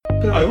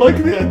I like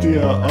the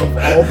idea of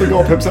all the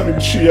Go Pips having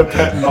Chia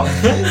Pet.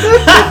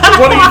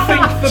 What do you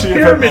think the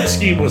pyramid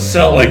scheme was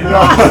selling?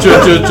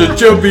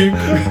 JC,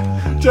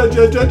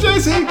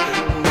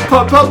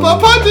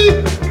 Pipey.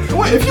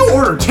 Wait, if you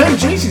order 10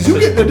 JCs, you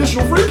get an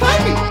additional free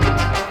Pipey.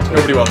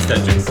 Nobody wants 10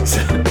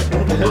 JCs.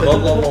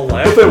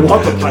 But they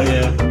want the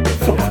Pipey.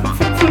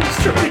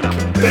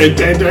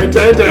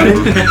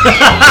 Dang.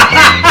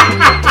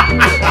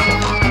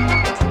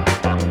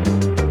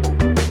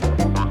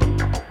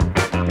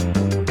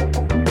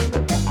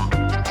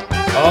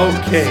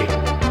 Okay.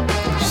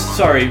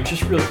 Sorry,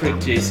 just real quick,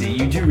 JC.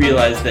 You do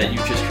realize that you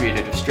just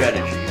created a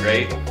strategy,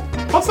 right?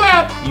 What's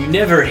that? You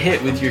never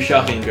hit with your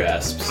shocking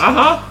grasps.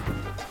 Uh-huh.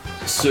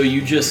 So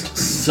you just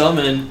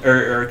summon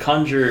or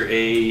conjure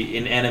a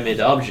inanimate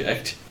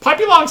object.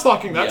 Pipey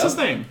Longstocking, that's Yep. his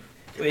name.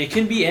 It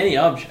can be any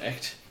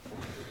object.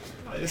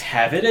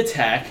 Have it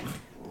attack,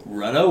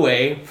 run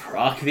away,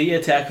 proc the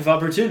attack of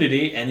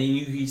opportunity, and then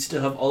you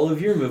still have all of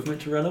your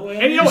movement to run away.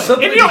 And you know,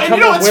 Suddenly and you know become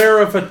what's aware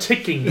of a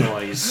ticking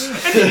noise.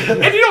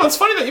 and you know, it's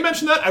funny that you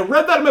mentioned that. I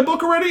read that in my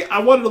book already. I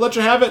wanted to let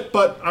you have it,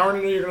 but I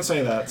already knew you were going to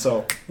say that,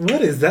 so.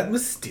 What is that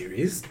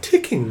mysterious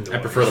ticking noise? I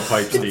prefer the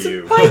pipes to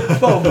you. Pipe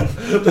bomb!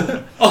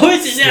 Oh,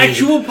 it's an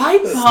actual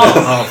pipe bomb!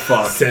 Oh,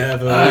 fuck.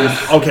 7.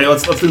 Okay,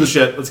 let's do the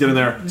shit. Let's get in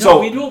there. No, So,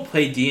 we don't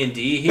play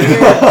D&D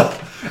here.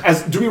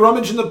 do we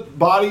rummage in the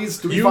bodies?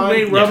 Do we You find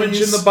may rummage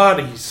keys? in the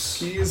bodies.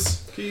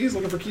 Keys,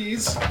 looking for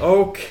keys.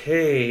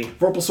 Okay.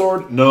 Purple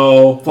sword?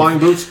 No. Flying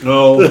boots?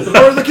 No.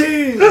 Where are the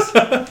keys?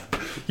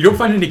 You don't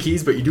find any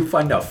keys, but you do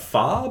find a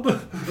fob?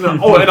 No.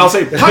 Oh, and I'll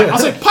say,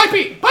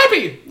 Pipey,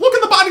 look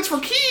in the bodies for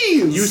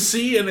keys. You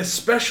see an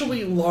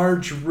especially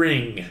large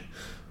ring.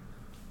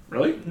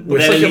 Really?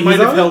 Looks like it keys might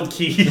have on held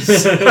keys.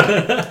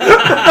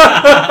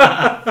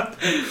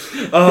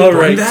 All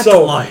right, That so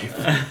to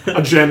life.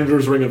 A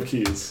janitor's ring of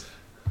keys.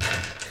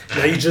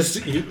 Now you just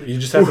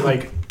have to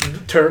like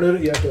turn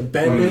it. You have to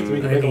bend it so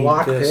we can make a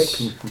lock pick.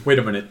 Wait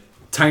a minute.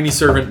 Tiny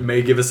Servant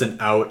may give us an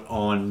out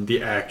on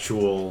the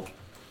actual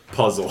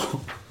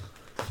puzzle.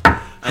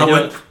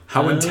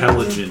 How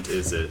intelligent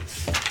is it?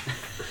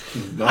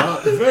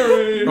 Not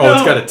very. Oh,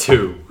 it's got a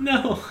 2.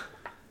 No.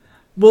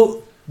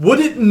 Well, would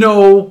it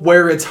know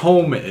where its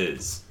home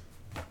is?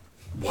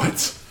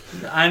 What?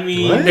 I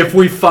mean... If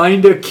we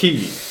find a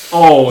key,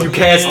 Oh, you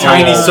cast yeah.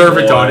 Tiny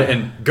Servant boy. on it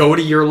and go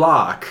to your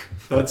lock.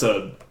 That's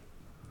a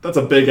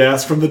big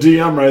ass from the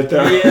DM right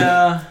there.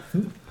 Yeah.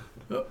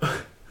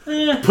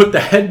 Put the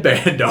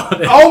headband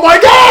on it. Oh my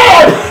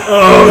god!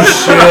 Oh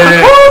shit!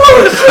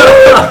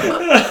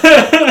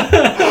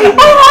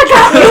 Oh my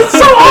god! It's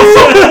so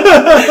awesome!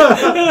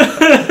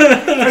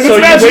 And it's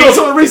magical,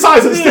 so it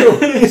resizes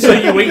too. So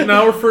you wait an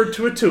hour for it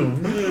to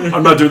attune.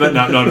 I'm not doing that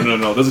now.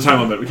 No. There's a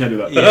time limit. We can't do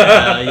that.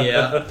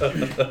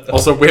 Yeah.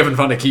 Also, we haven't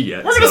found a key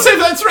yet. We're gonna save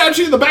that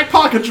strategy in the back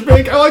pocket,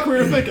 Jabink. I like what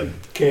you're thinking.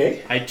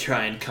 Okay. I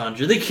try and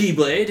conjure the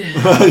Keyblade.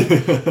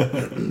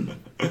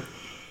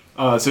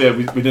 So yeah,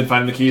 we didn't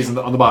find the keys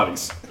on the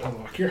bodies.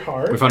 Unlock your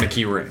heart. We found a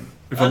key ring.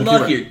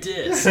 Unlock your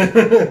disc.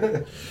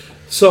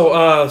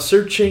 So,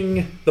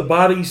 searching the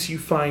bodies, you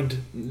find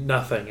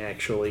nothing,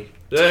 actually.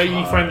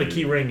 You find the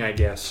key ring, I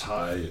guess.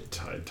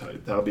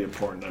 Tight. That'll be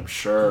important, I'm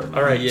sure.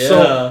 All right, Yeah.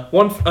 so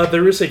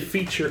there is a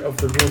feature of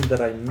the room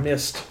that I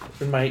missed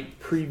in my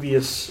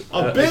previous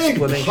A big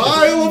explanation.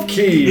 pile of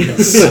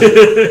keys.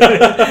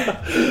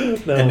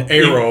 No. An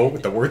arrow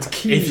with the words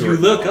key. If you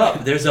look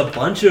up, there's a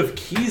bunch of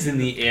keys in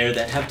the air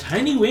that have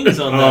tiny wings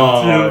on them.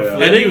 Oh, yeah.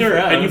 Flitting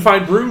around. And you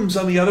find rooms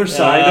on the other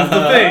side of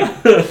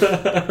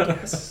the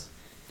thing.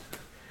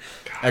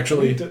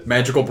 Actually,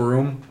 magical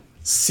broom,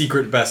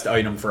 secret best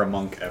item for a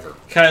monk ever.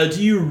 Kyle,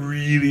 do you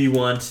really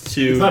want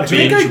to not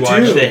binge cheap.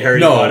 watch do. the Harry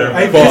No, Potter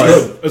I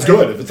movies? It's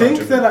good if it's I not think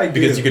too that I do.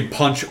 Because you can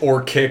punch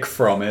or kick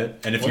from it,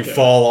 and if you Okay.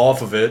 fall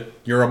off of it,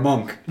 you're a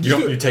monk.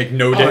 You take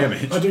no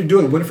damage. What are you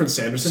doing, Winifred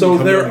Sanderson? So You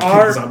come there there and kick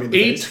the zombie are in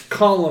the 8 face?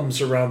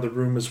 columns around the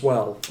room as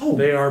well. Oh.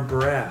 They are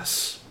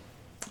brass.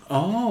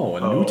 Oh,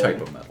 a new type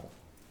of metal.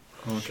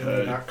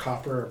 Okay. Not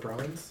copper or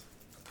bronze.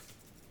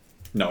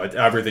 No,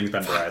 everything's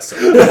been brass. So.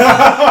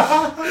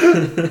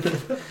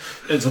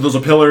 And so those are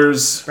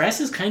pillars. Brass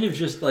is kind of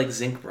just like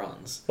zinc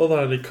bronze. Hold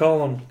on, the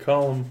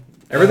column.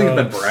 Everything's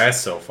been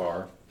brass so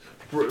far.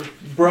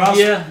 Brass.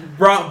 Yeah.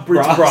 Brass.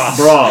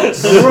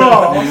 Bras.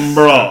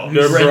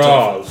 They're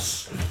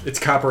bras. It's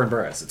copper and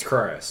brass. It's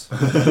crass.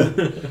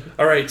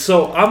 All right,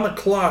 so on the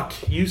clock,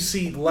 you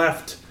see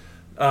left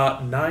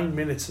 9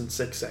 minutes and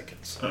 6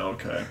 seconds.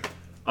 Okay.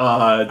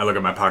 I look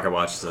at my pocket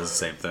watch. It says the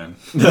same thing.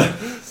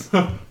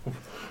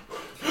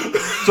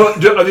 So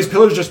are these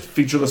pillars just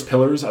featureless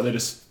pillars? Are they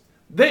just...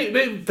 They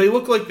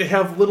look like they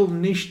have little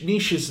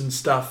niches and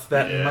stuff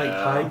that might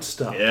hide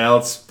stuff. Yeah,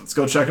 let's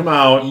go check them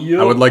out.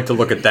 I would like to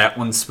look at that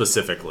one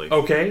specifically.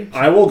 Okay.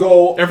 I will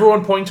go...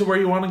 Everyone point to where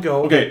you want to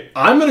go. Okay,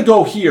 I'm going to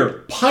go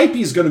here.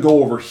 Pipey's going to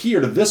go over here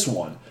to this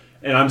one.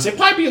 And I'm going to say,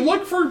 Pipey,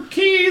 look for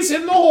keys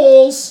in the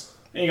holes.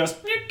 And he goes,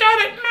 you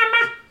got it,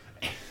 mama.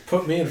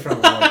 Put me in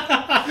front of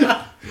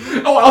one.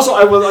 Oh, also,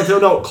 I would like to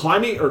know,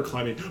 Pipey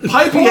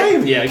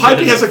Yeah, Pipey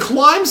good has a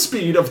climb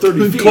speed of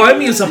 30 feet.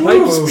 Climbing is a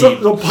pipe speed.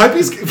 So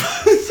Pipey's...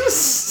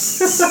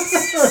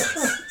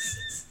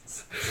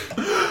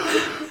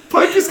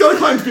 Pipey's got a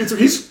climb speed, so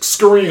he's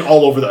scurrying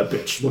all over that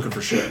bitch, looking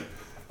for shit.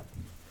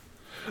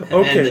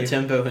 Okay. And the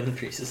tempo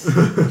increases.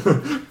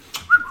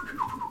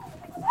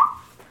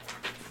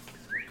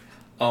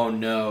 Oh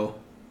no.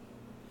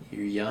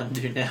 You're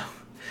yonder now.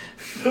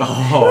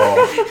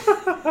 Oh.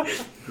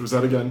 Who's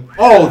that again?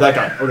 Oh, that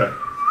guy. Okay.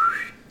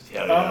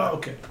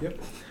 Okay. Yep.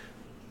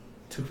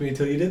 Took me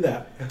until you did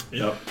that.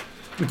 Yep.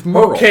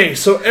 Okay,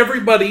 so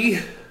everybody,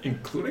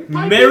 Including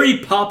Pipey. Mary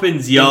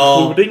Poppins,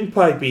 y'all. including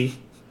Pipey,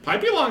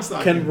 Pipey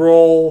Longstocking. can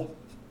roll.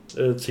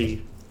 Let's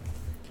see.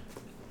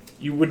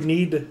 You would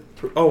need.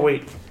 Oh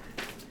wait,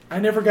 I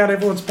never got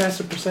everyone's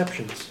passive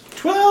perceptions.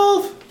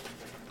 12.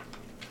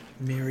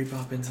 Mary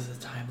Poppins is a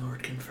Time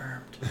Lord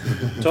confirmed.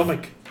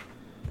 Tomek.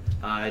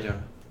 I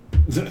don't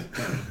know.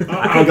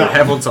 I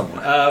have one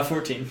somewhere.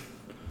 14.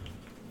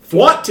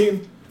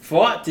 14.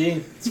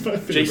 14. It's my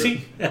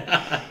favorite.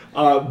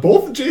 JC.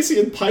 Both JC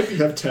and Pipey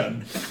have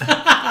 10.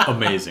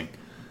 Amazing.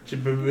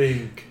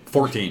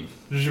 14.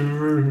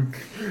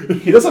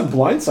 He does have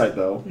blind sight,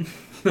 though.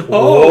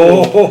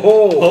 Oh,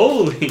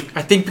 Holy.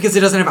 I think because he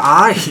doesn't have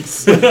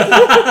eyes.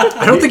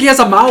 I don't think he has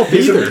a mouth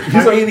either.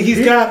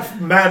 He's got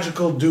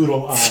magical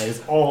doodle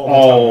eyes all the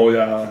time. Oh,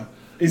 yeah.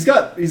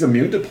 He's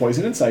immune to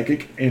poison and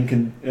psychic,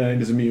 and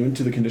is immune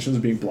to the conditions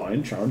of being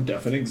blind, charmed,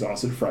 deafened,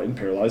 exhausted, frightened,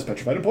 paralyzed,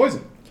 petrified, and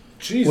poisoned.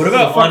 Jesus, What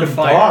about he's a fucking on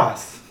fire?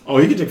 boss? Oh,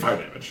 he can take 5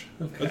 damage.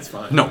 Okay. That's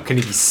fine. No, can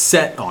he be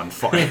set on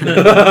fire?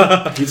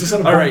 He's just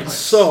on a all right. bonfire.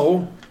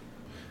 So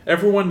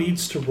everyone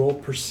needs to roll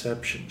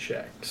perception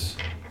checks.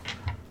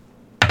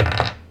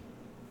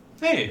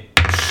 Hey.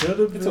 Should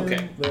have been. It's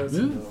okay. No,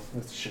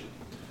 that's shit.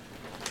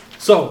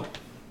 So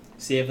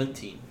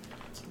 17.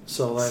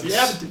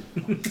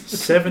 that's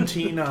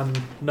 17 on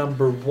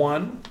number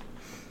 1,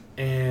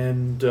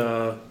 and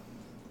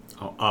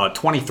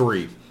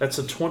 23. that's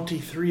a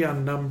 23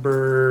 on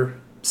number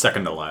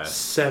Second to last.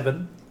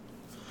 7.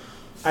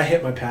 I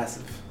hit my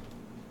passive.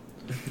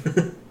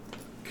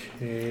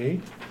 Okay.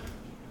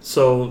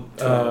 So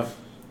 12.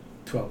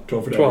 12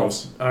 for 12.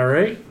 Davros. All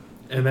right,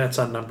 and that's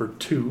on number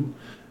 2,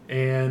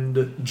 and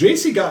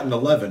JC got an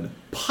 11.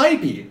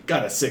 Pipey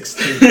got a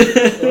 16.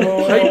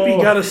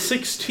 Pipey got a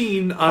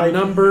 16 on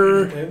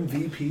number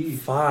MVP.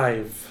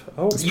 5.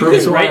 Oh, You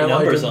That's can why I write like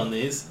numbers him. on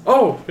these.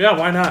 oh, yeah,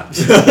 why not?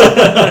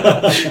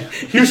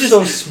 You're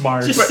so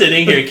smart. Just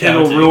sitting here It'll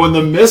counting. ruin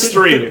the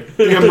mystery.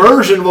 The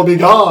immersion will be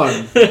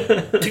gone.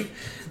 The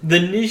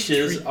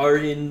niches are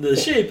in the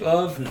shape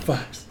of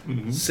 5,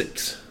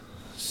 6,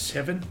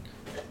 7.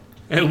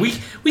 And we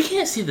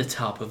can't see the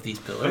top of these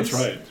pillars. That's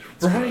right.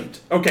 Right.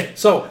 Okay,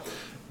 so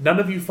none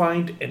of you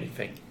find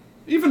anything.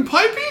 Even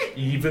Pipey?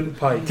 Even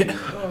Pipey.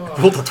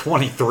 Rolled a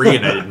 23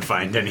 and I didn't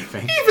find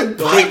anything. Even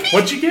Wait, Pipey?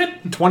 what'd you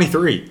get?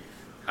 23.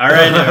 All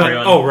right,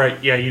 everyone. Oh,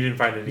 right. Yeah, you didn't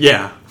find anything.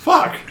 Yeah.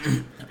 Fuck. All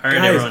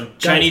right, everyone.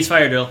 Chinese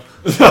fire drill.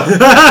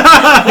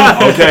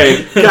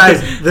 Okay.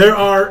 Guys, there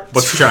are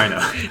What's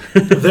China?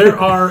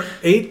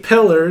 8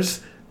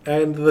 pillars,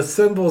 and the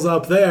symbols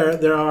up there.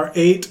 There are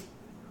 8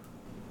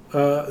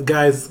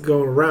 guys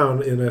going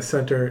around in a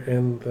center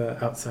and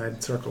the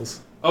outside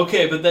circles.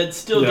 Okay, but that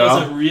still Yeah.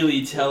 doesn't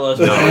really tell us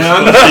what we're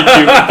supposed to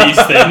do with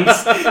these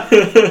things.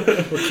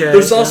 Okay.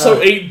 There's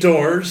also 8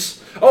 doors.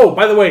 Oh,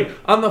 by the way,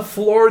 on the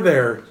floor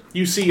there,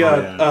 you see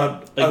yeah.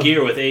 A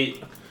gear with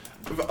 8.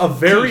 a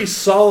very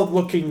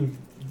solid-looking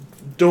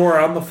door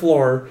on the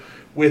floor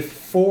with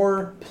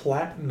 4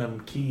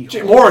 platinum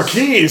keyholes. More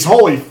keys.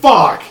 Holy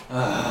fuck.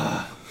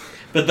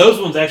 But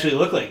those ones actually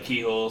look like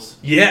keyholes.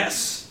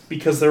 Yes,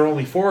 because there are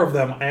only 4 of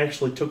them. I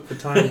actually took the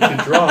time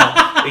to draw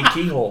a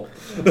keyhole.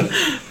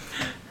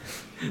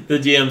 The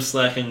DM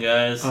slacking,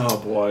 guys. Oh,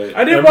 boy.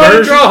 I didn't want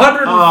to draw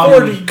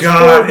 140.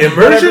 God,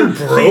 immersion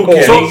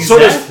broken. So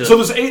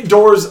there's 8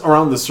 doors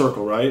around the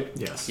circle, right?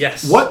 Yes.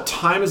 Yes. What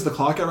time is the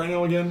clock at right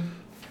now again?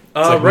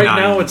 like right 9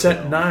 now it's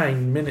at till.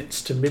 9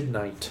 minutes to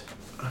midnight.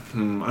 I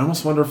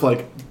almost wonder if,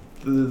 like,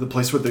 the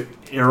place with the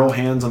arrow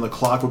hands on the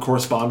clock would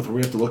correspond with where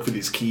we have to look for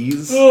these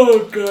keys.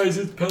 Oh, guys,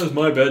 it's past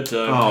my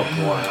bedtime. Oh,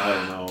 boy. I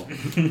don't know.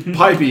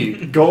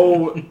 Pipey,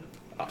 go...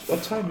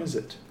 What time is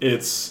it?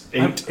 It's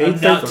I'm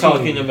 8. not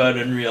talking about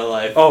in real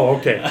life. Oh,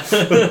 okay.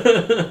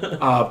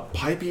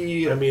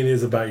 Pipey... I mean, it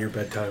is about your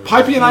bedtime.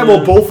 Pipey and I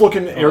will both look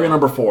in area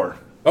number 4.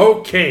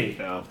 Okay.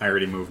 Yeah. I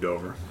already moved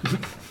over.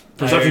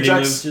 Perception I already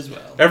checks? moved as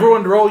well.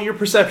 Everyone roll your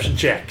perception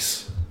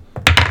checks.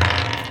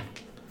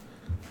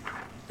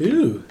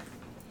 Ooh,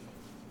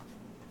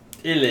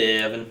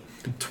 11.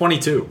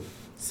 22.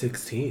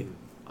 16.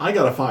 I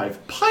got a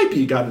 5.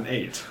 Pipey got an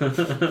 8.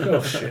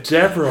 Oh shit.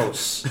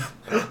 Davros,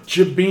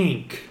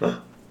 Jabink,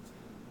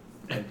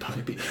 And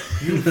Pipey.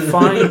 you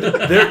find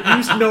there.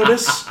 You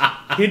notice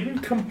hidden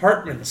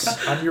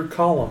compartments on your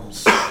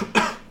columns.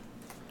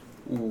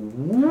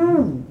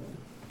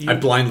 I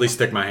blindly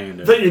stick my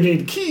hand in. That you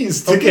need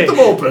keys to Okay. get them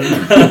open.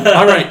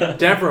 All right,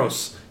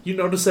 Davros, you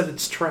notice that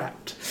it's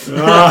trapped.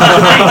 Yeah,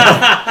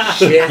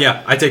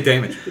 I take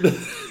damage.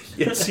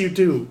 Yes, you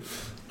do.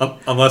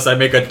 Unless I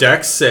make a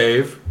dex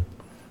save.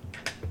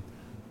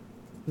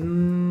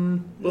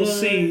 We'll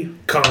see.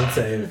 Con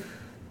save.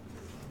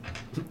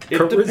 It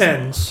Charisma.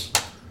 depends.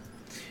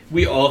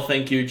 We all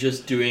think you're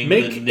just doing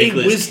Make the a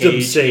Nicolas wisdom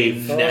Cage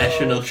save.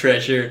 National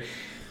Treasure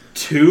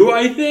 2,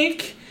 I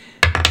think.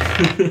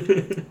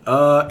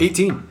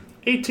 18.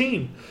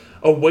 18.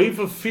 A wave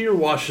of fear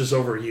washes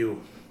over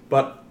you,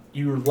 but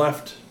you're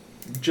left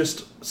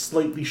just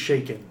slightly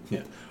shaken.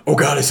 Yeah. Oh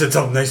god, I said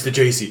something nice to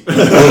JC.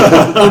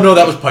 Oh no,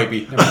 that was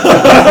Pipey. Never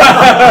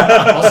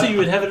mind. Also, you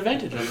would have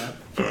advantage on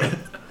that.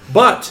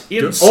 But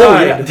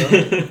inside,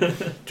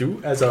 Do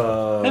as a...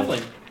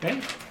 Halfling, right? I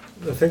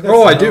think that's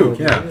Oh, I no, do,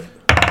 yeah.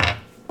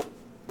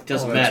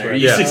 Doesn't Oh, that's matter. right.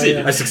 You Yeah,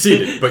 succeeded. I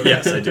succeeded, but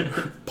yes, I did.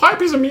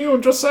 Pipey's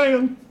immune, just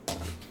saying.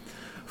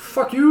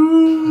 Fuck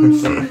you!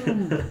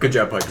 Good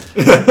job,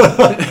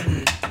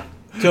 Pipey.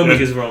 Don't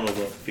make us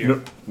vulnerable.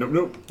 Fear.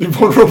 Nope. You're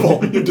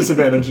vulnerable. You have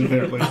disadvantage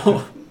inherently.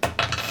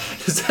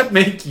 Does that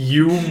make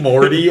you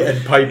Morty and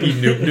Pipey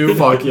Noob Noob?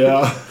 Fuck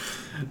yeah.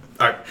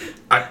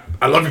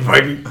 I love you,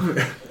 Pipey.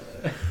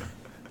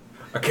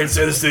 I can't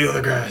say this to the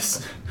other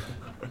guys.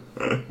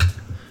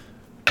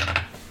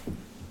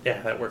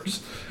 yeah, that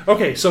works.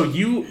 Okay, so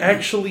you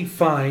actually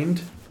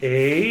find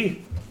a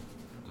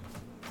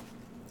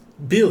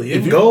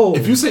billion gold.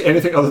 If you say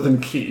anything other than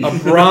key.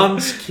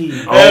 bronze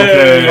key.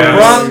 Okay. A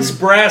bronze,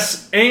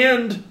 brass,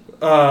 and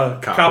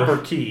copper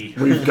key.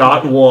 We've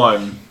got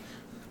one.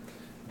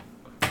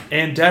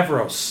 And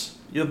Davros.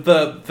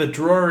 The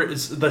drawer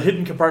is... The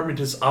hidden compartment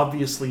is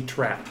obviously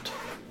trapped.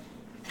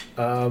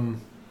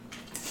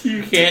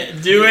 You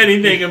can't do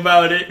anything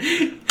about it.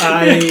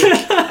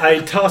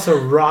 I toss a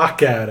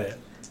rock at it.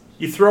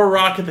 You throw a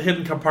rock at the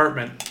hidden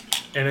compartment,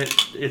 and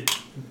it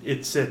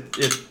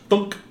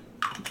thunk.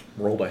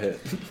 Rolled a hit.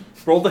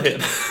 Roll the hit.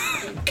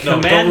 No,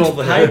 don't Command roll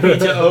the hit. Pipey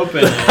to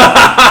open it.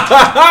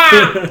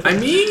 I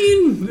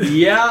mean...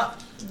 Yeah.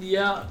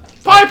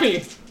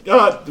 Pipey!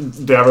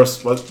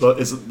 Davros,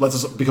 let's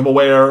us become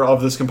aware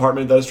of this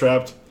compartment that is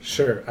trapped.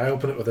 Sure, I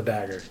open it with a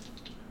dagger.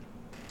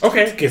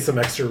 Okay. Get some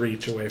extra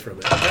reach away from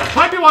it.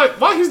 Pipey,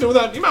 while he's doing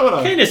that, you might want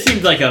to... Kind of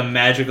seemed like a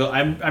magical.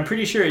 I'm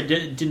pretty sure it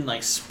didn't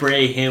like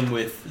spray him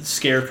with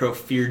scarecrow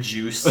fear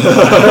juice.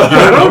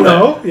 I don't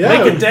know. Yeah,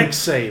 Make a dex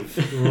save.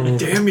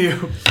 Damn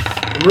you.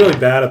 I'm really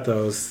bad at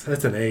those.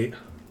 That's an 8.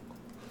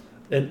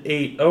 An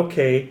 8.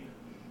 Okay.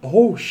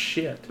 Oh,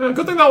 shit. Yeah,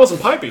 good thing that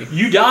wasn't Pipey.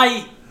 You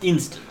die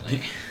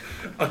instantly.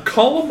 A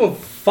column of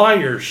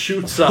fire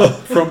shoots up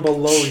from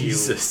below you.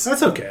 Jesus.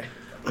 That's okay.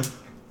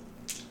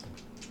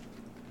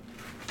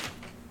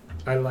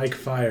 I like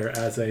fire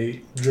as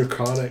a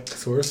draconic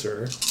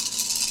sorcerer.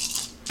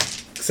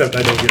 Except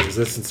I don't get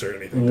resistance or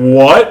anything.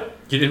 What?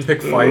 You didn't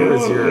pick fire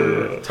as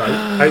your type?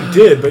 I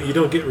did, but you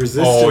don't get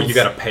resistance. Oh, you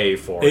gotta pay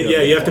for it.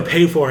 Yeah, you have to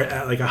pay for it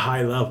at like a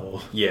high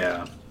level.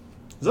 Yeah.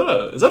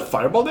 Is that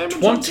fireball damage?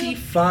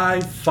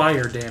 25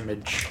 fire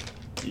damage.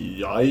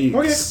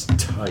 Yikes.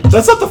 Tight.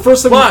 That's not the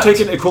first time But- you've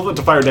taken equivalent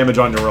to fire damage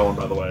on your own,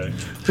 by the way.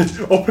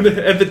 Open it,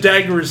 and the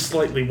dagger is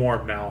slightly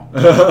warm now.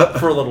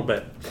 For a little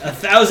bit.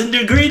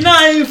 1,000-degree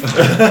knife.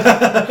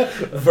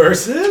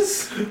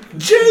 Versus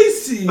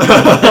JC.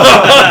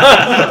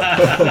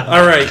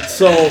 Alright,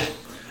 so...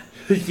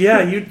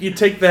 Yeah, you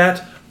take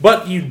that.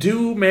 But you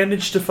do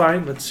manage to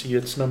find... Let's see,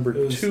 it's number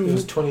 2. It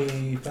was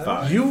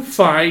 25. You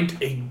find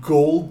a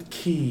gold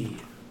key.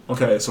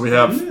 Okay, so we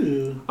have...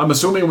 I'm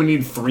assuming we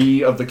need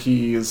 3 of the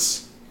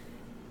keys.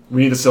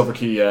 We need a silver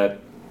key yet.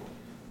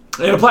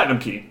 And a platinum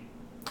key.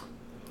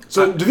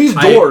 So do these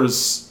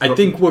doors... I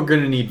think we're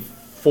gonna need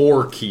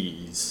 4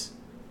 keys.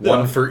 Yeah.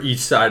 One for each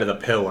side of the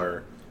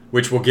pillar,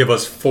 which will give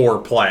us 4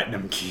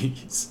 platinum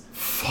keys.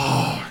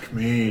 Fuck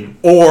me.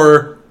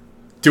 Or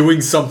doing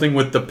something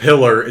with the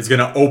pillar is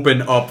gonna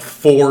open up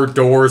 4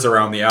 doors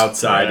around the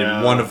outside, Yeah.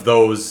 and one of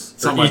those,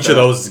 Something or like each of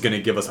that. those is gonna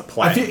give us a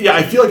platinum.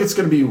 I feel like it's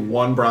going to be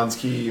 1 bronze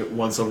key,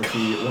 1 silver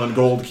key, 1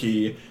 gold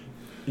key.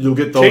 You'll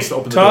get those to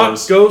open the Tick-tock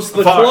doors. goes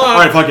the clock.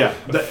 Alright, fuck yeah.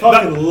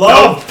 Fucking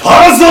love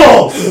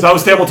puzzles! That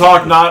was table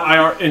talk, not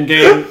IR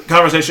in-game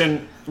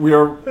conversation. We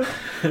are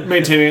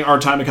maintaining our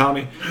time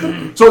economy.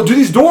 So, do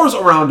these doors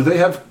around, do they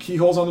have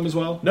keyholes on them as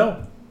well?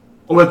 No.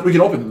 Oh, we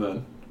can open them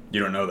then.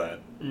 You don't know that.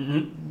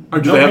 Or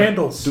do No they have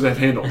handles. Do they have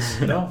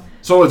handles? No.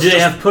 So it's Do they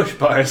just, have push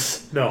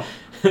bars? No.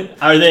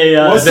 Are they?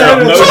 What's is that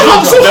that? motion-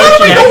 how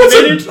do we know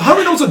activated? how do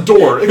we know it's a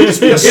door? It could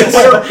just be a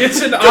square.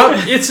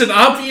 It's an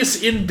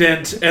obvious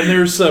indent, and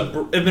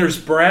there's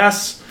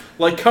brass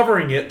like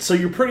covering it, so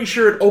you're pretty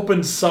sure it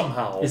opens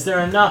somehow. Is there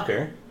a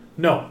knocker?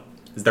 No.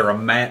 Is there a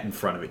mat in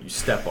front of it you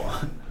step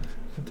on?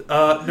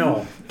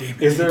 No.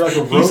 Is there like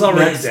a He's rope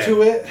already next dead.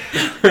 to it?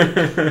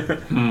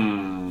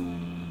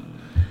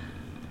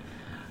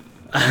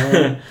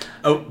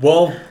 Oh,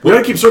 well, We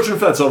gotta keep searching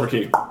for that silver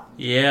key.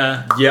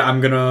 Yeah. yeah,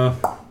 I'm gonna...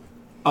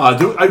 I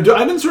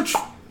didn't search.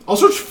 I'll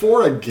search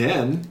 4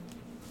 again.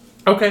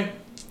 Okay.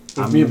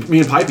 With me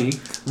and Pipey.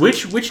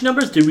 Which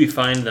numbers did we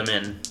find them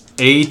in?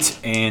 8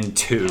 and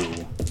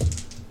 2.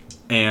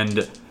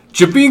 And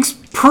Jabing's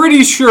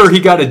pretty sure he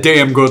got a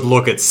damn good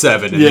look at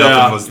 7 and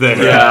nothing was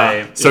there.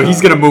 Yeah. So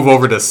he's going to move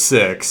over to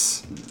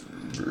 6.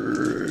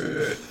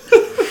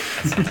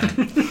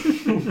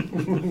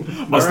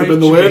 Must have been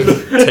the wind.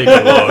 Take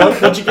a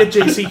look. What'd you get,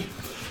 JC?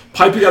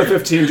 Pipey got a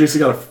 15, JC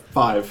got a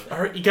 5. All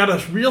right, you got a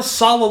real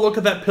solid look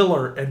at that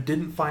pillar and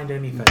didn't find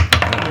anything.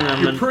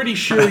 You're pretty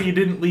sure you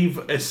didn't leave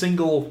a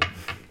single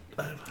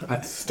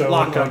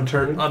lock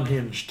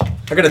unhinged.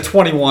 I got a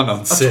 21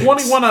 on 6. A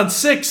 21 on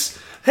 6.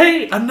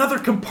 Hey, another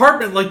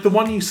compartment like the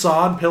one you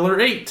saw on Pillar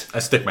 8. I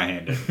stick my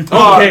hand in.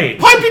 Okay.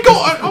 Pipey,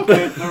 go!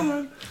 Okay, never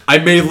mind. I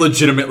may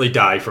legitimately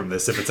die from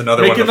this if it's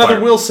another Make one. another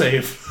will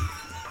save.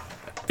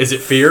 Is it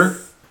fear?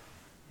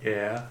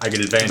 Yeah. I get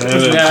advantage.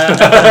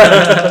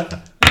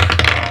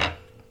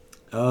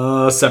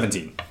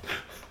 17.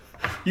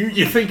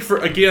 You think for,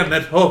 again,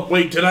 that, oh,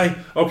 wait, did I?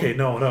 Okay,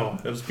 no,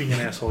 I was being an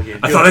asshole again.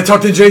 I thought I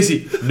talked to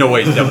JC. No,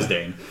 wait, that was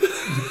Dane.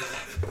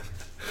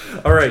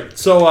 All right,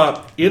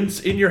 so in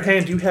your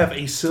hand you have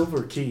a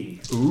silver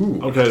key. Ooh.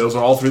 Okay, those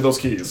are all 3 of those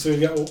keys. So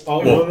you got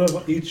one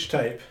of each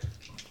type.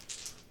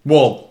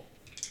 Well,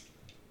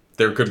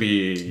 there could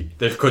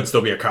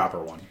still be a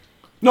copper one.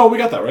 No, we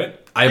got that, right?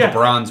 I have a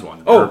bronze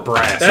one. Oh, or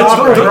brass.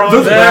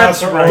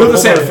 that's right. They're the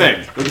same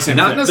thing. They're the same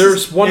Not thing.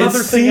 There's one other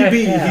thing I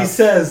CB, have. he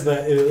says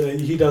that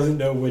he doesn't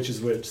know which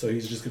is which, so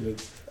he's just going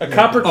to... A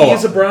copper key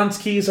is a bronze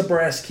key is a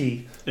brass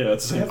key. Yeah,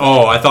 it's the same.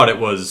 Oh, I thought it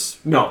was...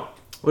 No.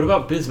 What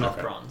about bismuth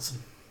bronze?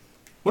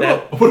 What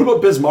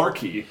about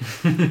Bismarcky?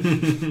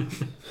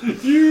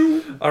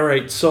 All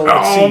right, so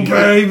let's see.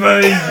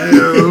 baby!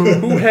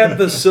 Who had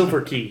the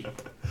silver key?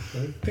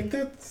 I think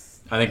that's...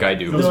 I think I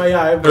do. No,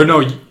 yeah,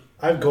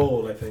 I have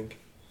gold, I think.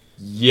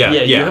 Yeah.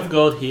 You have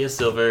gold, he has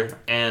silver,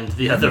 and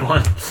the other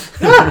one.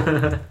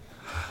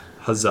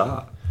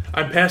 Huzzah.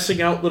 I'm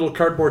passing out little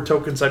cardboard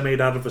tokens I made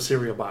out of a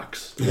cereal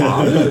box.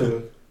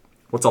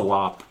 What's a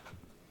lop?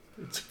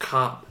 It's a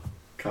cop.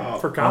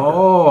 Cop. For copper.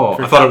 Oh,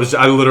 I thought it was...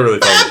 I literally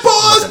thought it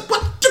was...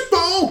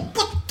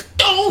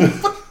 Okay.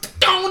 What you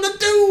gonna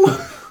do?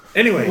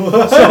 Anyway, You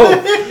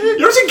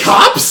ever seen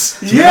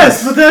Cops?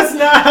 Yes, but that's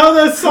not how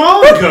that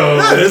song Yeah,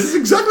 goes. this is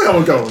exactly how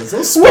it goes.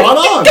 That's spot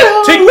on.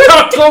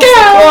 tick-tock, close the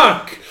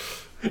clock!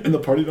 And the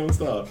party don't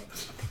stop.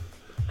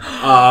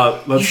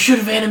 You should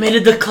have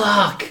animated the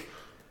clock.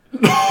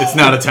 It's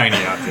not a tiny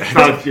object.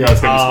 Yeah,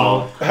 it's gonna be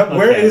small.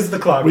 Where is the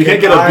clock? We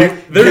can't get a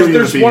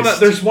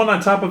There's one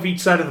on top of each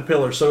side of the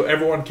pillar, so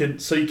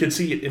you can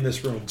see it in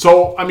this room.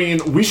 So, I mean,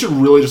 we should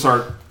really just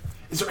start...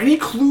 Is there any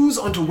clues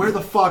onto where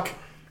the fuck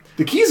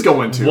the keys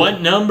go into? What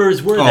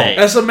numbers were they?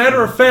 As a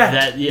matter of fact,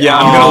 That, you Yeah,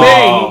 I'm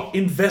gonna... may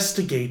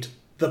investigate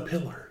the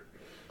pillar.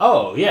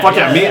 Oh, yeah. Fuck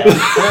yeah, me.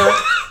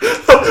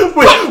 Wait,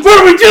 what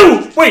do we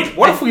do? Wait,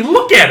 what if we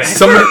look at it?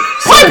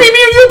 Pipey, me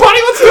and you,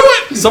 buddy, let's do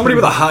it! Somebody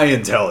with a high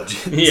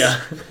intelligence.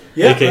 Yeah.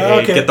 Yeah,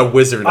 AKA get the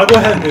wizard. I'll go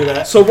ahead and do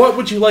that. So what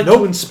would you like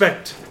to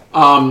inspect?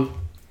 Can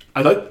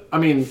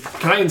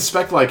I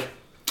inspect, like,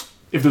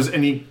 if there's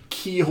any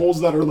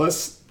keyholes that are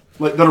less...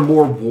 Like, that are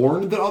more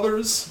worn than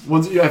others?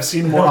 Ones that you have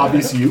seen more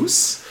obvious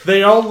use?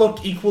 They all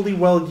look equally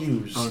well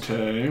used.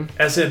 Okay.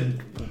 As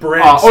in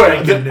brand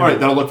spanking new. Alright,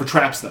 that'll look for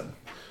traps then.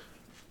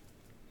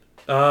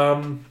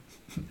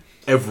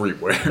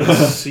 Everywhere.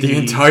 see. The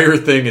entire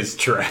thing is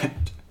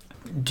trapped.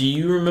 Do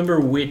you remember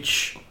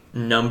which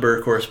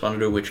number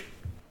corresponded to which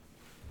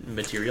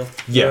material?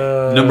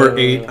 Yeah. Number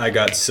 8, I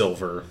got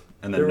silver.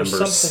 And then There was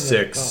number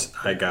something 6,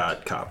 I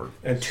got copper.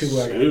 And 2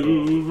 I got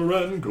gold. Silver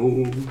and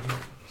gold.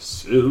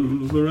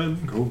 Silver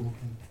and gold.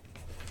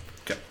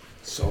 Okay.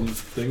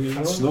 Something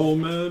in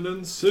snowman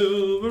and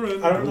silver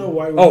and gold. I don't know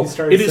why we Oh,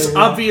 started it is saying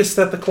obvious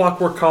that the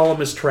clockwork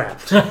column is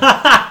trapped. The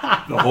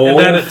whole... And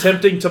that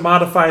attempting to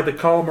modify the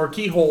column or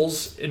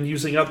keyholes and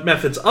using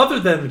methods other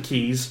than the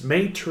keys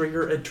may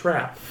trigger a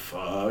trap.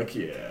 Fuck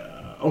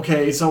yeah.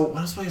 Okay, so what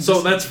else am I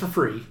So that's for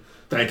free.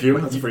 Thank you,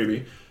 that's a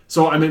freebie.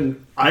 So I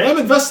am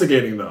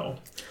investigating though.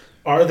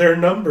 Are there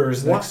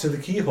numbers next to the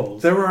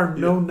keyholes? There are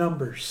no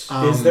numbers.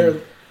 Is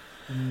there...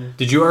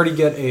 Did you already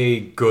get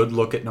a good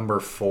look at number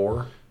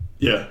 4?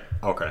 Yeah.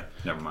 Okay,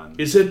 never mind.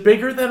 Is it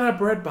bigger than a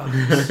bread box?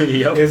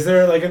 Yep. Is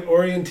there like an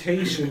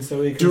orientation so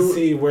we can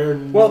see where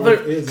Well, north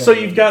there, is? so on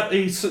you've it? got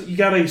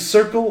a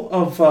circle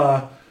of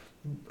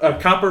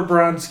copper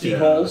bronze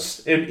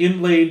keyholes and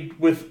inlaid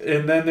with,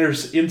 and then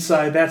there's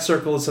inside that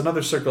circle is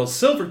another circle of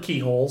silver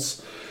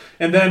keyholes,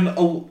 and then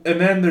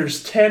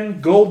there's 10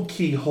 gold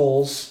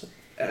keyholes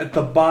at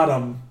the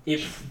bottom,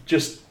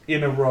 just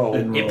in a row.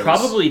 It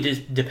probably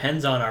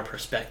depends on our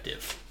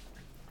perspective.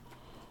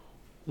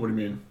 What do you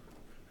mean?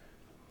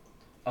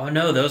 Oh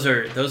no, those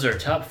are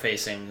top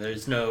facing.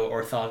 There's no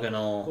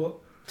orthogonal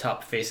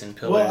top facing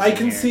pillars. Well, I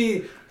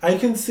in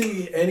can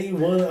see any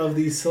one of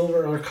these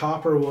silver or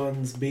copper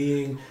ones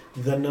being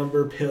the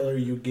number pillar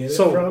you get it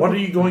So from. what are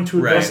you going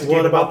to Right. investigate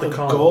What about the the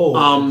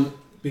column? gold?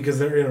 Because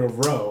they're in a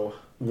row.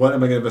 What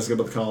am I going to investigate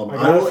about the column? I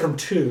got it from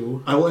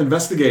 2. I will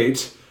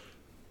investigate.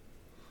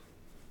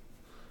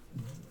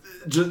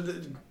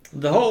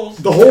 The holes.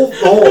 The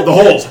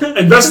holes.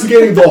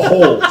 Investigating the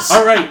holes.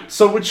 All right.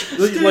 So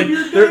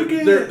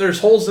there's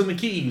holes in the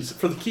keys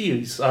for the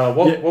keys.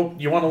 What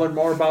you want to learn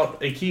more about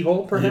a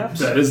keyhole, perhaps?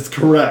 That is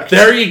correct.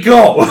 There you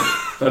go.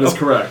 That is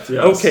correct.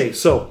 Yes. Okay.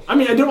 So I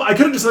mean, I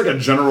could have just like a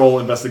general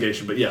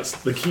investigation, but yes,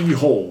 the key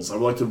holes. I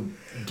would like to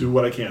do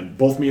what I can.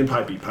 Both me and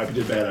Pipey. Pipey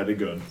did bad. I did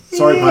good.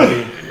 Sorry,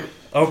 Pipey.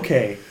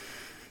 okay.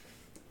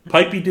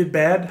 Pipey did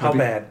bad. How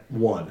bad?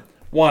 1.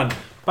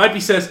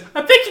 Pipey says,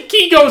 "I think a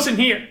key goes in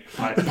here."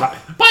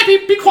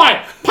 Pipey, be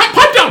quiet.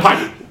 Pipe down,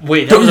 Pipey.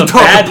 Wait, that was a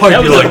bad.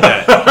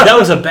 That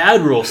was a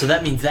bad rule. So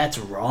that means that's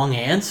wrong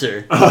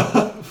answer.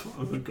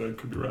 I think I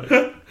could be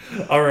right.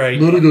 All right.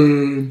 Not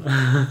again.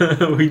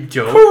 We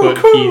don't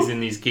put keys in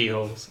these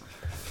keyholes.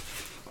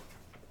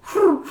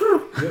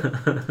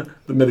 The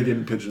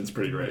mitigating pigeon's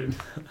pretty great.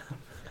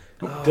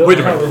 Wait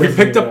a minute. We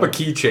picked up a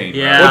keychain.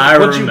 Yeah,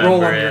 What'd you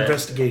roll on your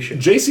investigation?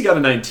 JC got a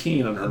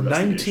 19 on her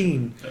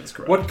 19. That's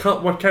correct.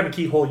 What kind of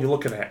keyhole are you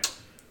looking at?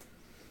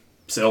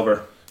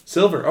 Silver.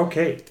 Silver.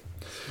 Okay.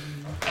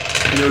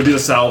 And it would be the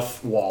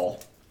south wall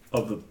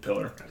of the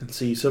pillar. Let's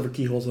see. Silver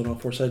keyholes on all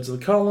 4 sides of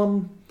the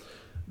column.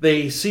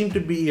 They seem to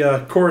be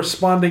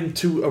corresponding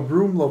to a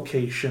room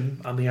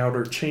location on the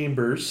outer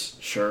chambers.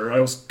 Sure, I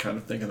was kind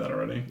of thinking that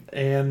already.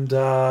 And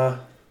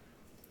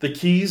the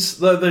keys,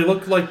 they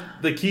look like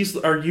the keys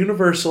are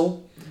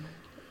universal.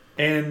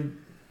 And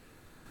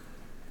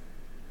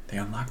they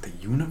unlock the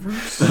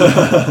universe?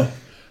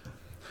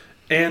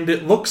 and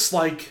it looks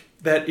like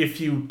that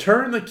if you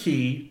turn the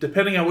key,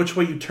 depending on which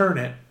way you turn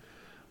it,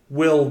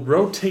 will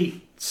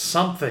rotate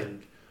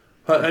something.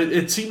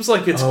 It seems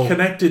like it's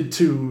connected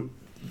to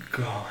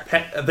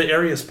the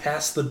areas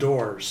past the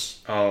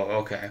doors. Oh,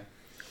 okay.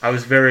 I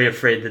was very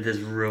afraid that this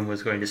room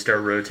was going to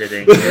start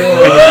rotating.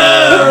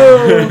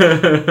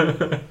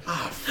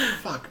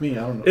 Fuck me,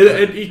 I don't know.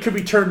 It could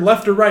be turned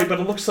left or right, but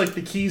it looks like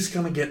the key's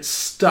going to get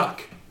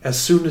stuck as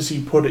soon as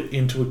you put it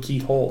into a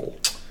keyhole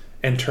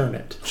and turn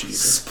it.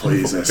 Jesus,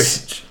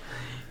 please.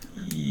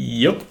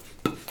 Yep.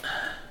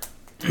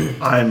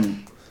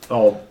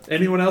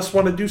 Anyone else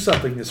want to do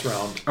something this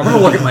round? I'm going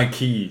to look at my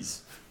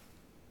keys.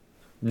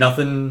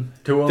 Nothing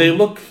to them? They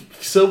look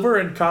silver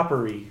and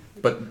coppery.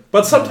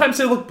 But sometimes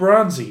they look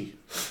bronzy.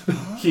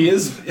 He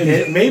is...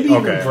 maybe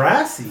even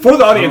brassy. For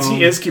the audience,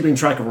 he is keeping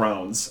track of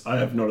rounds. I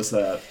have noticed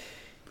that.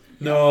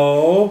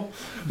 No.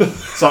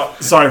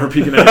 Sorry for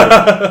peeking at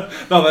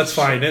you. No, that's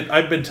fine.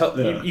 I've been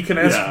telling you can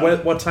ask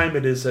what time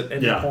it is at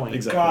any point.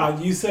 Exactly.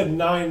 God, you said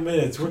 9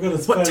 minutes. We're going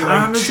to spend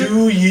time like is it?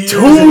 2 years.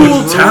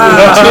 Tool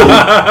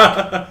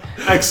time!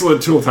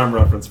 Excellent tool time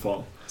reference,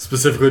 Paul.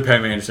 Specifically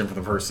Pam Anderson for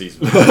the first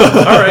season.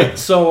 All right,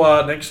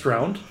 so next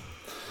round.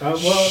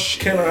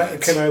 Can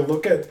I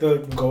look at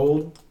the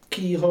gold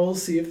keyhole,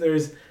 see if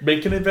there's...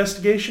 Make an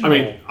investigation? I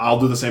mean, I'll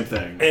do the same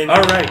thing.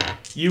 All right,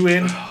 you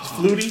in,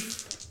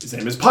 Flutie? His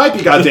name is Pipey,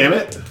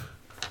 goddammit.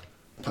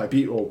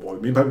 Pipey, oh boy,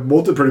 me and Pipey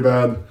both did pretty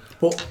bad.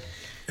 Well,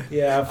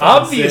 yeah,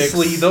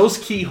 obviously 6. those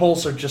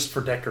keyholes are just for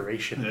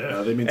decoration.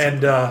 Yeah, they mean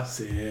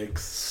something.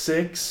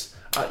 6.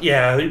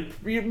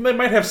 They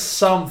might have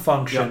some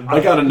function. Yeah, I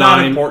got a 9.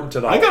 Not important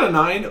at all. I got a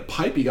 9.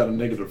 Pipey got a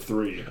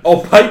 -3.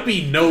 Oh,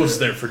 Pipey knows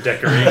they're for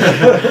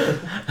decoration,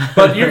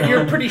 but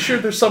you're pretty sure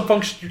there's some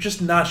function. You're just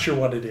not sure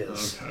what it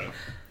is. Okay.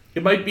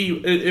 It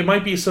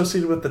might be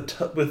associated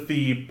with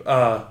the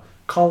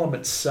column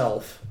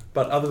itself,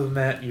 but other than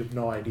that, you have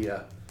no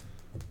idea.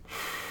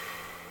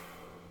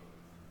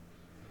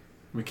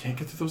 We can't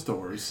get through those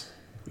doors.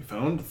 We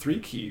found 3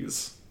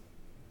 keys.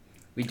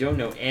 We don't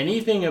know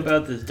anything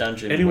about this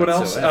dungeon. Anyone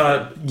else?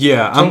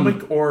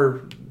 Tomik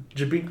or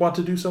Jabink want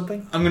to do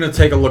something? I'm going to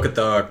take a look at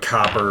the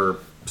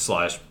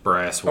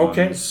copper/brass ones.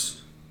 Okay.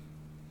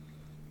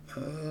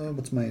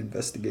 What's my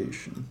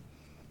investigation?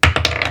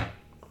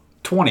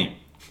 20.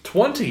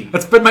 20.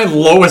 That's been my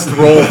lowest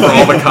roll for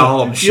all the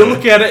columns. You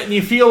look at it and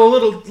you feel a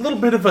little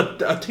bit of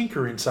a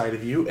tinker inside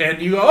of you,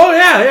 and you go, "Oh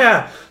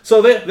yeah."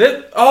 So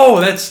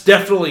that's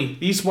definitely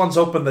these ones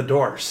open the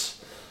doors.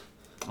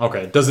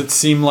 Okay. Does it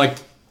seem like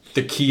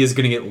the key is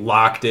going to get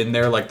locked in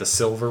there like the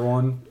silver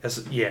one?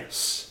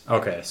 Yes.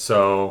 Okay,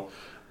 so...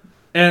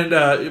 And,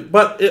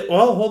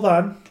 hold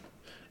on.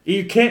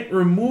 You can't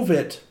remove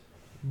it,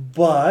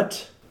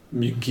 but...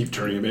 You can keep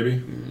turning it,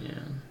 maybe?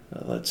 Yeah.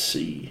 Let's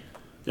see.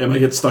 Yeah, it might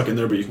get stuck in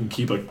there, but you can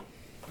keep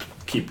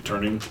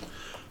turning.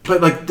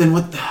 But, then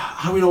what...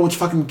 How do we know which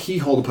fucking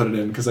keyhole to put it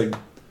in? Because,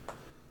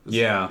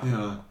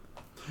 Yeah.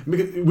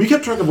 We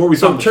kept track of where we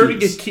found the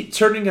keys.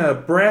 Turning a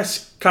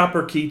brass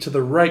copper key to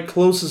the right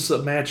closes the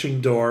matching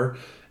door,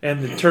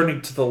 and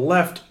turning to the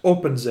left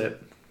opens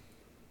it.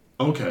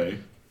 Okay.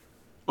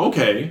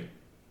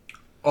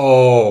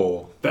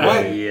 Oh.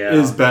 That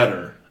is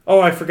better. Oh,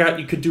 I forgot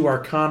you could do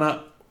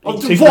Arcana.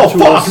 Fuck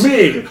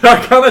me!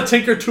 Arcana,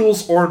 Tinker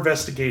Tools, or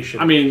Investigation.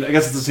 I mean, I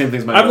guess it's the same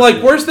thing as my... I'm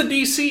like, where's the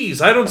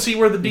DCs? I don't see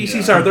where the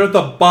DCs are. They're at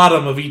the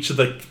bottom of each of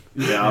the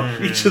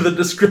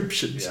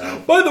descriptions. Yeah.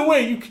 By the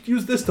way, you could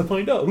use this to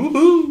find out.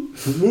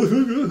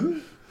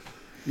 Woohoo!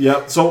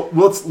 Yeah. So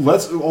let's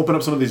open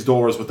up some of these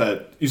doors with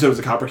that. You said it was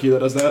a copper key that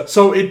does that.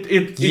 So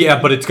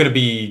but it's going to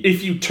be...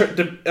 if you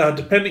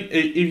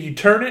if you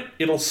turn it,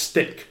 it'll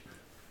stick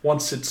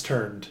once it's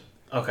turned.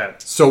 Okay.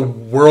 So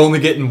we're only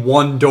getting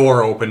one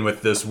door open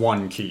with this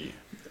one key.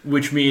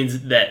 Which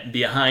means that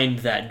behind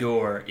that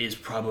door is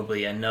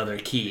probably another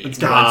key. It's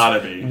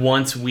gotta be.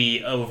 Once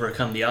we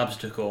overcome the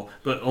obstacle,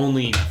 but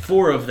only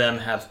 4 of them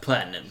have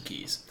platinum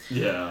keys.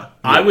 Yeah.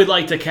 I would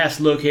like to cast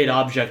Locate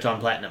Object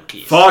on platinum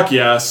keys. Fuck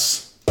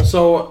yes.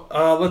 So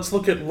let's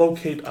look at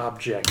locate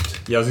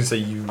object. Yeah, I was going to say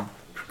you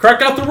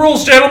Crack out the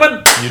rules,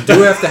 gentlemen. You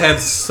do have to have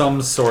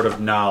some sort of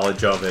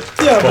knowledge of it.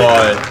 Yeah,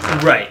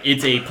 but Right,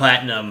 it's a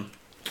platinum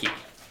key.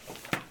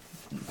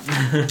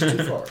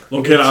 Too far.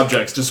 Locate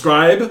objects.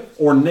 Describe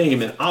or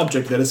name an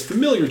object that is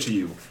familiar to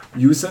you.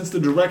 You sense the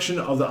direction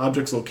of the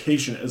object's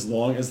location as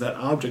long as that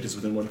object is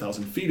within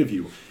 1,000 feet of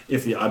you.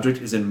 If the object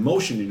is in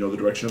motion, you know the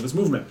direction of its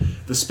movement.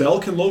 The spell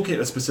can locate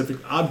a specific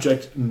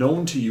object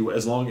known to you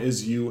as long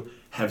as you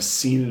have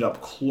seen it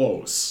up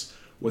close,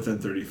 within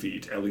 30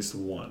 feet, at least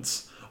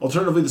once.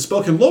 Alternatively, the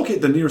spell can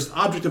locate the nearest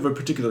object of a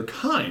particular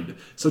kind,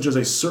 such as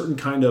a certain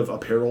kind of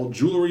apparel,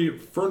 jewelry,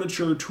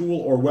 furniture, tool,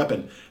 or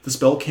weapon. The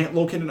spell can't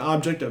locate an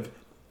object of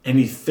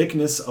any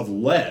thickness of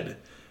lead.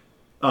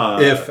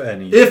 if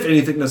any. If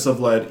any thickness of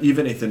lead,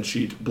 even a thin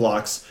sheet,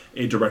 blocks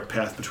a direct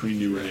path between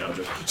you and the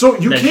object. So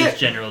you That's can't... just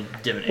general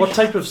divination. What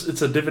type of...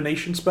 It's a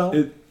divination spell?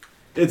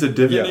 It's a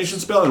divination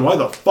Yes. spell, and why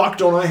the fuck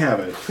don't I have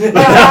it?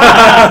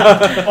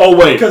 Oh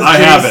wait, I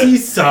have it.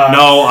 Sucks.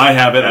 No, I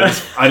have it.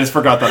 I just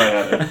forgot that I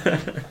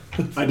had it.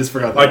 I just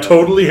forgot that I I had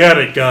totally had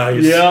it,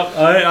 guys. Yep,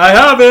 I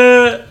have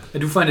it. I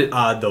do find it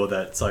odd, though,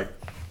 that it's like,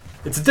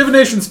 it's a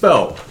divination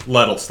spell.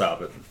 Lead'll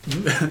stop it.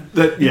 it.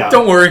 That, yeah.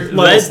 Don't worry,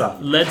 lead'll stop.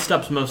 Lead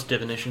stops most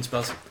divination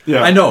spells.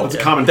 Yeah, I know. It's a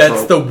common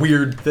That's trope. the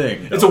weird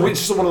thing. It's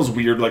just one of those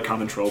weird, like,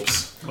 common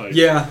tropes. Like,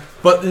 Yeah,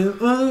 but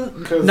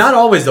not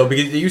always, though,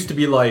 because it used to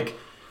be like,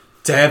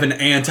 to have an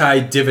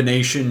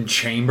anti-divination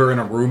chamber in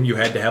a room, you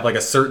had to have like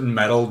a certain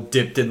metal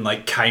dipped in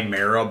like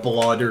chimera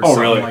blood or something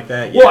really? like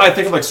that. Well, I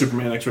think of like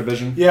Superman X-ray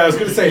vision. Yeah, I was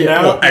gonna say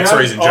now, well,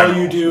 X-rays in all general.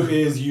 you do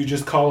is you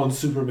just call on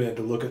Superman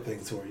to look at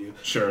things for you.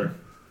 Sure.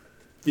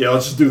 Yeah,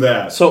 let's just do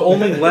that. So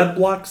only lead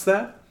blocks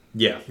that?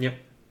 Yeah. Yep.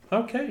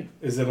 Okay.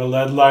 Is it a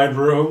lead-lined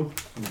room?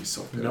 I'm gonna be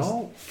so pissed.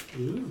 No.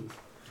 Ooh.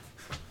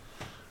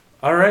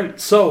 All right.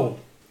 So,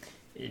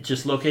 It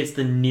just locates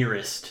the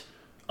nearest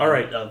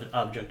object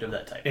of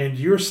that type. and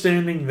you're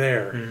standing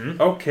there. Mhm.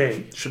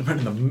 Okay. Should have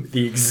been in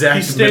the exact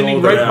He's standing middle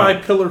of right the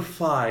by pillar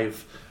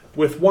 5,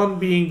 with one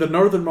being the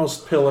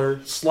northernmost pillar,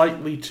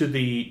 slightly to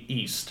the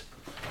east.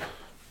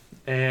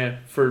 And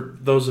for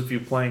those of you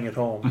playing at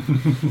home,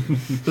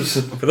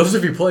 For those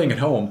of you playing at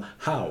home,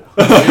 how?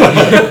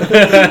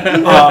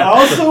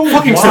 Also,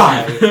 fucking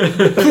why?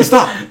 Please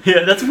stop.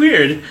 Yeah, that's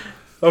weird.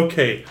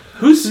 okay.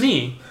 Who's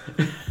me?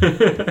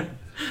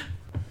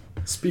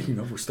 Speaking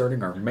of, we're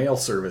starting our mail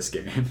service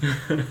game.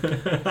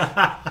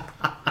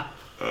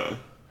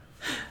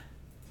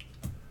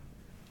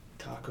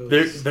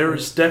 Tacos. There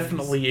is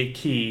definitely a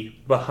key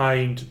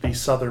behind the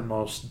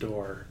southernmost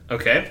door,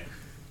 Okay.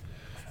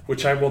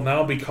 which I will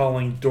now be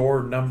calling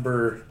door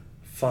number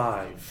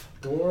 5.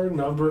 Door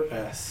number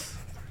S.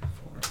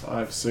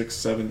 5, 6,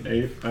 7,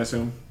 8, I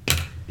assume.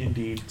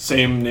 Indeed.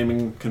 Same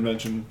naming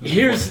convention.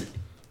 Here's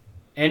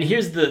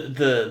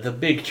the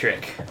big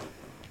trick.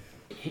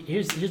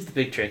 Here's the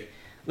big trick.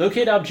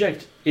 Locate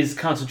object is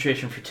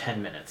concentration for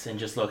 10 minutes and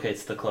just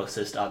locates the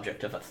closest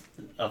object of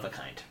a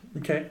kind.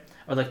 Okay.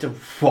 I'd like to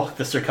walk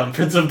the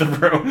circumference of the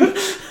room.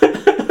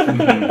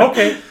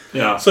 Okay.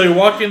 Yeah. So you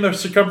walk in the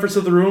circumference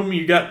of the room.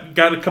 You got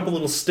a couple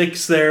little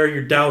sticks there.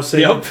 You're dousing.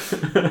 Yep.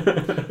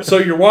 So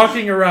you're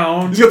walking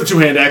around. He's got the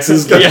 2-hand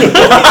axes.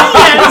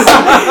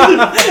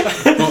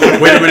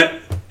 Wait a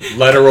minute.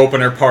 Letter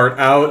opener part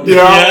out.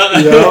 Yeah.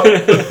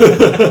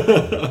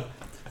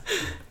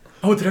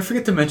 Oh, did I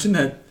forget to mention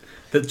that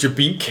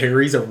Jabin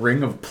carries a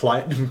ring of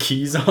platinum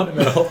keys on him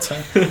at all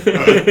times?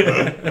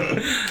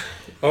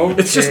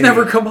 Okay. It's just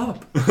never come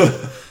up.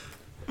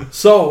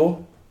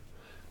 So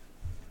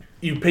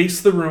you pace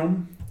the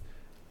room.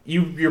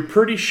 You're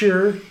pretty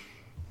sure.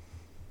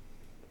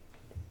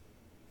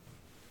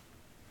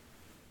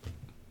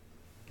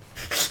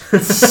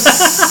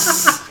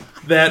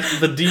 that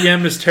the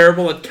DM is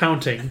terrible at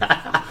counting.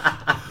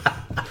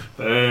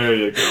 There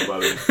you go,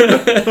 buddy.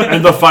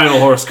 And the final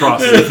horse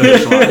crosses the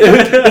finish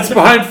line. It's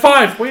behind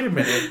 5. Wait a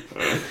minute.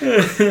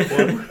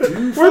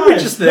 Weren't we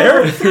just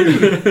there?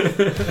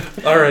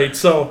 All right,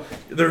 so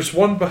there's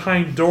one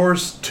behind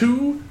doors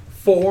 2,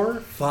 4,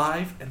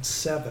 5, and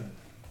 7.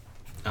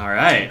 All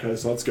right. Okay,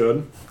 so that's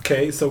good.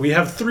 Okay, so we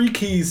have 3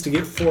 keys to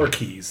get 4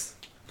 keys.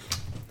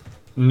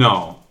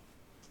 No.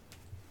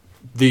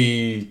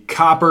 The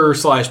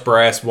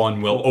copper/brass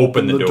one will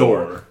open the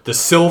door. The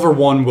silver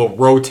one will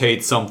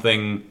rotate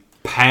something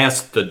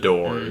past the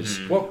doors.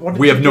 What did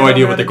We you have no get on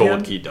idea that what the gold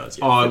again? key does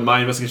yet. On my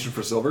investigation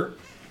for silver,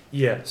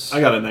 Yes.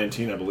 I got a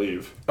 19, I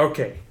believe.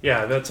 Okay,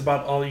 yeah, that's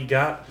about all you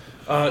got.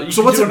 You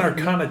So can what's do an it-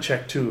 Arcana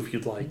check too if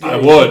you'd like. I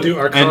would. Do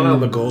Arcana on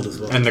the gold as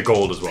well. And the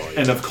gold as well.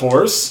 Yeah. And of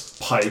course,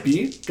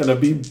 Pipey gonna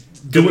be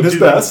doing his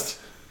best.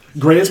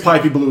 Gray is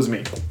Pipey, blue is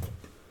me.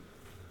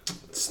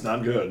 It's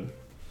not good.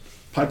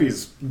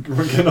 Pipey's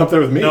getting up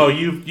there with me. No,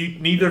 you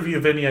neither of you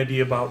have any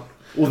idea about.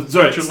 Well,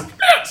 sorry.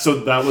 So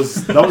that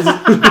was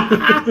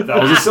that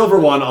was a silver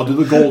one. I'll do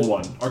the gold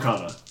one,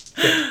 Arcana.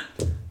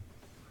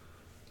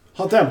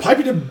 Oh damn,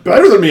 Pipey did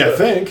better than me, I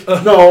think.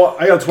 No,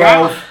 I got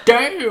 12.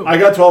 Damn. I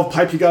got 12.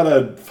 Pipey got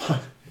a.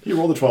 He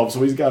rolled a 12,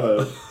 so he's got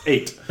a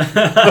 8. Pipey's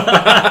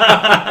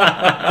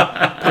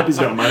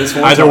got a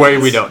 -4. Either way,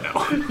 we don't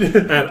know.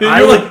 And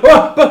I like,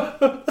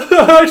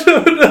 I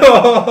don't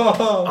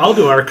know. I'll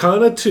do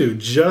Arcana too,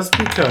 just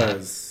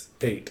because.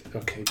 8.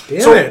 Okay,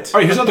 damn So, it. all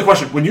right, here's another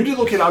question. When you did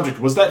locate object,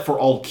 was that for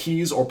all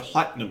keys or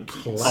platinum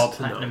keys? All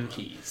platinum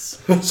keys.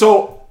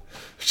 So,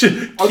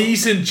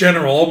 Keys in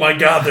general, oh my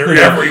god, they're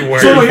everywhere.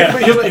 so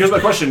here's my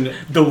question.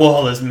 The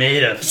wall is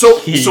made of So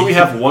keys. we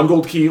have one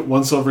gold key,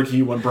 one silver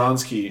key, one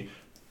bronze key.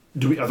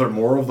 Are there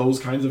more of those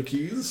kinds of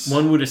keys?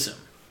 One would assume.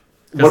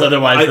 Because What-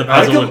 otherwise the I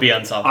puzzle can- would be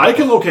unsolvable. I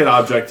can locate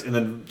object and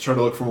then try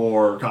to look for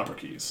more copper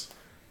keys.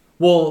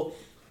 Well,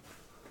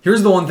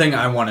 here's the one thing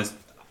I want to.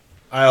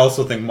 I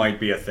also think might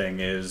be a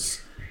thing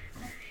is,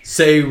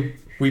 say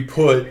we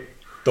put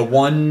the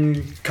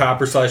one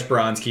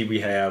copper/bronze key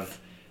we have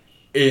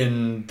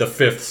in the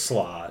 5th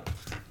slot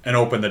and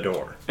open the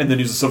door. And then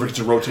use the silver key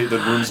to rotate the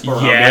rooms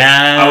around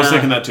Yeah. it. I was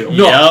thinking that too.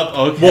 No. Yep,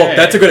 okay. Well,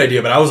 that's a good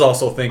idea, but I was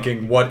also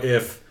thinking, what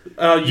if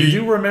You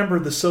do remember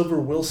the silver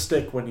will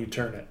stick when you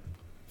turn it.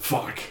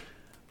 Fuck.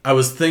 I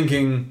was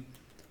thinking,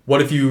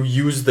 what if you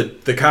use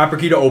the copper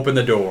key to open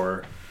the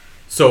door?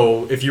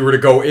 So if you were to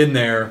go in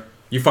there,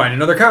 you find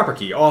another copper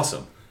key.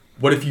 Awesome.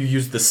 What if you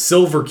use the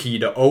silver key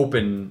to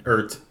open,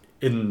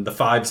 in the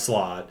 5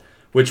 slot,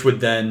 which would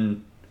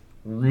then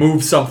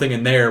move something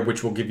in there,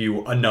 which will give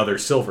you another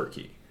silver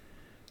key.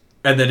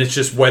 And then it's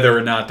just whether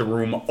or not the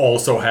room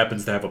also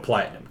happens to have a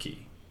platinum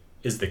key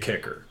is the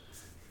kicker.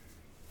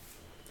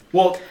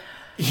 Well,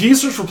 he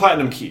searched for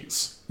platinum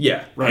keys,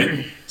 Yeah.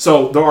 right?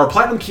 So there are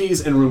platinum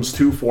keys in rooms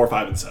 2, 4,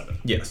 5, and 7.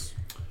 Yes.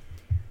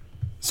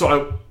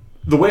 So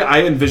the way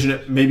I envision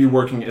it maybe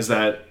working is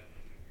that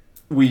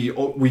we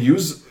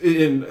use,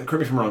 correct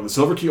me if I'm wrong, the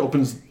silver key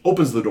opens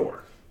the door.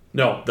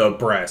 No. The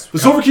brass. The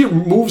silver key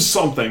moves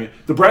something.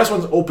 The brass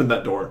ones open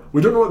that door.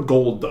 We don't know what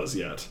gold does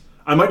yet.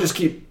 I might just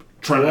keep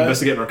trying to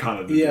investigate an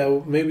Arcana. Yeah,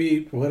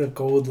 maybe what if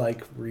gold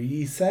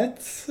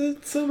resets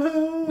it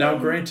somehow? Now,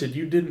 granted,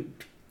 you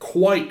didn't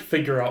quite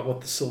figure out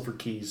what the silver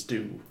keys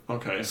do.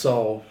 Okay.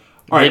 So,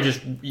 All They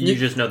right. you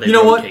just know they You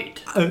know what?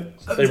 rotate. they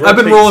I've been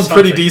rotate rolling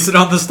pretty something. decent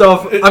on this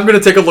stuff. I'm going to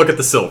take a look at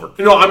the silver.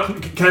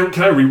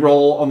 Can I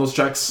re-roll on those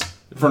checks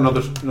for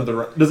another?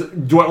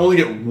 Do I only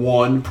get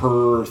one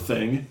per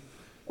thing,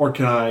 or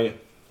can I?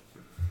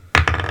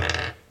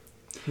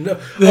 No.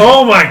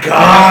 Oh my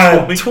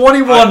god!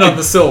 21 on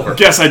the silver.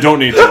 Guess I don't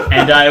need to.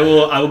 And I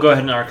will go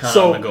ahead and Arcana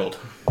So- on the gold.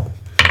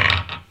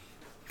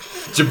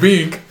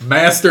 Jabink,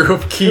 master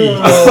of keys.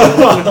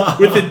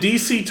 With a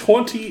DC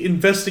 20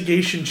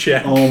 investigation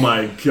check. Oh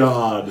my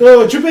god.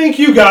 Oh, Jabank,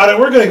 you got it.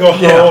 We're gonna go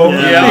home.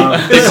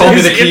 Yeah. They call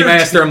me the His key inner-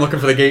 master. I'm looking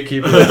for the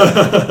gatekeeper.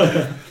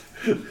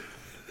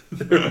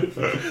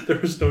 There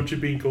was no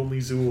Jabink, only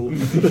Zool.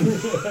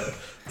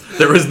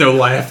 There is no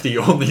Lafty,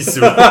 only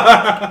Sue.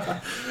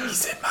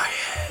 He's in my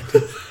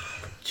head.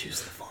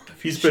 Choose the form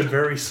of He's been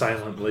very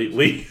silent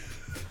lately.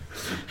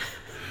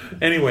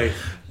 Anyway,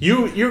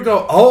 you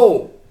go,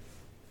 oh,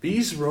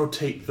 these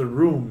rotate the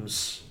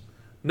rooms.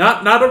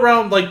 Not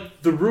around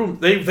like the room.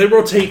 They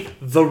rotate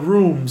the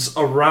rooms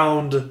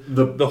around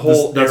the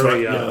whole that's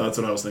area. What, yeah, that's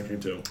what I was thinking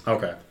too.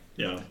 Okay.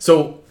 Yeah.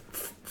 So,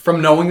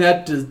 from knowing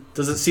that,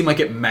 does it seem like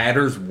it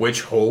matters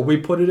which hole we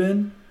put it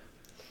in?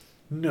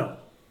 No.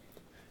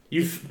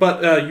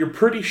 But you're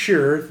pretty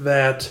sure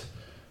that,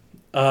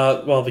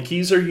 the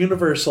keys are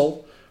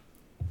universal.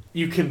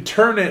 You can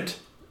turn it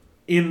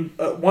in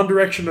one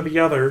direction or the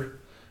other,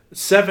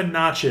 7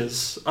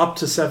 notches, up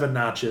to 7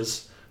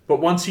 notches. But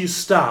once you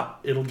stop,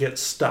 it'll get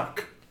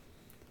stuck.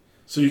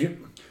 So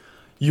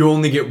You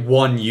only get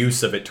one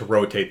use of it to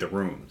rotate the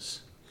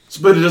rooms.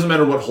 but it doesn't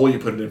matter what hole you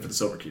put it in for the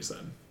silver keys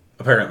then.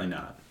 Apparently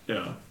not.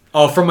 Yeah.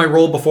 Oh, from my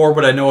roll before,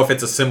 would I know if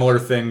it's a similar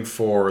thing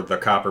for the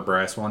copper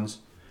brass ones?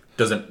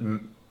 Does it?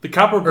 The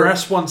copper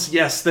brass ones,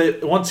 yes.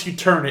 Once you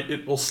turn it,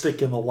 it will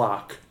stick in the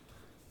lock.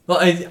 Well,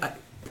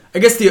 I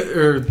guess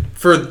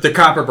for the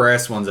copper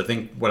brass ones, I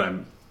think what I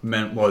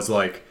meant was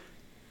like,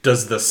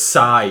 does the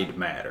side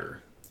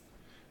matter?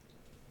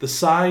 The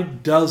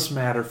side does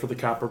matter for the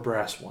copper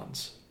brass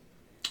ones.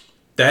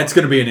 That's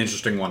going to be an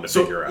interesting one to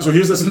figure out. So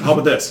here's this. How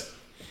about this?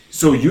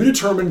 So you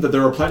determined that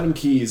there are platinum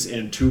keys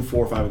in 2,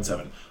 4, 5, and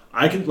 7.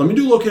 Let me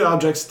do locate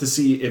objects to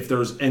see if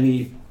there's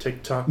any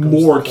TikTok goes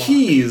more the clock.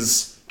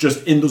 keys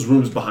just in those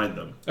rooms behind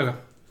them. Okay.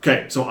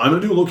 Okay, so I'm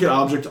gonna do locate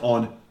object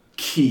on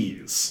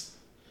keys,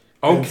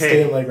 And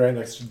stay Okay. like right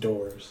next to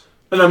doors.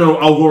 and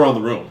I'll go around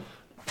the room.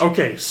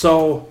 Okay,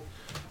 so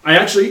I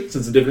actually, since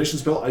it's a divination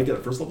spell, I get a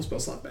first level spell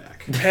slot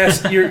back.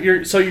 past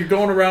you're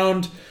going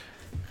around.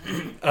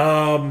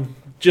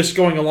 Just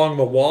going along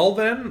the wall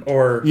then,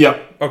 or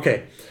Yep.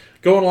 okay,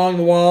 going along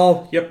the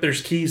wall. Yep,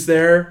 there's keys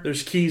there.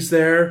 There's keys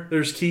there.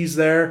 There's keys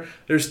there.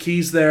 There's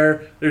keys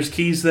there. There's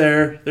keys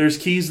there. There's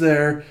keys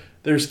there.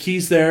 There's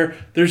keys there.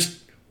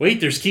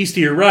 There's keys to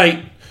your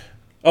right.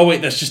 Oh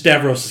wait, that's just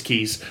Davros's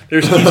keys.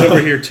 There's keys over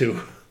here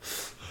too.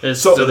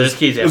 So there's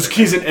keys. There's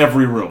keys in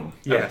every room.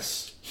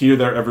 Yes. Here,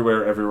 there,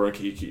 everywhere.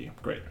 Key.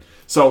 Great.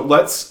 So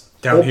let's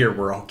Down here,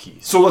 we're all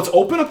keys. So let's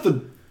open up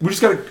the. We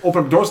just got to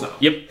open up doors now.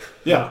 Yep.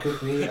 Yeah.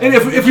 And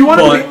if we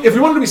wanted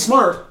to be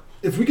smart,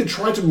 if we could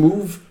try to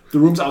move the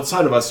rooms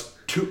outside of us,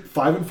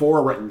 5 and 4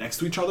 are right next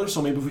to each other.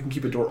 So maybe if we can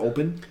keep a door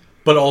open.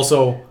 But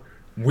also,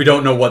 we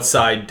don't know what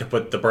side to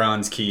put the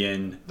bronze key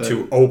in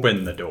to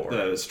open the door.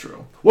 That is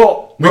true.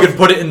 Well, We could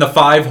put it in the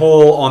 5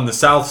 hole on the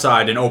south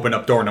side and open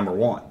up door number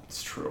 1.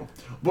 It's true.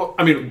 Well,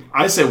 I mean,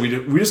 I say we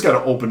just got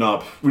to open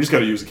up. We just got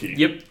to use a key.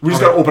 Yep. We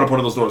just got to open up one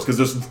of those doors because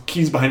there's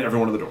keys behind every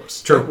one of the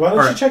doors. True. Why don't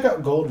All you right. check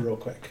out gold real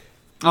quick?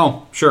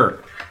 Oh, sure.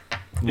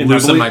 And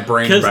Loosen I my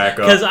brain back up.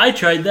 Because I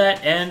tried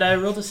that and I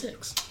rolled a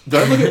 6.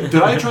 Did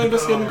I try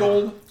investigating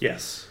gold?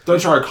 Yes. Did I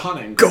try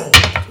Arcana in gold?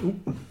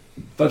 Did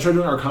I try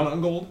doing Arcana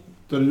on gold?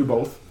 Did I do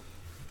both?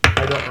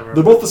 I don't remember.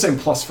 They're both the same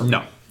plus for me.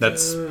 No,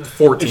 that's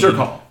 14. It's your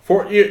call.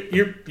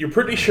 You're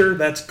pretty sure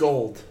that's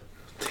gold.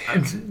 I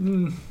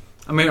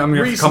mean, I'm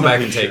going to come back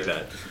and take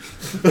that.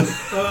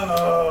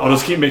 I'll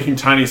just keep making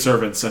tiny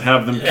servants and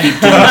have them keep doing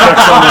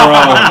checks on their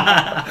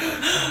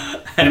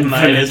own. And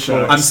minus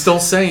 4. I'm still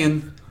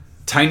saying,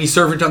 tiny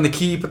servant on the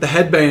key, put the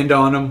headband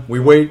on him. We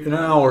wait an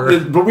hour.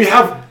 But we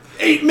have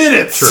 8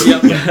 minutes. True.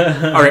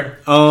 All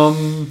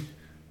right.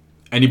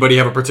 Anybody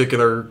have a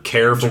particular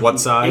care for what 8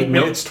 side?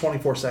 minutes,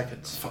 24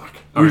 seconds. Fuck.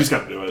 We just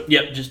got to do it.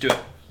 Yep, just do it.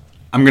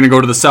 I'm going to go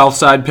to the south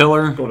side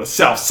pillar. Go to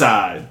south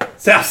side.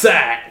 South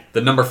side.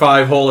 The number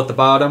 5 hole at the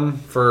bottom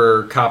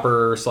for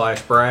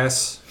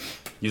copper/brass.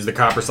 Use the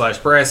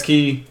copper/brass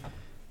key.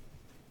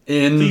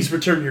 In. Please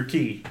return your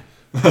key.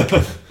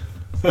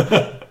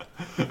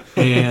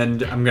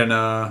 And I'm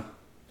gonna.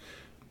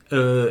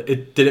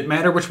 Did it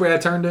matter which way I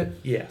turned it?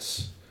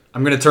 Yes.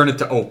 I'm gonna turn it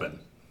to open.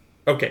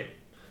 Okay.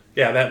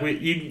 Yeah, that way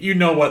you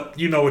know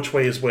which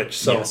way is which.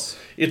 So Yes.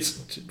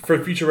 it's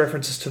for future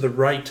references to the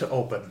right to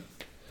open,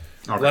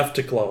 Okay. left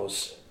to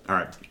close. All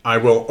right. I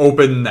will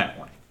open that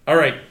one. All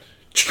right.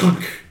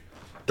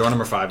 Door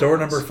number 5. Door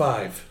number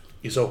 5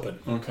 is open.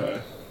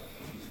 Okay.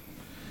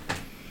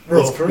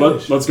 Roll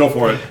courage. Let's go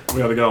for it. We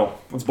got to go.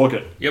 Let's book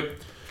it. Yep.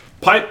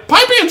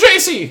 Pipey and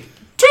JC, to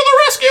the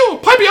rescue!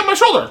 Pipey on my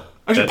shoulder.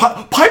 Actually,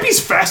 Pipey's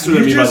faster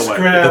than me, by the way.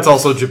 That's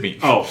also Jabin.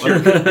 Oh,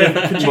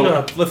 Could you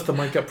lift the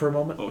mic up for a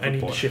moment? Oh, I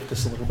need boy. to shift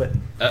this a little bit.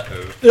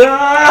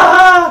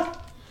 Uh-oh.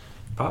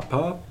 Pop,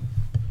 pop.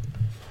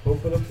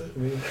 Open up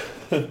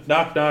the.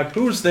 Knock, knock.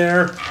 Who's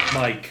there?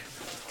 Mike.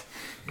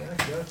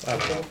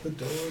 Open up the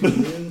door.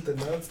 Use the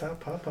non-stop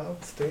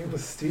pop-out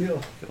stainless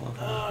steel.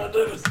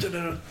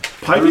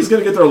 Pipey's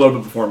gonna get there a little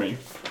bit before me.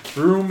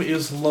 Room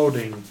is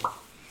loading.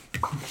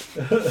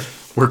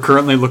 We're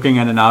currently looking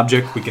at an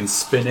object. We can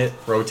spin it,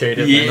 rotate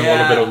it, learn a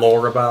little bit of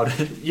lore about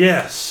it.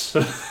 Yes.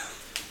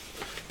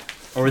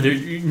 Or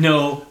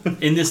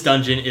in this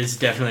dungeon is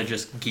definitely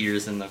just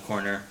gears in the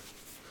corner.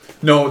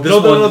 No, this No,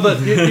 one.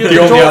 the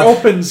only door op-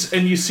 opens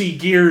and you see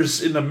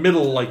gears in the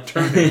middle, like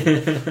turning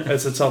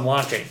as it's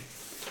unlocking.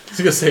 I was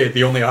gonna say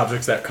the only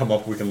objects that come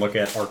up we can look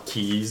at are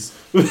keys.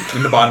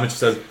 In the bottom it just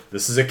says,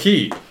 "This is a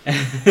key."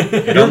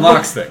 It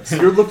unlocks things.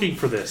 You're looking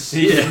for this.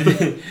 Yeah.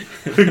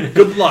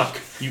 Good luck,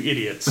 you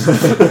idiots.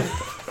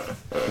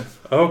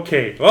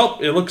 Okay, well,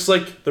 it looks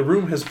like the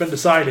room has been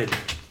decided.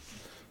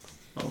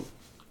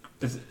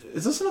 Is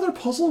this another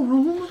puzzle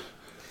room?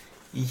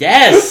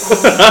 Yes.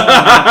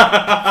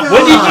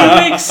 What did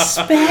you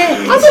expect?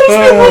 I thought it was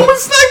a room and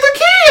snag the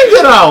key and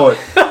get out.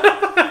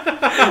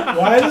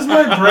 Why does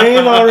my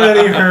brain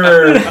already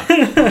hurt?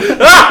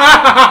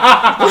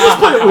 Let's just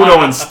play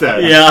Uno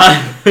instead.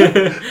 Yeah.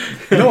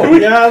 No,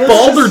 Yeah, let's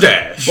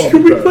Balderdash.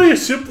 Can we play a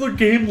simpler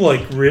game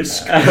like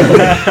Risk?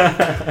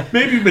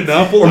 Maybe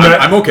Monopoly?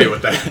 I'm okay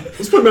with that.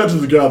 Let's play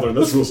Magic the Gathering.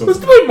 That's real Let's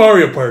simple. play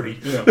Mario Party.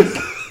 Yeah.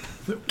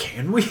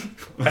 Can we?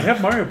 I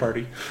have Mario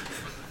Party.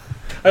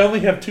 I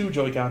only have 2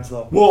 Joy-Cons,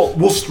 though.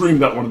 We'll stream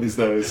that one of these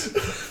days.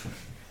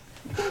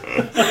 Go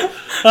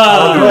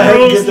ahead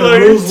and get the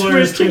rules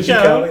lawyer's Twitch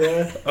account.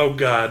 Yeah. Oh,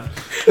 God.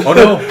 Oh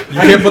no, you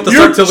can't put the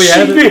start till we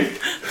add it.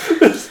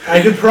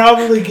 I could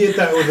probably get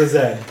that with a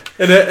Z.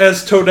 And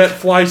as Toadette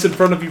flies in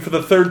front of you for the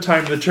 3rd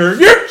time in the turn,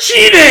 you're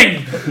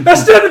cheating!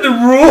 That's not in the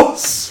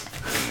rules!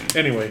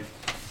 Anyway.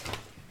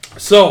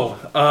 So,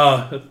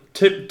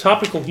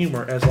 topical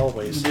humor, as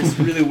always. This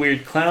really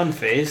weird clown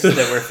face that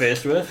we're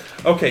faced with.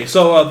 Okay,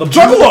 so the...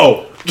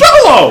 Juggalo!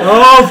 Juggalo!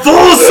 Oh,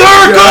 full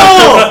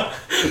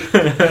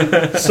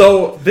circle!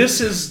 So, this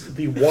is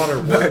the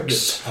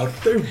waterworks. How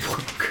they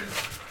work?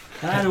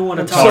 I don't want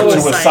to Talk talk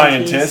to a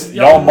scientist.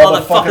 Y'all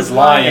motherfuckers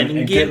lying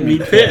and getting me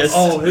pissed.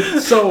 Oh,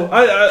 so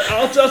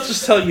I'll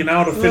just tell you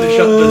now to finish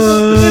up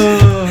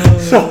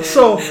this.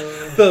 So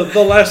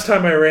the last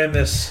time I ran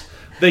this,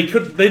 They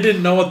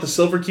didn't know what the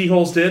silver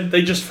keyholes did.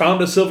 They just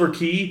found a silver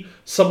key.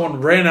 Someone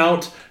ran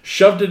out,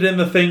 shoved it in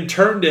the thing,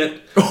 turned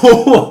it,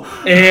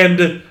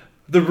 and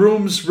the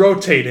rooms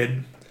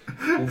rotated,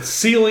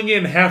 sealing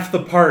in half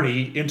the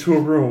party into a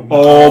room.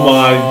 Oh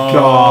my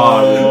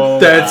god.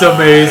 That's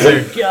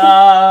amazing.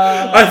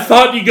 God. I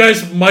thought you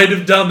guys might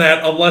have done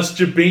that unless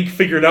Jabink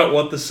figured out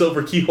what the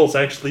silver keyholes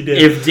actually did.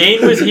 If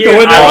Dane was here,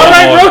 Going, I all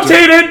right,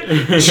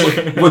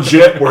 rotated!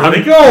 Legit. Where'd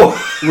they go?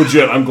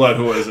 Legit. I'm glad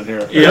Hua isn't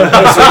here. Yeah.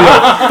 That's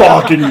gonna be a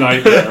fucking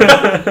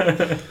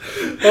nightmare.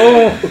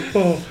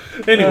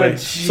 Anyway, Oh,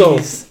 so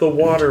jeez. the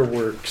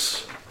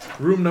waterworks.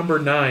 Room number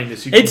 9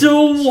 is you. It's a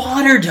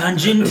water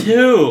dungeon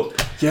too.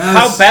 Yes.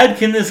 How bad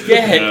can this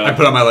get? Yeah. I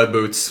put on my lead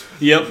boots.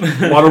 Yep.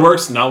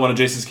 Waterworks, not one of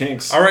Jason's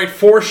kinks. All right,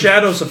 4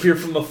 shadows appear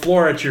from the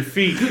floor at your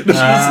feet.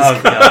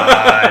 Oh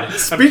god.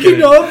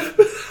 Speaking of,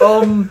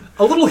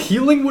 a little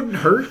healing wouldn't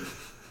hurt.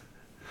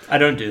 I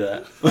don't do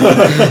that.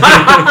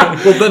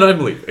 Well, then I'm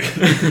leaving.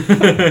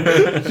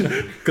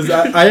 Because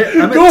I'm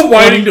at Go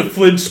whining to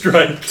Flint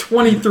Strike.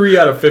 23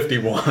 out of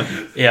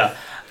 51. Yeah.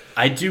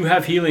 I do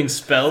have healing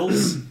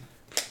spells.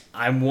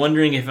 I'm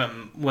wondering if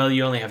well,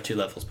 you only have 2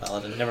 levels,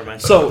 Paladin. Never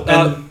mind. So,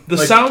 And, the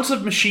like- sounds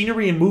of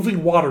machinery and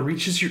moving water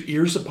reaches your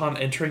ears upon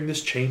entering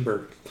this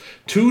chamber.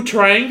 2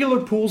 triangular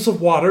pools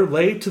of water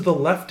lay to the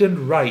left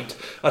and right,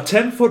 a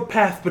 10-foot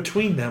path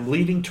between them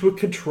leading to a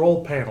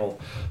control panel.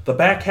 The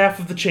back half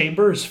of the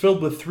chamber is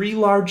filled with 3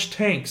 large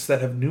tanks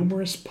that have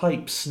numerous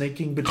pipes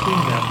snaking between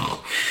them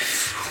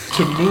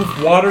to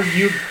move water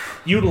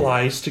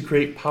utilized to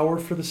create power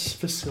for this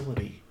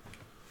facility.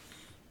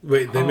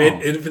 Wait, they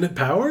made infinite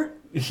power?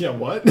 Yeah,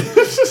 what?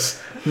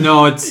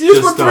 No, it's You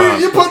just...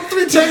 put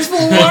 3 tanks full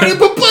of water,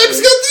 but pipes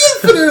got the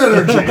infinite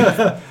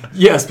energy.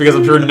 yes, because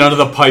I'm sure none of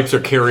the pipes are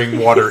carrying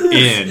water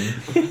in.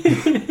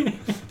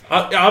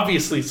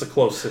 Obviously, it's a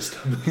closed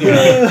system.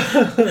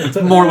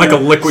 It's more like a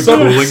liquid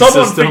cooling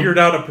Someone system. figured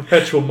out a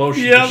perpetual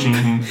motion Yep.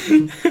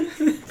 machine.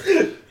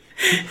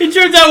 It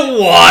turns out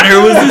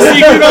water was the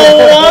secret all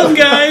along,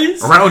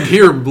 guys. Around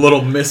here,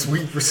 little miss,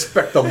 we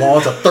respect the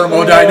laws of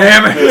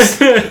thermodynamics.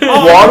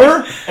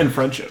 Water and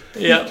friendship.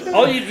 Yeah.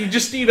 All you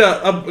just need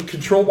a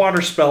control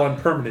water spell and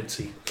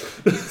permanency.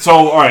 So,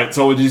 alright,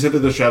 so did you say that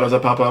the shadows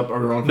that pop up are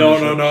wrong? No.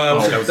 That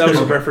was a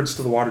okay. reference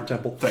to the water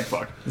temple. Thank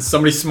fuck. Is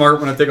somebody smart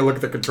when I take a look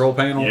at the control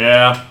panel?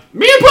 Yeah.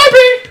 Me and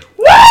Pipey!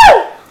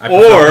 I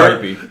prefer Or-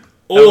 Pipey.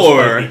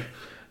 Or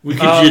we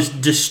could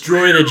just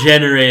destroy the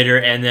generator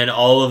and then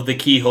all of the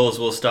keyholes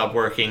will stop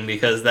working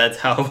because that's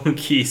how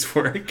keys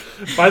work.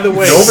 By the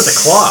way, No, but the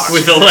clock.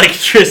 With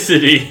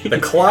electricity. The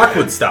clock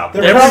would stop.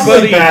 They're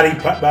Everybody-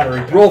 probably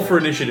battery. roll for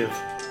initiative.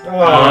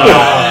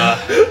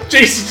 Oh.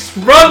 Jason just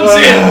runs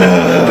in.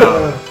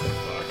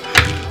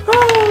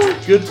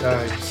 Good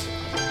times.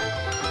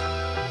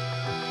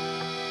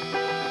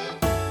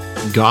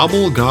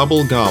 Gobble,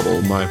 gobble,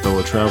 gobble, my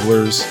fellow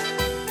travelers.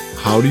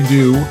 Howdy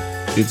do.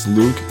 It's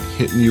Luke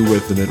hitting you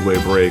with the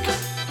midway break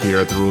here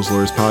at the Rules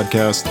Lawyers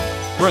Podcast.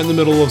 Right in the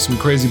middle of some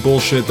crazy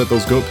bullshit that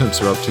those goat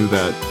pimps are up to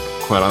that,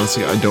 quite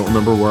honestly, I don't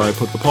remember where I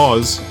put the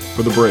pause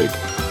for the break.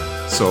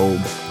 So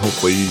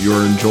hopefully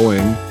you're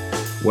enjoying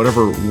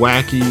whatever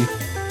wacky,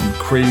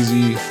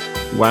 crazy,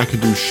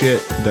 wackadoo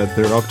shit that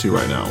they're up to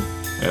right now.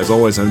 As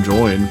always, I'm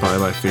joined by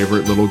my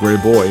favorite little gray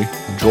boy,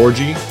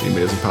 Georgie, the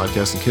amazing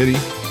podcasting kitty.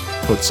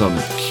 Put some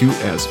cute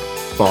as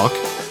fuck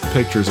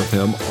pictures of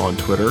him on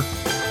Twitter.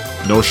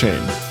 No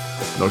shame.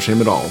 No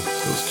shame at all.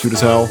 It was cute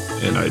as hell,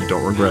 and I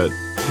don't regret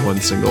one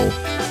single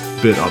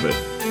bit of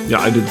it. Yeah,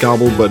 I did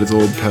gobble, but it's a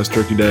little past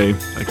turkey day.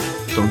 I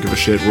don't give a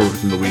shit. We're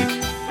within the week.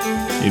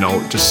 You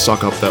know, just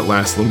suck up that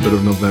last little bit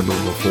of November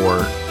before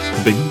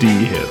Big D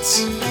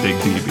hits.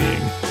 Big D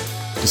being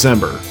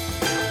December.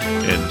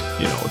 And,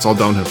 you know, it's all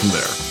downhill from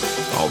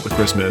there. All the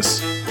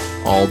Christmas,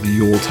 all the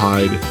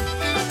Yuletide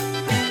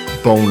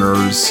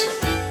boners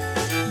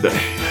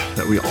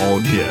that we all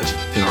get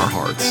in our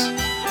hearts.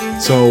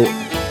 So,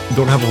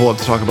 don't have a whole lot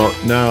to talk about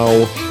now,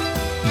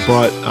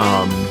 but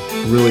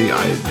really,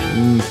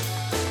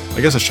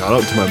 I guess a shout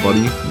out to my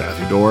buddy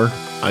Matthew Dorr.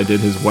 I did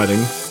his wedding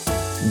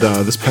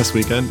this past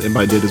weekend, and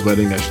by did his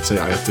wedding, I should say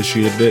I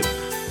officiated it.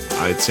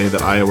 I'd say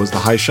that I was the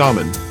high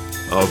shaman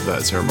of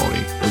that ceremony.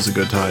 It was a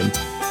good time,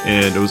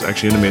 and it was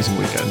actually an amazing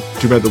weekend.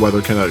 Too bad the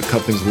weather kind of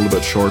cut things a little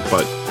bit short,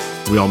 but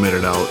we all made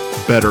it out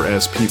better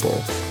as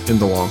people in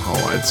the long haul,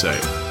 I'd say.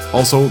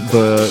 Also,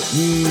 the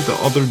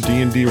other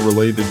D&D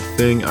related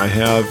thing I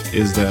have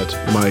is that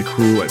my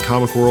crew at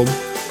Comic World,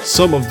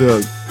 some of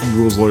the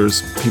Rules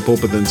Lawyers people,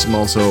 but then some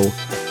also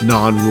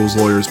non-Rules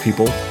Lawyers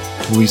people,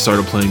 we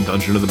started playing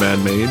Dungeon of the Mad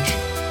Mage,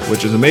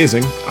 which is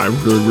amazing. I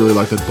really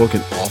like that book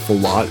an awful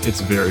lot.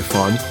 It's very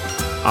fun.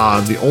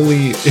 The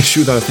only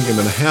issue that I think I'm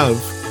going to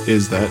have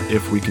is that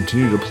if we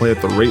continue to play at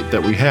the rate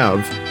that we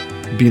have,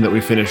 being that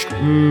we finished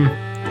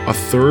a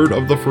third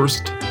of the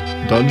first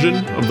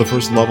dungeon of the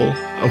first level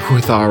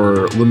with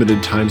our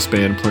limited time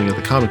span playing at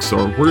the comic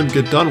store, we're going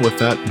to get done with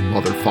that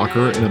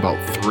motherfucker in about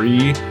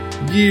 3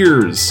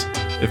 years,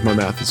 if my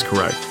math is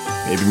correct.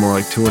 Maybe more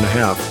like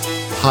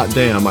 2.5. hot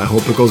damn, I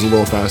hope it goes a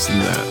little faster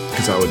than that,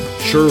 because I would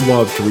sure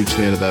love to reach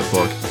the end of that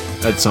book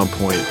at some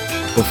point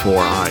before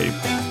I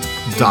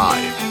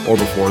die, or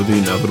before the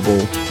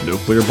inevitable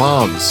nuclear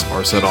bombs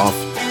are set off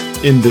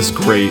in this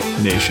great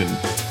nation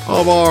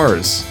of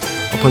ours.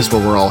 A place where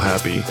we're all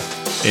happy,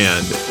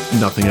 and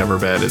nothing ever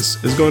bad is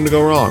going to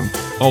go wrong.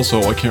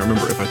 Also, I can't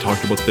remember if I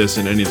talked about this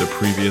in any of the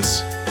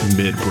previous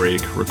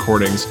mid-break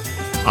recordings,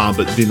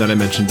 but being that I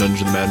mentioned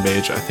Dungeon of the Mad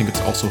Mage, I think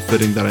it's also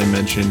fitting that I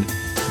mention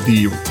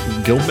the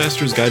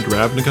Guildmaster's Guide to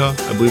Ravnica,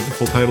 I believe the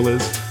full title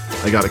is.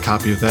 I got a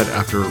copy of that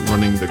after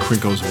running the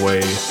Krinko's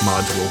Way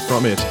module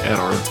from it at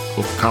our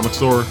local comic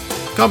store,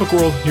 Comic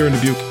World, here in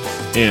Dubuque,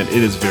 and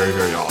it is very,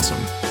 very awesome.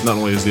 Not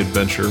only is the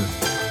adventure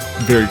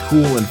very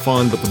cool and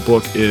fun, but the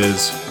book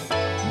is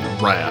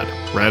rad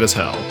as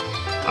hell.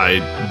 I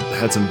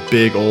had some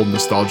big old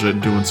nostalgia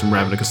doing some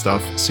Ravnica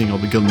stuff, seeing all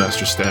the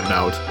Guildmasters standing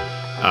out.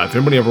 If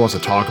anybody ever wants to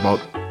talk about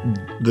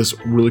this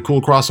really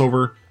cool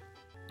crossover,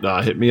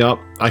 hit me up.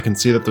 I can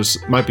see that there's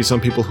might be some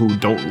people who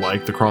don't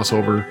like the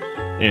crossover,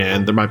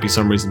 and there might be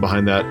some reason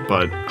behind that,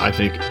 but I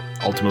think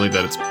ultimately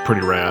that it's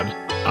pretty rad.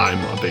 I'm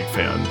a big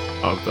fan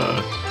of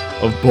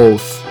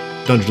both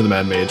Dungeon of the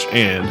Mad Mage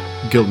and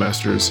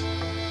Guildmaster's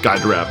Guide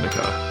to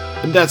Ravnica.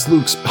 And that's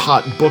Luke's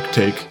hot book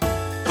take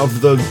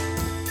of the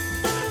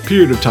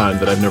period of time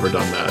that I've never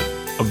done that,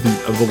 of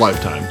the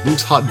lifetime.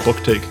 Luke's hot book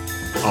take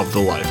of the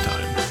lifetime.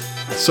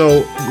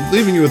 So,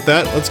 leaving you with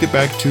that, let's get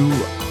back to,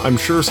 I'm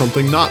sure,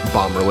 something not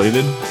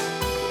bomb-related.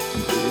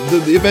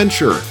 The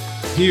adventure.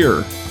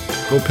 Here.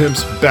 Go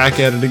Pimps back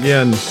at it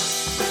again.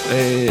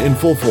 In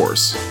full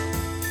force.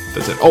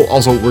 That's it. Oh,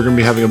 also, we're going to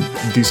be having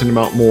a decent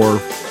amount more,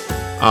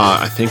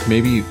 I think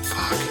maybe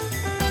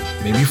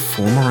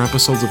 4 more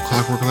episodes of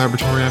Clockwork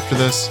Laboratory after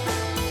this.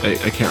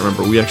 I can't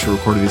remember. We actually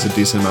recorded these a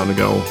decent amount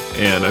ago,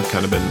 and I've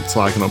kind of been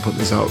slacking on putting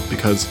these out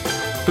because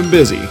I've been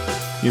busy.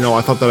 You know,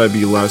 I thought that I'd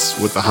be less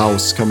with the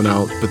house coming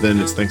out, but then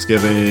it's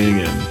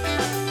Thanksgiving, and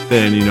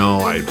then, you know,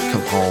 I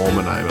come home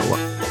and I'm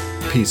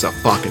a piece of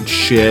fucking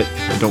shit.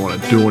 I don't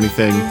want to do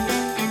anything.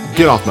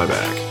 Get off my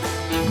back.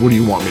 What do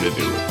you want me to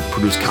do?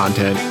 Produce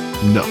content?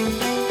 No.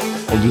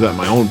 I'll do that in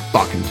my own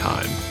fucking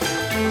time.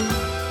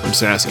 I'm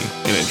sassy,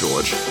 ain't it,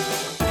 George?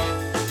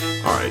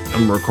 Alright,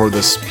 I'm gonna record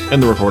this,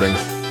 end the recording,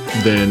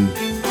 then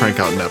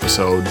crank out an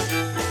episode,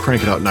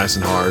 crank it out nice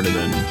and hard, and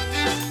then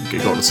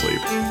go to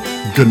sleep.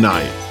 Good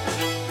night.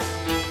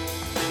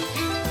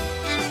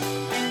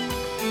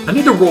 I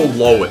need to roll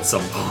low at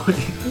some point.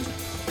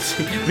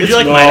 Would you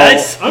like my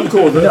dice? I'm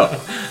cool with it.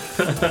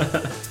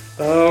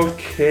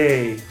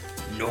 Okay.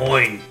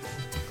 9.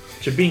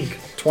 Jabink.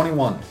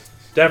 21.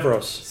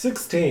 Davros.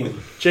 16.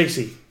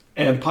 JC.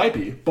 And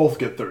Pipey both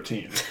get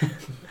 13.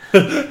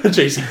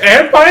 JC.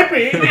 And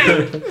Pipey!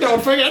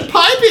 Don't forget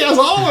Pipey, as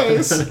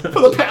always!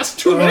 For the past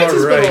 2 minutes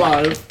he's been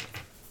alive.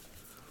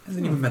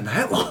 Hasn't even been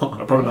that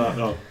long. Probably not,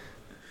 no.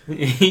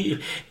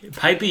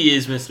 Pipey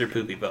is Mr.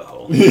 Poopy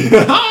Butthole.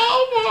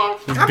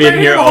 Oh, Been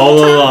here all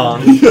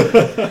along.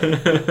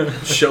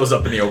 Shows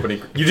up in the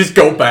opening. You just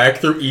go back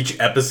through each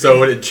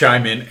episode and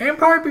chime in. And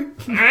Pipey.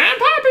 and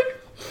Pipey!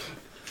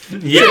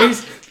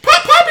 Yes.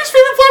 Pipey's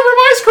favorite flavor of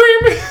ice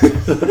cream!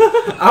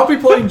 I'll be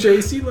playing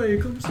JC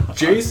Lakeums.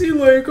 JC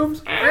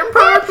Lakeums. and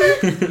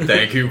Pipey!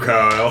 Thank you,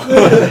 Kyle.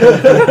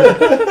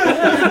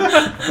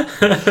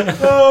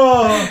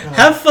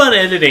 Have fun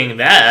editing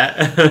that.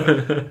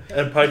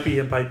 And Pipey,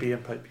 and Pipey,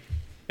 and Pipey.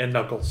 And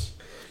Knuckles.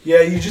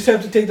 Yeah, you just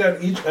have to take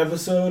down each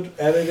episode,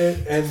 edit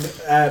it, and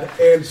add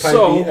and Pipey.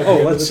 So, at the end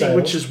of let's the see title.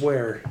 which is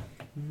where.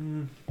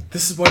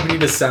 This is why we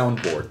need a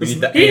soundboard. We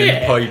need the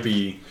and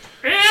Pipey.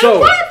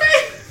 So,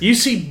 you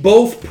see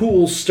both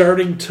pools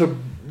starting to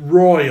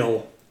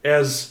roil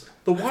as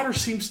the water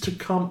seems to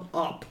come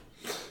up.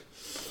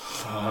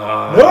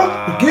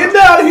 What? Get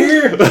out of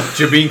here!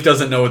 Jabink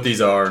doesn't know what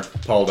these are.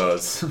 Paul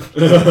does.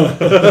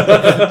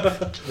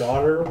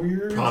 Water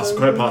weird?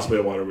 Quite possibly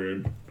a water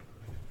weird.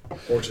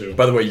 Or 2.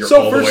 By the way, you're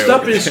So all the way first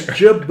up over is there.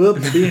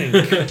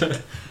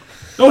 Jabink.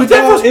 No,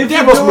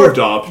 Davros moved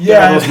up.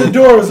 Yeah, if the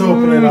door was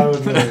opening, I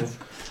would move.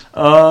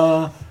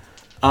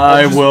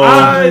 I will.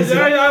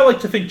 I like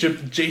to think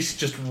JC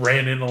just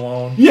ran in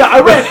alone. Yeah, I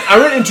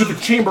ran into the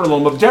chamber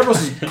alone, but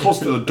Davros is close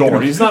to the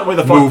door. He's not way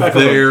the fuck Move back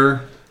on the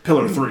there.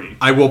 pillar 3.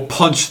 I will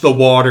punch the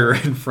water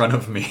in front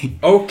of me.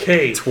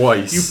 Okay.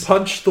 Twice. You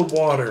punch the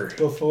water.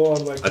 Go full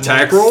on like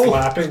Attack roll?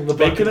 slapping the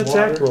Make an bucket of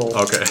attack water. roll.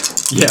 Okay.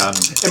 Yeah.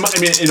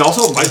 It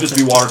also might just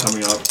be water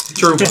coming up.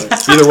 True.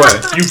 Either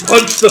way. You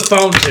punch the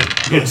fountain.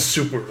 It's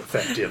super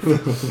effective.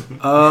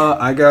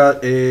 I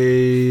got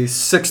a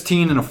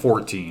 16 and a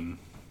 14.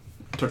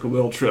 Took a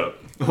little trip.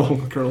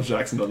 Oh, Colonel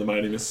Jackson on the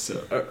mighty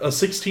Mississippi. A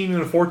 16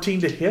 and a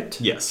 14 to hit.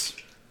 Yes.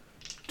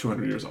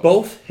 200 years old.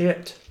 Both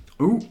hit.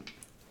 Ooh.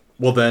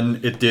 Well, then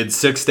it did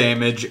 6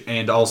 damage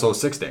and also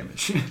 6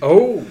 damage.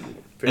 Oh.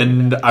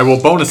 And I will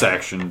bonus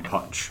action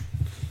punch.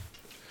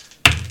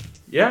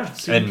 Yeah.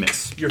 See, And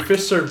miss. Your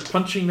fists are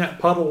punching that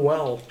puddle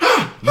well.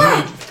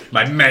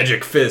 My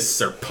magic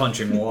fists are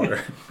punching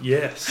water.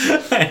 Yes.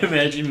 I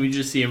imagine we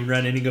just see him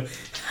run in and go,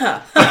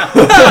 ha, ha,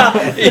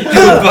 ha, into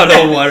the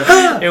puddle of water,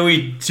 and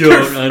we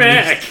don't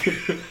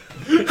understand.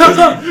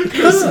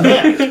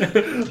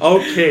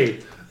 Okay.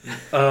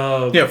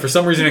 Yeah, for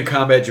some reason in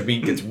combat,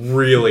 Jabin gets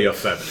really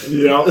effeminate.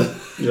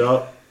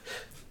 Yeah.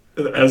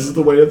 As is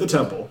the way of the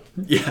temple.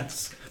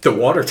 Yes. The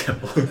water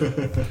temple.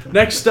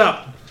 Next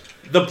up,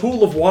 the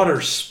pool of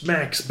water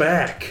smacks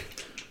back.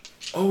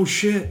 Oh,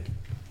 shit.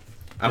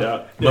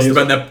 Yeah. Must have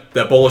been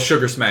that bowl of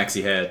sugar smacks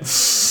he had.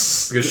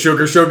 Because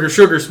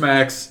sugar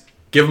smacks,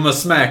 give them a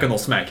smack and they'll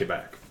smack you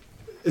back.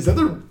 Is that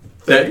the...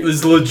 That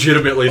is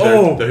legitimately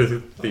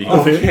the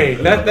Okay,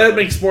 that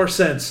makes more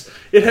sense.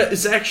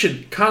 It's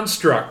action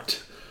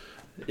construct.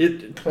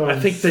 I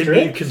think they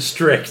mean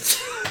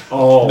constrict.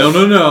 Oh.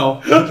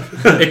 No.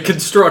 It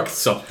constructs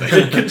something.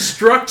 It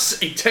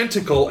constructs a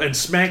tentacle and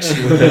smacks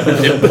you with it.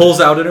 It pulls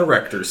out an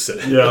erector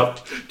set. Yeah.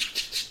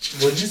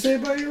 What'd you say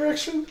about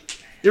erection?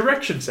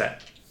 Erection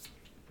set.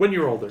 When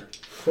you're older.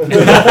 You'll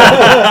get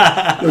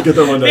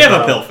that one day. We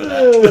have a pill for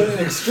that.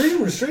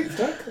 Extreme restraint.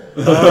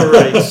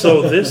 Alright,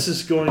 so this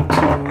is going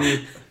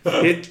to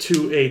hit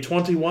to a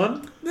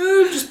 21.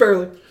 Just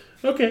barely.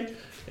 Okay.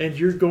 And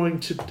you're going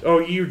to... Oh,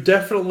 you're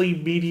definitely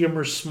medium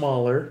or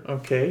smaller.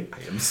 Okay.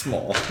 I am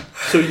small.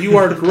 So you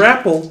are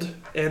grappled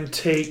and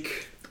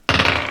take...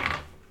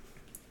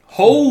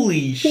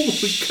 Holy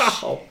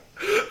cow.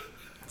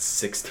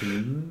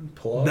 16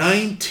 plus?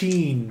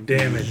 19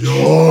 damage.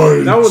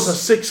 Nice. That was a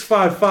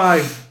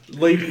 655,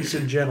 ladies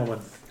and gentlemen.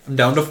 I'm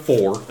down to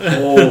 4.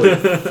 Holy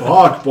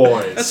fuck,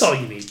 boys. That's all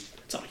you need.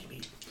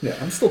 Yeah,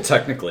 I'm still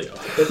technically up.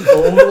 It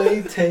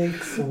only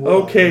takes one.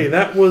 Okay,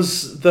 that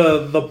was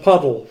the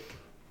puddle.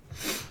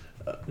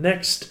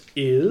 Next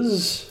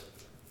is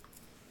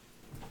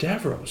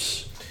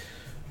Davros.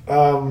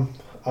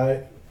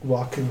 I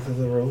walk into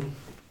the room.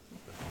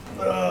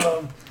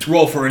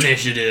 Roll for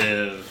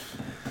initiative.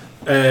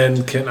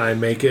 And can I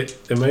make it?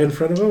 Am I in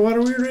front of a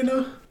water weird right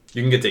now?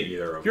 You can get to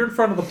either of You're them. in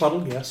front of the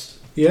puddle, yes.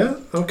 Yeah?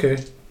 Okay.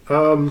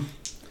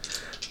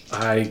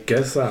 I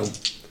guess I'll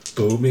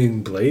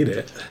booming blade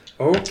it.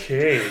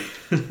 Okay.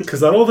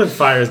 Because I don't think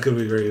fire is going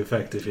to be very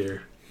effective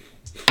here.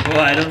 Well,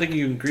 I don't think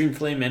you can green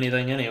flame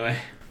anything anyway.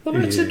 Well,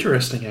 that's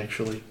interesting,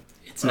 actually.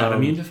 It's not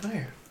immune to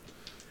fire.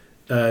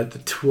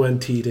 The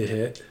 20 to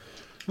hit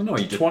Oh, no,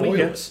 you just 20 boil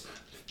hits.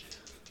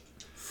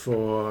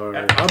 for...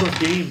 Out of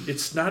game,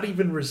 it's not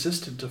even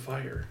resistant to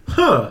fire.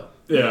 Huh.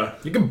 Yeah.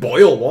 it. You can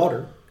boil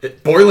water.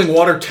 Boiling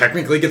water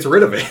technically gets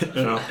rid of it.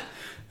 Yeah.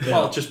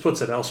 Well, it just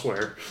puts it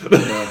elsewhere.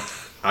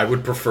 I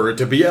would prefer it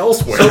to be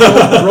elsewhere.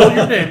 So roll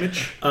your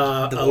damage.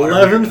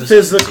 11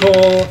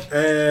 physical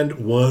and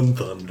 1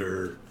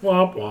 thunder.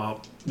 Womp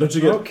womp. Don't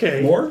you get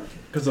Okay. more?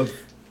 Because of...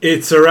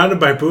 It's surrounded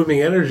by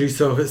booming energy,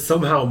 so if it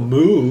somehow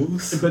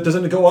moves... But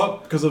doesn't it go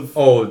up because of...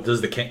 Oh,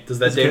 does that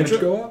damage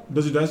cantrip go up?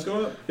 Does your dice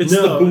go up? It's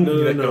No, the boom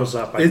no, that no. goes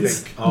up, I It's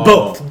think.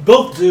 Oh.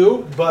 both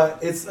do, but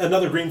it's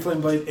another green flame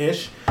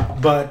blade-ish.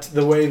 But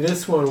the way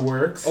this one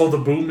works... Oh, the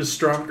boom is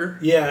stronger?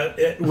 Yeah,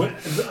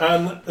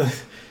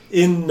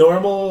 in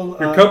normal...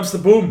 Here comes the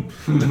boom.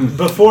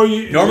 Before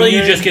you... Normally, you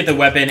when just get the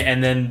weapon,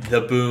 and then the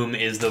boom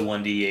is the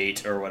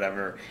 1d8 or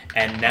whatever.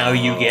 And now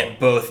you get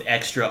both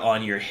extra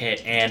on your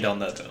hit and on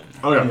the boom.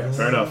 Okay, Yes.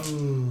 fair enough.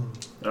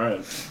 All right.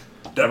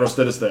 Davros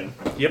did his thing.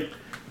 Yep.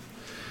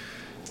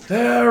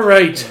 All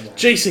right,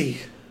 JC.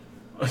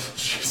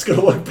 She's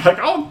gonna look back.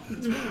 Oh,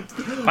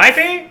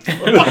 Pipey?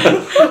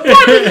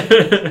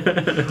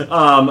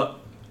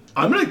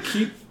 I'm gonna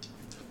keep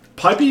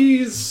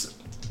Pipey's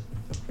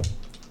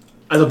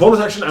as a bonus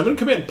action. I'm gonna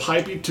command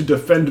Pipey to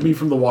defend me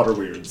from the water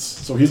weirds.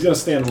 So he's gonna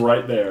stand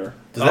right there.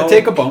 Does that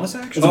take a bonus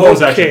action? It's a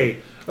bonus Okay.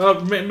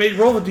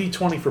 Roll a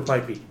d20 for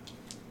Pipey.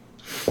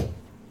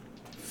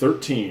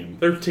 13.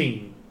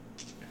 13.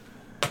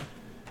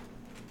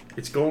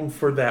 It's going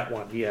for that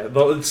one, yeah.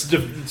 Though it's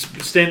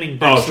standing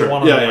next to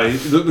one on the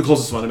left. The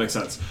closest one. That makes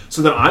sense.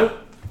 So then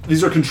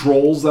these are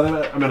controls that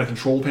I'm at a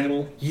control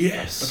panel.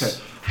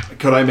 Yes. Okay.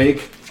 Could I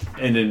make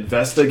an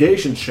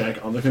investigation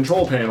check on the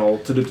control panel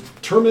to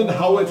determine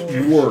how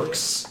it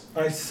works?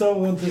 I so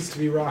want this to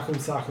be Rock'em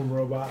Sock'em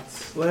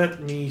Robots.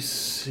 Let me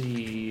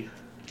see.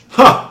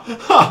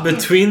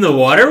 Between the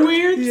water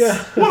weirds?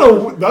 Yeah.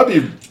 That'd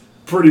be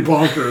pretty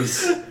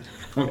bonkers.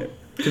 Okay.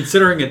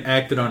 Considering it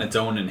acted on its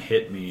own and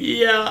hit me.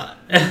 Yeah.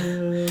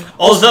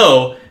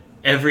 Although,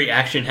 every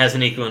action has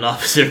an equal and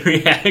opposite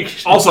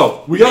reaction.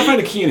 Also, we gotta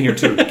find a key in here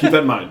too. Keep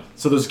that in mind.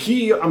 So there's a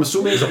key. I'm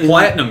assuming There's a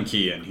platinum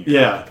key in here.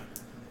 Yeah.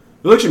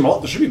 There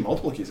should be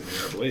multiple keys in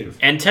here, I believe.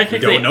 And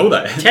technically, We don't know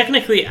that.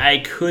 Technically, I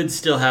could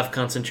still have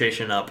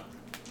concentration up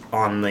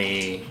on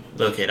the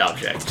locate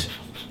object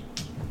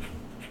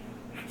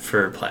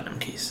for platinum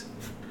keys.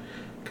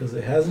 Because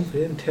it hasn't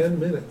been 10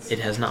 minutes. It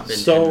has not been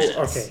 10 So, minutes.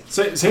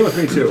 okay. Same with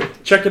me too.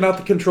 Checking out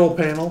the control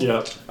panel.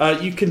 Yeah.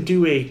 You can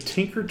do a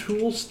Tinker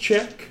Tools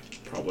check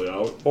Probably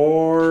out.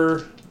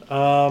 or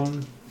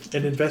an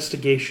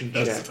investigation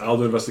check. I'll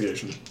do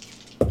investigation.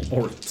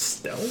 Or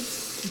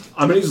stealth?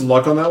 I'm gonna use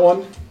luck on that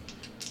one.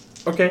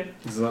 Okay.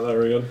 It's not that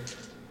very good.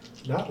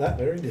 Not that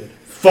very good.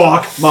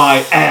 Fuck my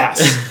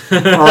ass.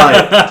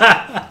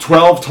 Alright.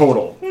 12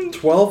 total.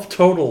 12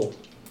 total.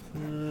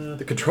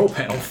 The control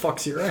panel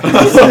fucks your ass.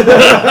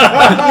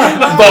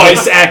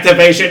 Voice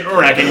activation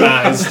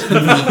recognized.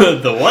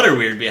 The water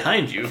weird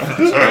behind you.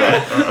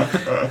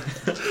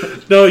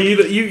 No,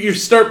 you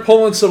start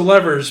pulling some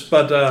levers,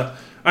 but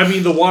I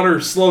mean the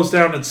water slows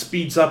down and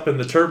speeds up in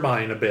the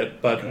turbine a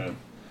bit, but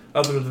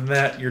other than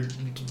that, you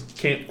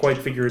can't quite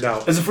figure it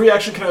out. As a free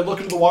action, can I look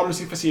into the water and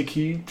see if I see a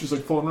key just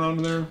like floating around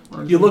in there?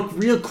 You look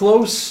real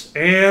close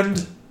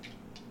and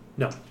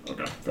no.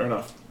 Okay, fair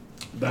enough.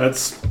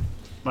 That's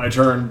my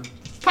turn.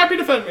 Pipey,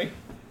 defend me.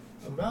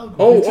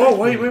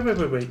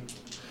 Wait.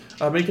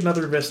 Make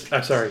another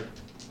sorry.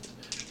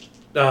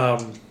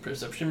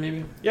 Perception,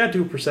 maybe? Yeah,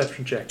 do a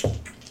perception check.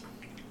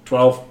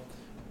 12.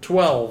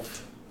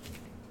 12.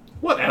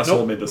 What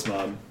asshole made this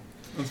mod?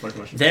 That's my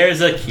question. There's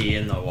a key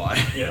in the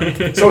water.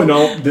 Yeah. So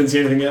no, didn't see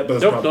anything yet,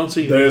 but Nope, don't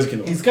see there is a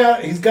anything. key. In the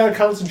water. He's got a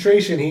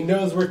concentration. He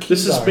knows where keys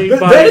This is are. being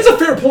That is a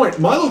fair point.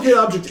 My located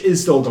object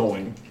is still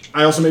going.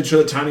 I also made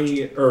sure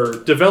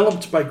that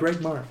developed by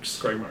Greg Marks.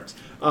 Greg Marks.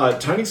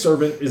 Tiny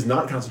Servant is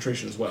not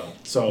concentration as well.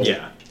 So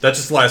Yeah, that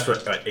just lasts for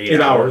 8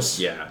 hours.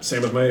 Yeah.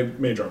 Same with my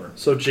mage armor.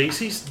 So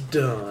JC's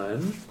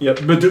done. Yep.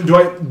 But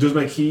does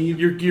my key?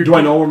 Your do I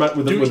know where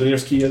the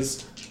nearest key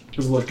is?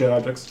 Does it located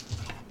objects?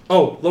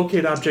 Oh,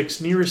 locate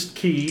object's nearest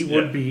key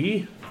would Yeah.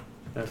 be.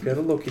 I've got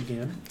to look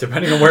again.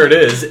 Depending on where it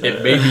is,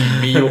 it may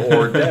be me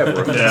or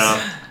Deborah.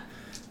 Yeah.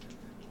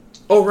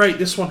 Oh, right.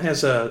 This one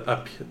has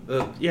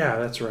yeah,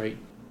 that's right.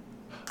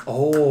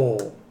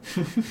 Oh.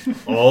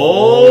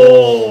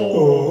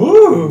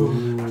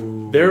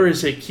 Oh. There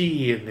is a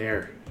key in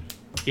there.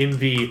 In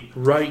the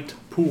right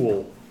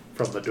pool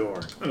from the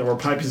door. I know where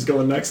Pipey's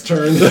going next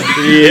turn.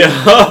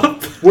 Yeah.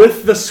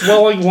 With the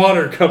swelling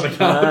water coming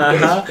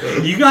out.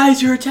 You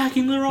guys are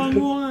attacking the wrong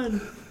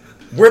one.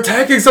 We're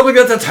attacking something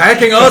that's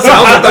attacking us.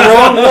 How's it the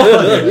wrong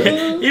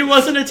one? It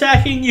wasn't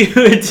attacking you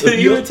until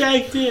you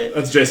attacked it.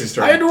 That's JC's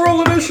turn. I had to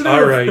roll initiative.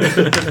 All right.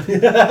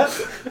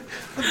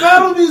 The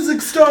battle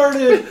music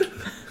started.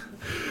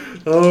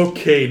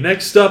 Okay,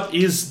 next up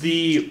is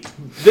the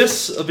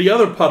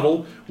other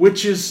puddle,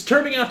 which is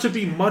turning out to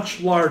be much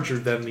larger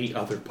than the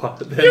other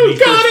puddle. You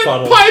got it,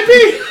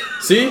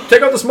 Pipey! See?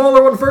 Take out the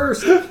smaller one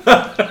first.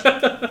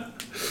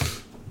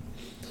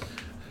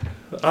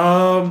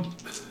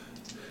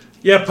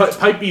 Yeah,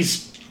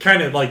 Pipey's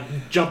kind of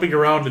like jumping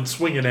around and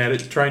swinging at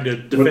it, trying to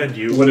defend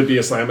you. Would it be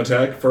a slam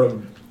attack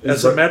for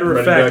As a matter of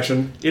ready fact,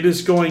 action? it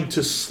is going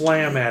to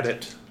slam at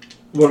it.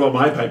 What about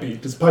my Pipey?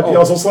 Does Pipey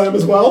also slam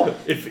as well?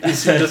 Did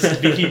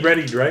he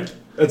readied, right?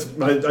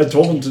 I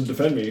told him to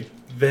defend me.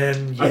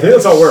 Then yes. I think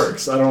that's how it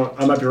works. I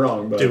might be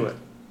wrong, but Do it.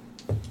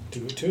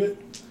 Do it to it.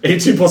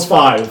 18 plus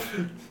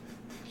 5.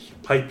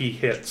 Pipey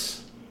hits.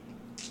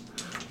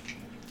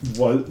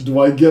 What do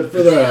I get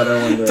for that?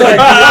 I wonder. It's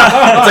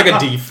like a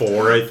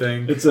D4, I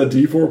think. It's a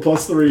D4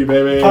 plus 3,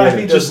 baby.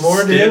 Pipey does Just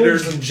more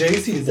damage standard than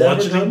JC's ever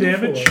bludgeoning done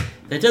damage? before.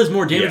 That does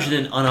more damage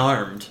Yeah. than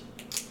unarmed.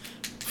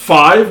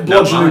 5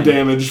 bludgeoning mine.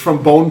 damage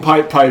from Bone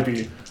Pipe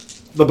Pipey,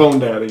 the Bone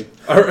Daddy.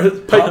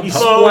 Pipey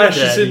Hello,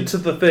 splashes Daddy. into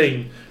the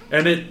thing,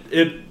 and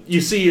you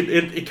see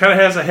it kind of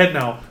has a head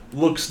now.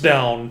 Looks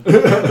down. Can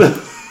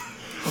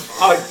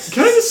I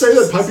just say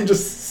that Pipey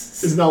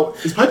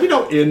is Pipey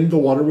now in the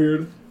water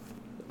weird?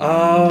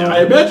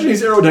 I imagine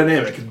he's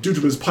aerodynamic due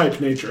to his pipe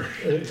nature.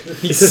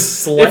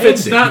 He's If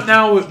it's not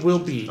now, it will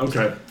be.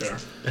 Okay, fair.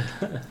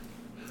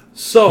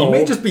 So He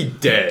may just be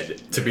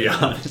dead, to be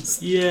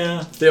honest.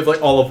 Yeah. They have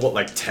like all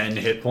of 10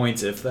 hit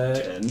points, if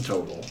that. 10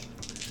 total.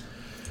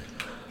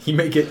 He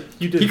may get.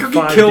 You did he could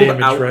 5 get killed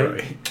damage, outright.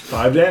 right?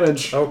 5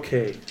 damage.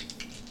 Okay.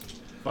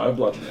 5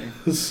 bludgeoning.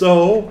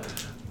 So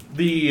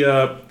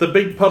the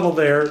big puddle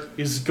there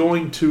is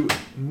going to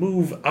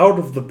move out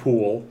of the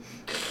pool,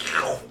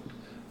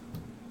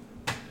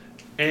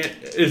 and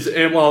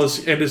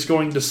is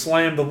going to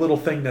slam the little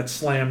thing that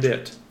slammed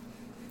it.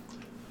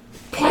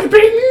 Pipey,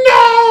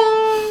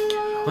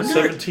 no!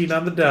 17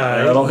 on the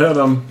die. That'll hit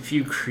him. If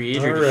you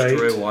create or All right.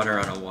 destroy water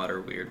on a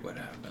water weird, what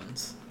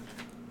happens?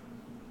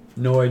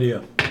 No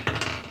idea.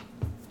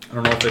 I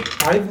don't know if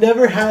it. I've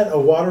never had a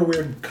water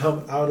weird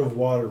come out of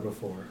water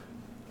before.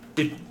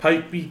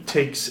 Pipey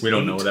takes. We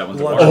don't 8 know that one's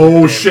a bludgeoning Oh,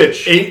 damage.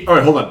 shit. 8.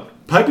 Alright, hold on.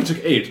 Pipey took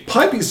 8.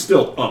 Pipey's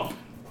still up.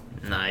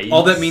 Nice.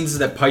 All that means is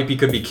that Pipey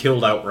could be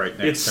killed outright It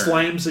next turn.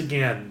 slams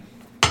again.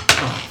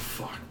 Oh,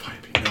 fuck,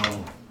 Pipey,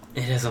 no.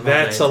 It has a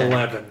That's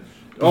multi-attack. 11.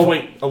 Oh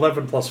wait,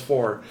 11 plus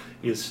 4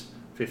 is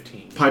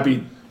 15.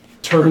 Pipey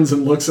turns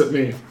and looks at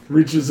me,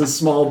 reaches his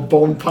small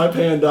bone pipe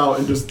hand out,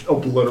 and just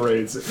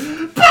obliterates it.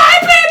 Pipey,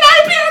 my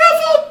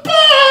beautiful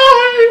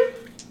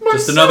boy! My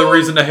Just another son!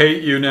 reason to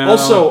hate you now.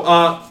 Also,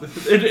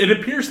 it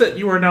appears that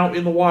you are now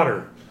in the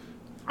water.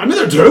 I'm in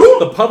there too?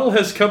 The puddle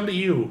has come to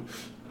you,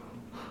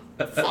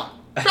 God,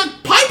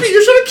 Pipey,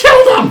 you should have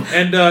killed him!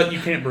 and you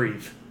can't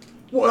breathe.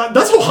 Well,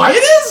 that's how high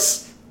it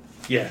is?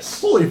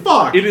 Yes. Holy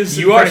fuck! It is,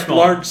 You in are fact, small.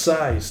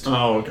 large-sized.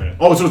 Oh, okay.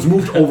 Oh, so it's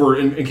moved over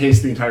in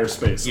case the entire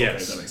space.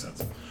 Yes. Okay, that makes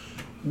sense.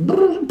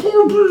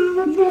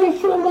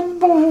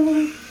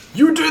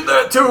 You did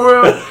that to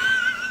him.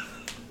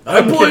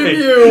 I blame Okay.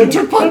 you.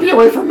 Took Pipey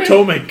away from me.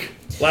 Tomek,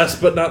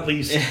 last but not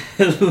least.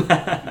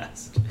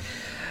 Last.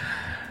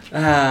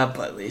 But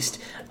at least.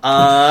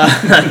 Wah,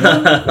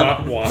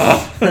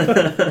 wah.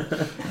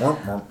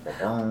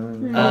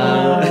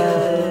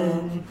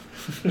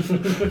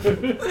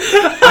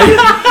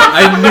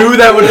 I knew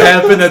that would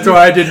happen. That's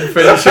why I didn't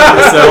finish it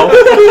myself.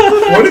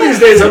 One of these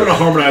days, I'm gonna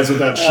harmonize with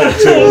that shit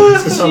too.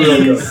 It's gonna sound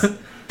really good.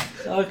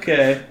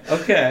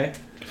 Okay.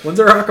 When's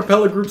our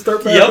acapella group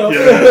start back Yep. up?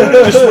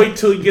 Just wait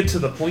till you get to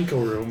the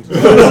Plinko room.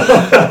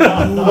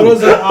 What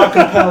was our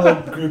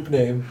acapella group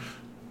name?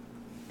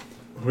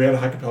 We had a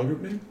acapella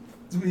group name?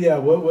 Yeah,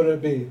 what would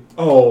it be?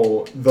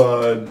 Oh,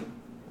 well,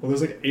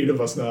 there's like 8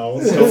 of us now.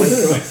 So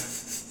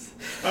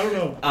I don't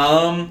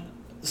know.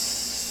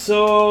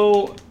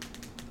 So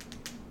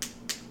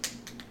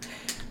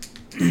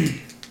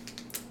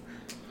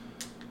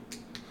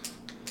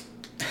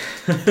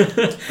I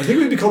think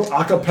we'd be called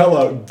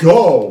Acapella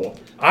Go.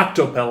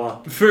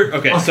 Octopella.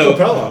 so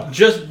Acapella.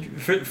 just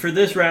for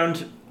this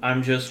round,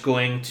 I'm just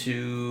going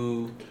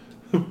to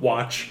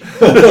Watch.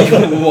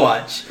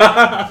 watch.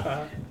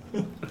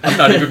 I'm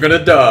not even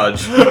gonna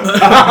dodge.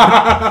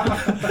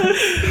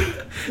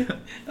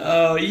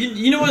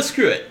 You know what?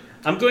 Screw it.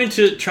 I'm going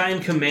to try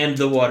and command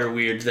the water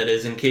weird that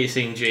is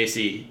encasing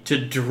JC to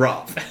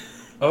drop.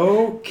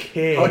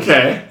 Okay.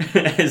 Okay.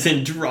 As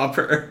in drop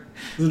her.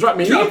 Does it drop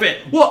me? Drop it.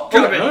 Well,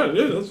 Drop okay. it.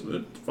 Yeah, that's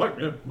it. Fuck,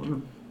 yeah.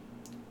 Whatever.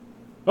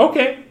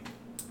 Okay.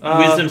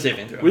 Wisdom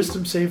saving throw.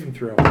 Wisdom saving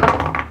throw.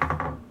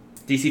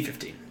 DC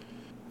 15.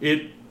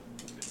 It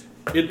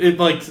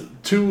like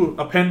 2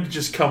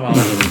 appendages come out,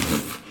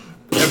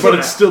 but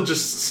it's still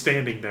just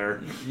standing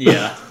there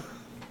Yeah.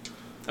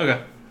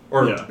 Okay.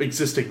 or Yeah.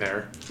 existing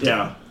there.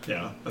 Yeah,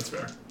 that's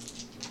fair.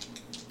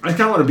 I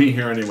kind of want to be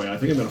here anyway. I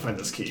think I'm going to find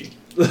this key.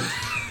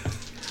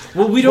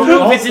 Well, we don't Well,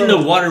 know if it's in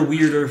also- the water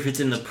weird or if it's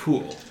in the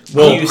pool.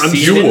 Well, Do you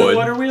see you it in the would.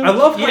 water wheel? I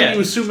love how Yeah.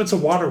 you assume it's a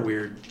water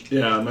weird.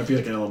 Yeah, it might be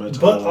like an element.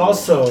 But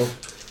also,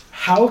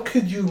 how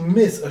could you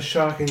miss a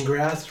shocking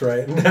grasp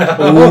right now?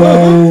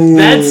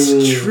 That's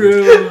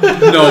true.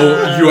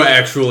 No, you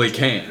actually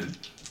can.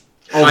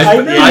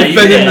 I know I've you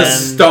been in the can.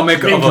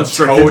 stomach Being of a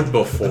constricted. toad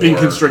before. Being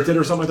constricted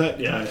or something like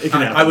that? Yeah, it can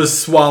happen. I was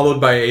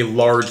swallowed by a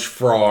large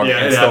frog Yeah,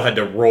 and it still happened.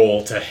 had to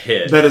roll to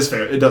hit. That is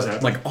fair. It does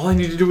happen. Like, all I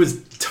need to do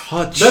is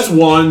touch. That's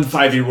one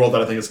 5e rule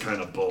that I think is kind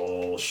of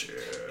bullshit.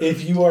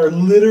 If you are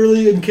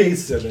literally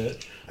encased in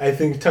it, I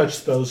think touch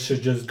spells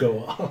should just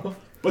go off.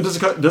 But does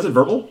it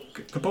verbal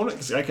component?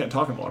 Because I can't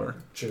talk in water.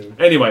 True.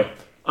 Anyway,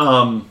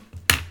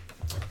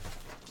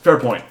 fair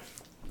point.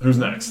 Who's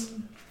next?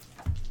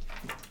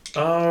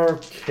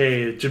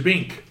 Okay,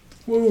 Jabink.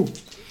 Woo.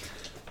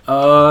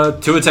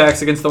 2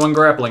 attacks against the one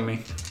grappling me.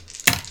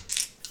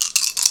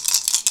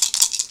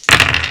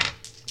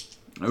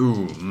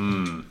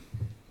 Ooh,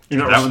 You're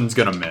not that one's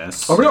gonna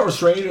miss. Are we not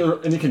restrained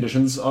or any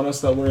conditions on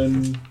us that we're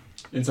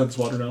inside this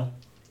water now?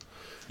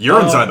 You're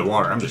inside the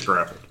water. I'm just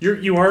grappled.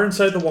 You are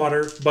inside the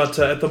water, but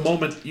at the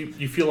moment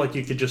you feel like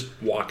you could just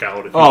walk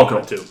out if you Oh,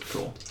 wanted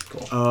cool.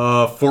 to.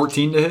 Cool.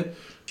 14 to hit.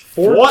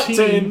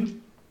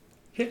 14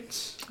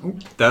 hits.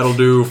 That'll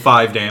do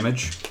 5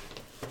 damage.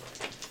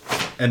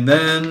 And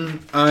then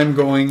I'm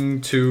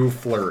going to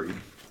flurry.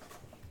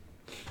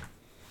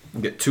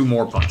 Get 2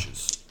 more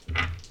punches.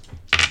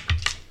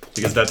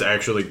 Because that's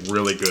actually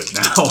really good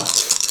now.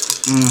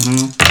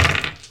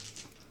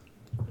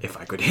 If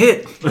I could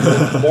hit.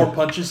 More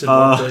punches in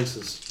more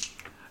places.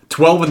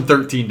 12 and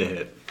 13 to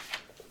hit.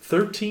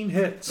 13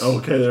 hits.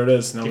 Okay, there it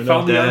is. Now You we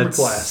found know. the armor That's-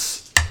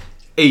 class.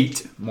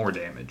 8 more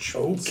damage.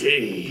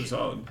 Okay.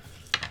 Solid.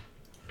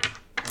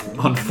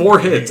 On 4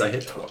 hits, I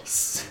hit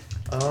twice.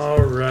 All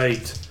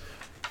right.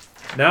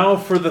 Now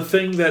for the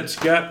thing that's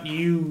got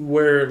you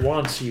where it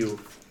wants you.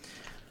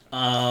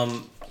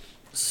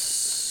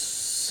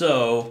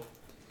 So,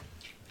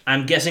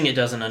 I'm guessing it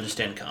doesn't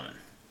understand common.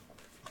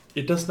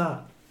 It does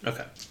not,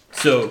 Okay.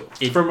 So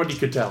from what you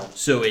could tell.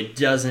 So it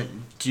doesn't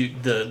do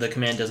the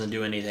command doesn't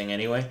do anything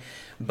anyway,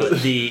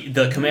 but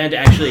the command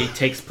actually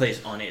takes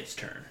place on its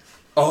turn,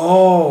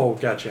 Oh,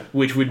 gotcha.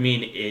 which would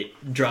mean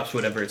it drops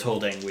whatever it's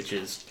holding, which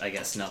is I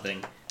guess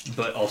nothing,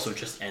 but also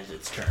just ends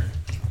its turn.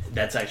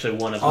 That's actually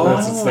one of the Oh,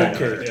 That's its thing.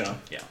 okay. Yeah.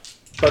 Yeah.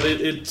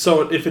 But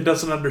so if it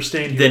doesn't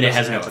understand you, Then it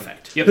doesn't has no happen.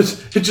 effect. Yep.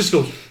 It just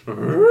goes.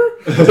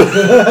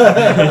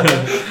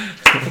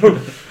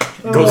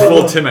 Goes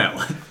full Tim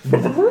Allen.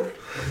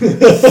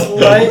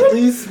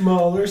 Slightly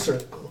smaller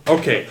circle.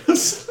 Okay.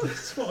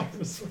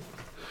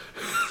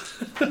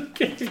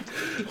 Okay.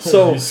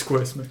 So These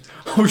squares make...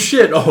 Oh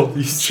shit! Oh,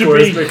 these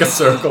squares be- make a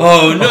circle.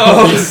 Oh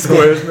no! These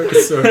squares make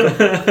a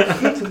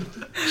circle.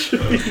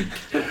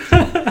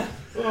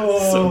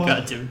 So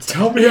goddamn.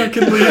 Tell me I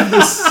can leave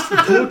this.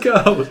 Look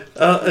out!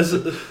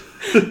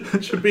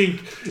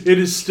 Shabink, it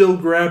is still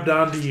grabbed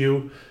onto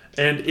you,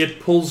 and it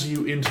pulls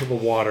you into the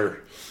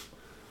water.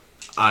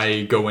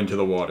 I go into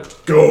the water.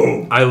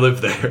 Go I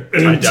live there.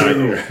 I die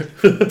here.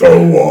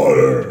 the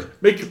water.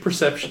 Make a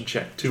perception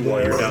check, too,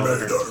 while you're down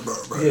there.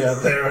 Yeah,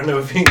 there are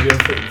no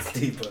fingerprints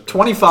deep.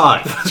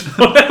 25.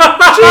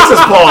 Jesus,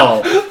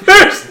 Paul.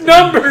 There's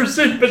numbers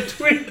in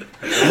between.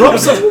 Rub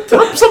some of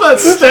that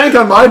stank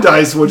on my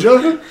dice, would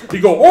you?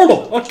 You go,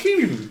 Orlo, a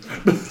key.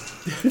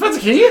 That's a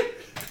key?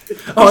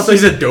 Oh, I thought you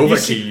said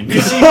Dovahkiin.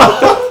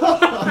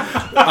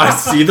 I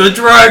see the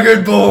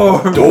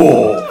Dragonborn.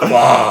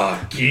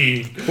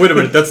 Dovahkiin. Wait a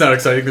minute, that's not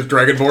exciting. There's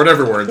Dragonborn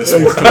everywhere in this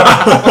world.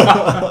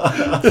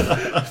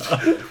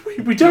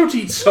 We don't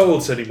eat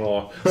souls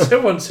anymore.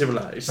 So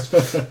uncivilized.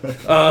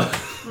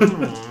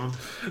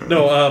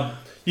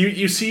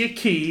 You see a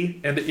key,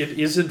 and it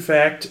is in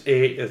fact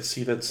a. Let's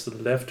see, that's the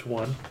left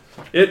one.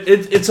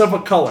 It's of a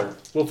color.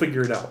 We'll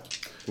figure it out.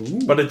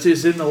 Ooh. But it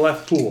is in the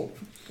left pool.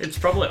 It's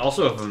probably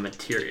also of a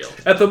material.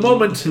 At the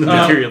moment, The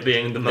material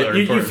being the mother.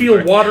 you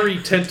feel watery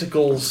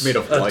tentacles Made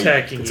of light.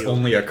 attacking It's you.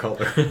 only a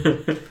color.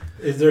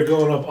 Is there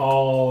going up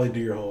all into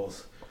your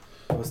holes?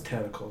 Those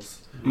tentacles.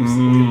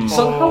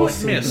 Somehow it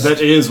see. missed. That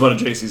is one of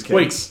JC's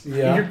cakes. Wait,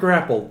 Yeah. you're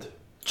grappled.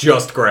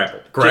 Just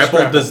grappled. Grappled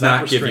grappled, does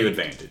not not give you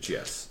restrained. advantage,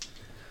 yes.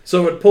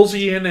 So it pulls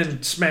you in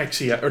and smacks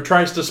you, or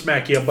tries to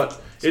smack you,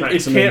 but it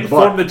Smacks him in can't the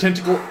butt. form the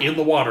tentacle in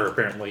the water,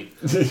 apparently.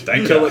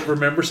 Until it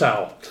remembers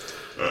how.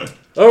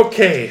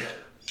 Okay.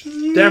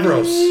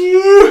 Davros.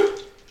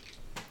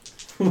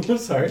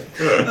 Sorry.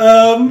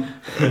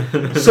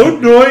 So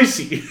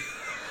noisy.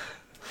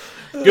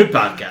 Good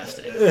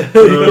podcasting.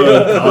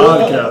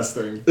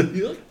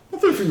 Podcasting. I'll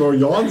throw a few more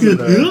yawns in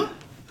there.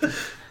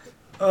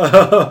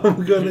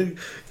 I'm gonna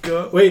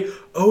go. Wait.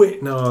 Oh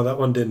wait. No, that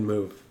one didn't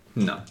move.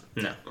 No.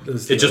 No.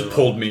 was It the just other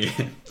pulled me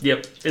in.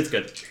 Yep, it's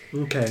good.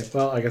 one. Okay.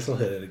 Well, I guess I'll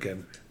hit it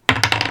again.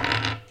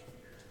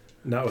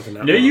 Not with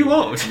an. No, you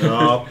won't.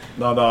 No,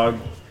 dog.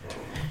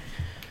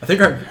 I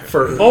think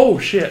Oh,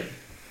 shit.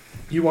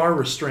 You are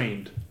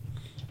restrained.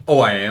 Oh,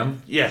 I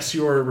am? Yes,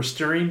 you are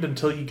restrained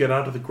until you get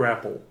out of the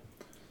grapple.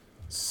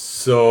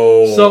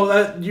 So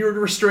that you're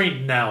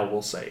restrained now,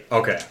 we'll say.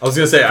 okay. I was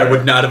going to say, I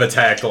would not have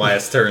attacked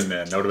last turn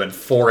then. That would have been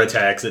 4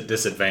 attacks at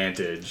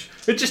disadvantage.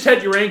 It just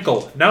had your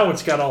ankle. Now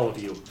it's got all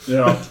of you.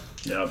 Yeah,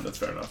 that's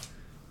fair enough.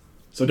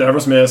 So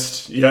Davros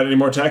missed. You got any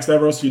more attacks,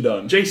 Davros? You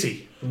done?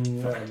 JC.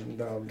 No,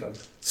 I'm done.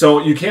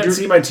 So you can't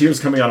see my tears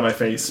coming out of my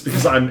face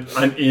because I'm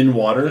in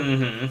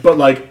water. But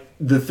like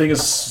the thing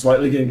is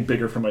slightly getting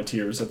bigger from my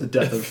tears at the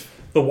death of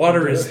The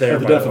water is there, at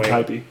the by death the of way.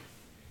 Pipey.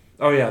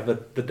 Oh, yeah,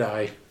 the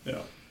die. Yeah.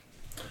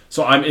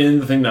 So I'm in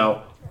the thing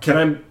now. Can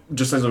I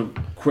just as a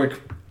quick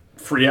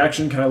free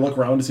action? Can I look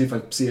around to see if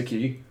I see a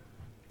key?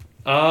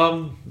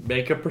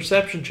 Make a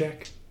perception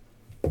check.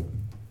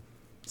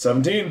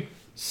 17.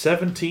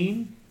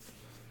 17.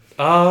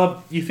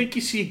 You think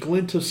you see a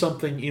glint of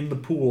something in the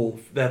pool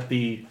that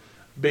the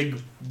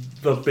big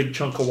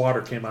chunk of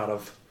water came out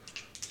of.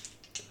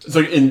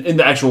 So in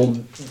the actual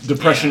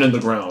depression in the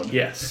ground.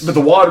 Yes. But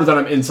the water that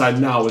I'm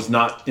inside now is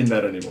not in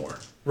that anymore.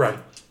 Right.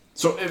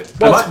 So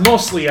Well, it's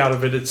mostly out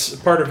of it. It's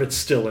part of it's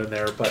still in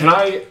there, but can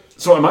I?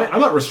 So am I? I'm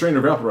not restrained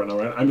or grappled right now,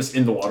 right? I'm just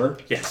in the water.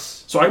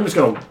 yes. So I'm just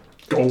gonna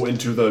go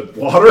into the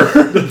water.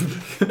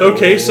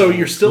 Okay, so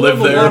you're still Live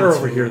in the there. water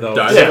over here, though.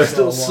 Die So there. there's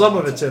still some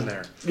of it's in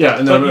there. Yeah,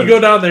 and then But you go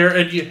down there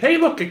and hey,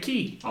 look, a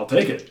key. I'll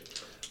take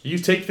it. You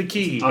take the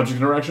key. Object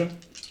interaction.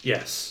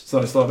 Yes. So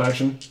I still have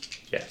action.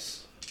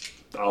 Yes.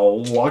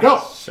 I'll walk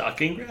out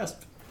Shocking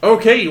grasp.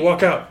 Okay, you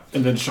walk out.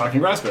 and then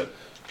shocking grasp it.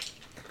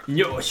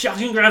 No,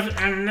 shocking grasp.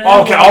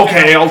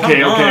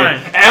 Okay.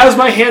 As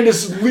my hand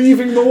is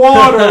leaving the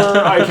water,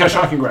 I cast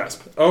shocking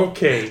grasp.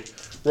 Okay.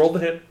 Roll the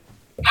hit.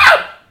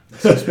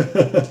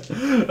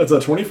 That's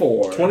a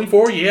 24.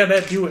 24, yeah,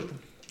 that do it.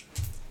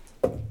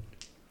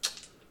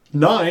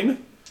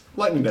 9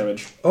 lightning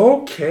damage.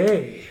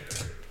 Okay.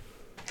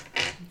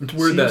 It's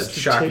weird that Seems to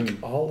shocking.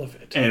 take all of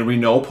it. And we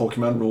know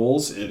Pokemon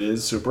rules, it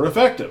is super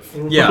effective.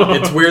 Yeah,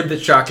 it's weird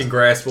that shocking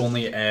grasp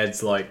only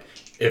adds like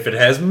if it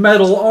has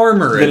metal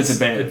armor, Then it's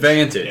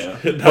advantage.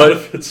 Yeah. Not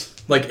if it's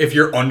Like if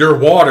you're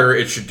underwater,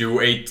 it should do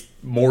 8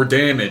 more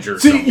damage or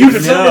something. if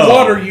it's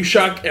underwater, you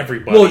shock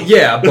everybody. Well,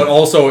 yeah, but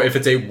also if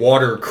it's a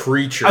water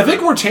creature. I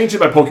think we're changing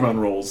by Pokemon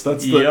rules.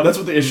 That's Yep. that's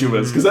what the issue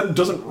is, because that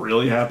doesn't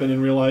really happen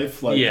in real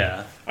life. Like,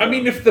 Yeah. I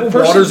mean, if the Well,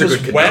 person water's a was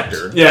good wet,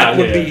 conductor. that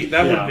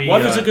would be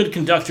Water's a good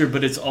conductor,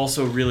 but it's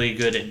also really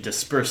good at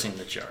dispersing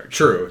the charge.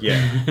 True,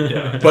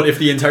 yeah. But if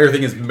the entire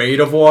thing is made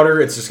of water,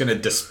 it's just going to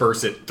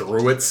disperse it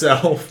through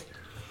itself.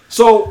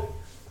 So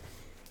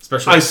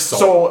Especially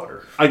salt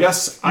water. I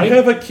guess I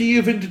have a key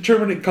of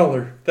indeterminate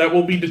color that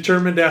will be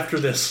determined after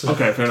this.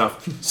 Okay, fair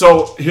enough.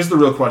 So here's the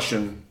real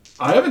question.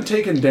 I haven't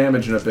taken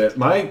damage in a bit.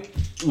 My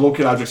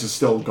locate objects is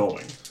still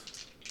going.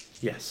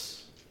 Yes.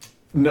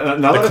 Now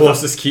The that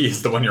closest key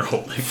is the one you're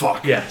holding.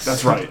 Fuck. Yes.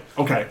 That's right.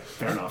 Okay,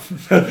 fair enough.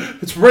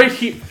 It's right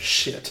here.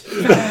 Shit.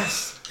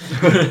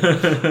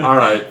 All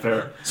right,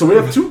 fair. So we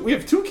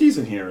have two keys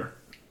in here.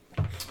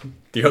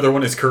 The other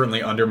one is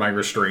currently under my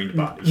restrained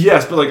body.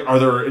 Yes, but like, are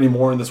there any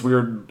more in this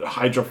weird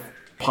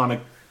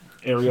hydroponic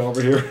area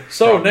over here?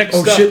 So next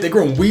Oh up, shit, they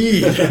grow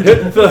weed.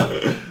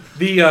 the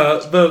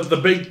The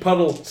big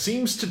puddle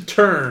seems to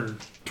turn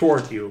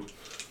toward you.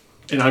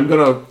 And I'm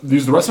gonna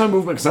use the rest of my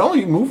movement because I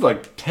only moved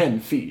like 10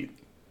 feet,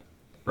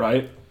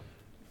 right?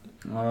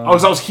 I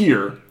was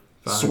here,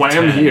 swam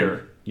 10.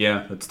 here.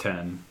 Yeah, that's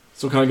 10.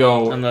 So can I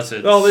go Unless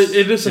it's Well, it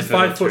is a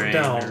difficult 5 foot terrain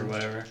down. or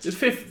whatever. It's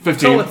 15.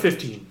 Call it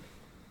 15.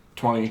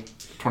 20,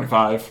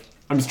 25?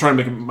 I'm just trying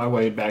to make my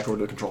way back over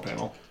to the control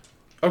panel,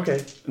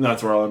 Okay. and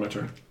that's where I'll end my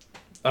turn.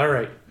 All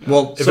right.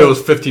 Well, if So- it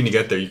was 15 to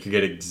get there, you could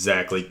get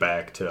exactly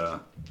back to...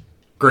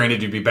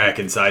 Granted, you'd be back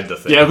inside the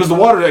thing. Yeah, because the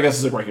water, I guess,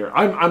 is like right here.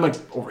 I'm like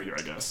over here,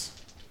 I guess.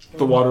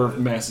 The water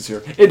mass is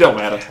here. It don't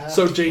matter.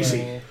 So,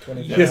 JC,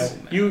 20, Yes.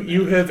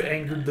 you have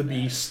angered the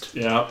beast.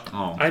 Yeah.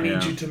 Oh, I need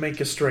yeah. you to make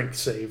a strength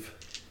save.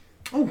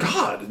 Oh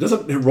God! It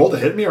doesn't roll to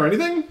hit me or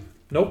anything.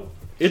 Nope.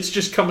 It's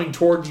just coming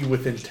toward you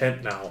with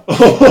intent now.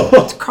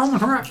 It's coming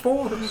right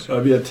for us.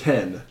 That'd be a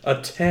 10. A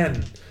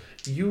 10.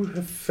 You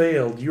have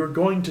failed. You're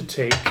going to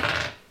take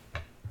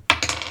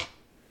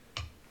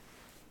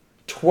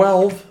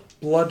 12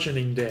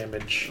 bludgeoning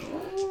damage.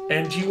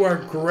 And you are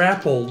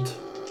grappled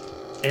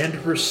and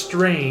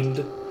restrained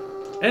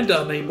and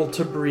unable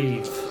to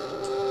breathe.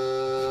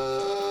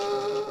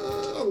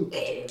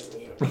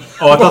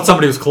 Oh, I thought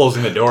somebody was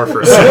closing the door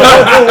for a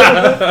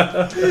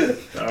second.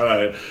 All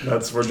right,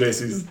 that's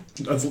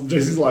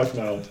JC's life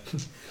now.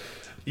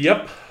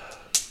 Yep.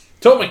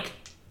 Tomek.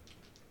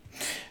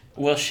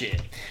 Well,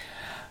 shit.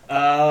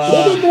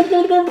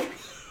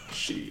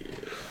 Shit.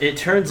 It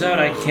turns out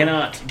I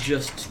cannot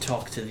just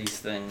talk to these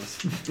things.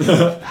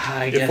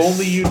 I guess. If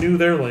only you knew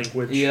their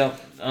language. Yep.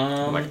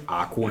 Like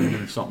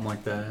Aquan or something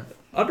like that.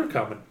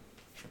 Undercommon.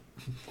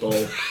 Oh.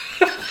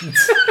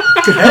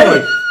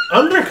 Hey,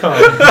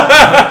 undercommon.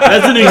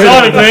 That's an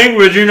exotic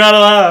language. You're not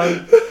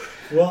allowed.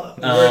 Well,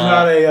 we're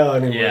not AO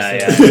anymore.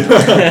 Yeah, so-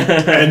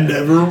 yeah. And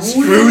never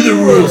Screw the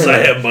rules. I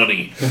have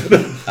money.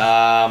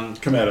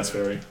 Come at us,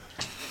 fairy.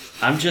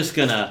 I'm just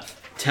gonna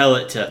tell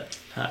it to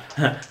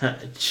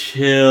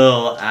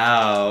chill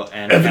out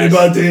and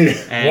Everybody,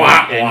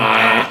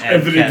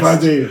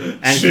 everybody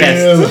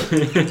chill.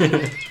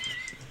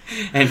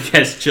 and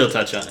cast chill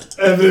touch on it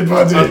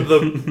Everybody,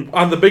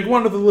 On the big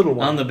one or the little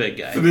one? on the big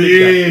guy.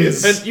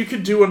 please. And you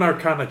could do an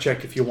Arcana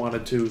check if you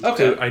wanted to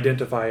Okay.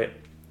 identify it.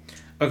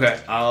 Okay.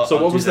 I'll what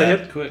do was the that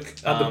hit quick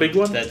on the big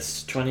one?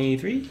 That's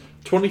 23.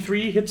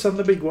 23 hits on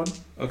the big one.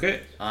 Okay.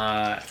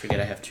 I forget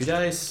I have 2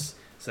 dice,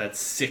 so that's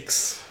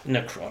 6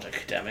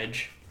 necrotic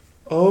damage,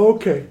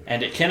 Okay.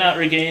 and it cannot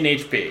regain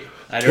HP.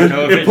 I don't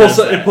know if It it pulls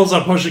does that. it pulls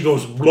on push and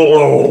goes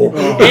blow.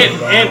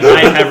 And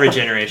I have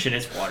regeneration.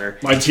 It's water.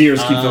 My tears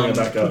keep filling it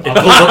back up.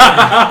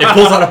 It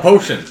pulls out a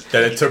potion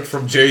that it took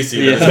from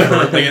JC that's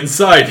currently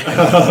inside.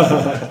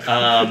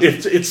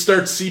 It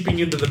starts seeping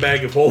into the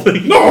bag of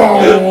holding.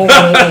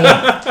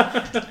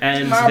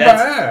 And My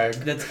that's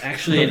bag.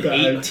 actually an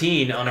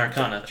 18 on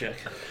Arcana check.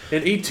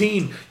 At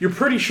 18, you're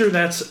pretty sure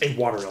that's a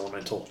water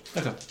elemental.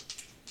 Okay.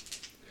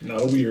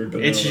 Not a weird,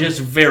 but It's no. just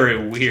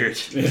very weird.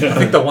 I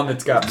think the one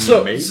that's got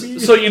So, maybe.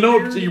 so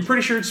you're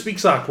pretty sure it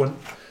speaks Aquan,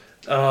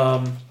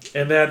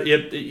 and that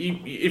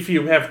if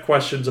you have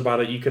questions about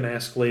it, you can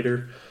ask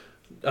later.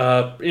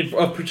 Of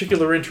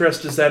particular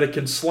interest is that it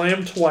can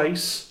slam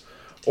twice,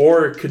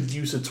 or it could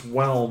use its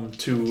whelm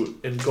to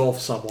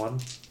engulf someone,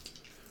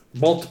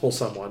 multiple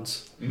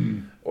someones,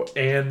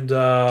 and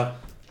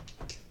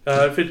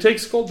if it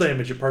takes cold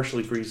damage, it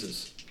partially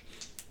freezes.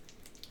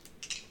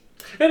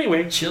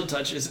 Anyway, Chill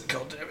touch isn't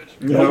cold damage.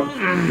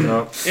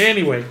 Yep.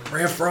 anyway,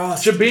 Ray of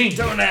Frost. Jabing,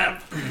 Don't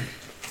have.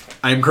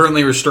 I am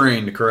currently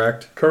restrained,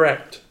 correct?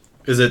 correct.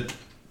 Is it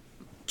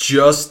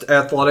just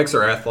athletics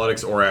or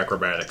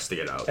acrobatics to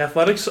get out?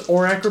 Athletics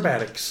or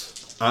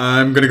acrobatics?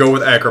 I'm going to go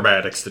with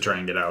acrobatics to try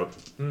and get out.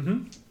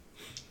 Mm-hmm.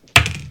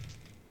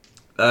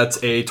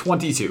 That's a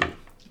 22.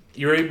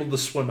 You're able to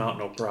swim out,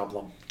 no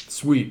problem.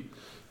 Sweet.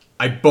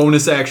 I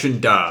bonus action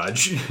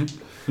dodge.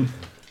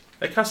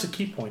 That costs a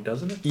key point,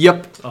 doesn't it?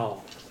 Yep.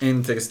 Oh,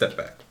 And take a step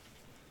back.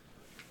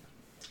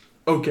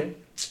 okay.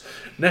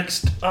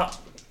 Next up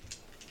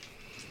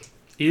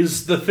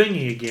is the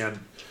thingy again,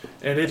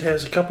 and it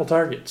has a couple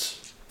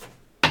targets.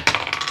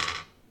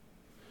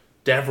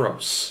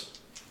 Davros.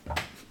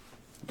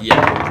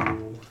 Yeah.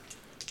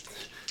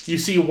 You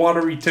see a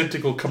watery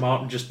tentacle come out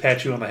and just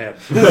pat you on the head.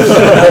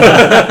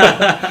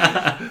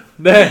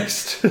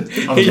 Next. He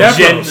Davros.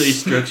 gently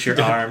strokes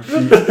your arm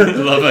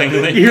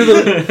lovingly. You hear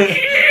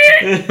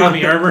the on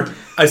the armor.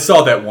 I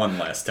saw that one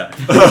last time.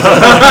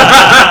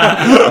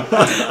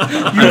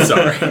 I'm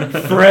sorry.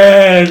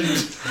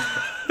 Friend.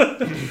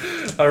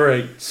 All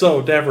right.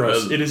 So,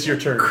 Davros, it is your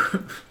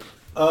turn.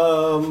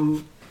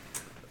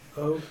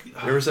 Okay.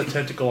 There was a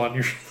tentacle on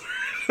your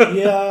shoulder.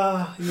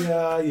 Yeah.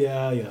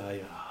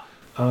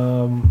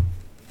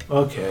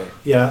 Okay.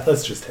 Yeah,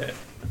 let's just hit.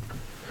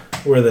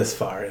 We're this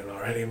far in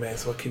already. May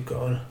as well keep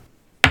going.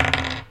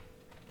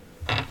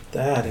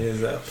 That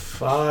is a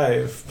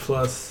 5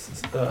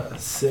 plus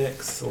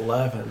 6,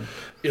 11.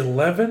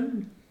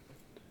 11?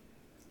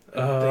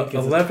 I think it's a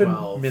 11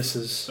 12.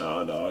 misses.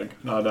 Nah, dog.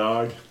 Nah,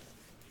 dog.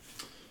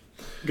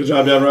 Good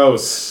job, Dan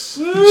Rose.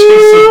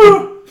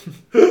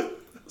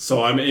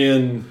 So I'm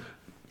in.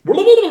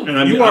 And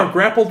I'm, You are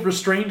grappled,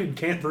 restrained, and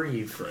can't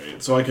breathe.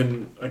 Great. So I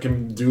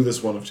can do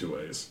this one of two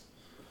ways.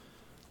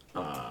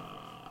 Do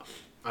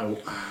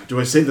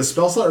I save the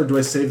spell slot or do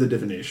I save the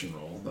divination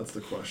roll? That's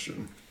the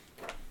question.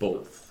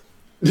 Both.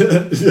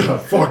 Yeah,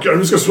 fuck it. I'm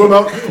just gonna swim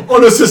out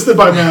unassisted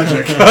by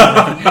magic.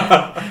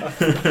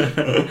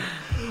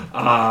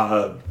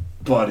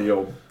 Buddy,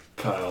 oh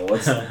pal.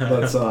 Let's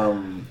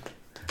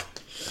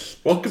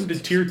Welcome to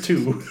tier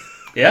 2.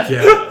 Yeah?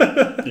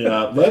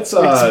 yeah. Let's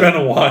It's been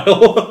a while.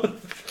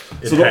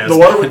 so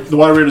the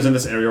water reader's in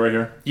this area right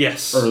here?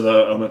 Yes. Or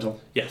the elemental?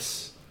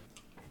 Yes.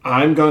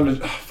 I'm going to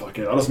fuck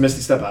it. I'll just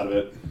Misty Step out of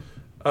it.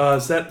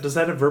 Does that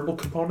have verbal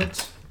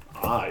components?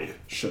 I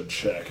should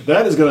check.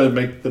 That is going to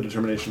make the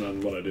determination on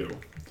what I do.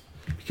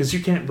 Because you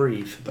can't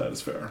breathe. That is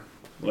fair.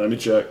 Let me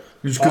check.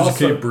 Just because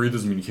Also- you can't breathe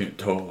doesn't mean you can't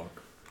talk.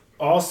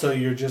 Also,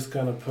 you're just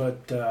gonna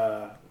put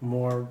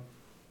more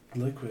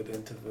liquid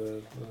into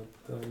the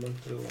liquid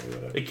or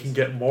whatever. It can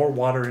get more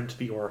water into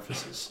the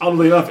orifices.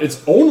 Oddly enough,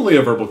 it's only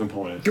a verbal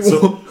component.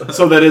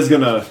 So that is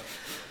gonna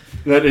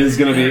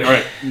be all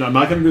right. No, I'm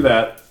not gonna do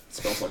that.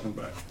 Spell slot comes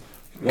back.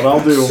 What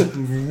I'll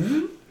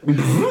do.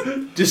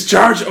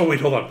 Discharge. Oh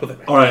wait, hold on. Put that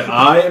back. All right,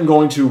 I am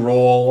going to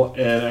roll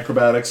an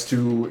acrobatics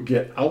to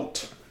get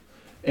out,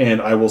 and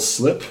I will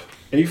slip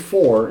a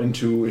 4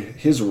 into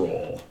his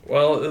roll.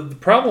 Well, the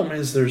problem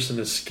is there's an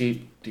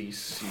escape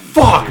DC.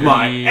 Fuck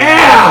my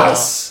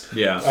ass!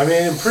 Yeah. I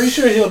mean, I'm pretty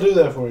sure he'll do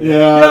that for you.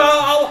 Yeah.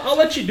 No, I'll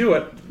let you do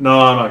it. No,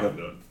 I'm not gonna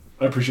do it.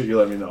 I appreciate you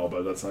letting me know,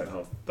 but that's not how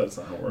it works.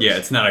 Yeah,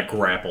 it's not a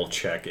grapple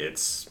check.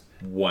 It's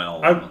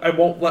I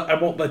won't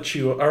let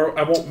you. Or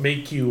I won't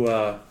make you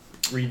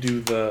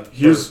redo the.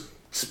 Here's- or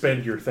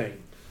spend your thing.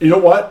 You know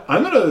what?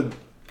 I'm gonna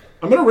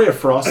ray of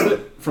frost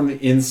it from the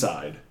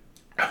inside.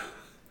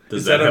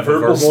 Does Is that a have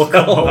verbal verbal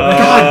spell?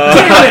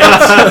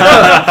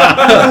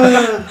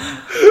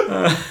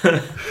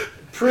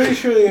 Pretty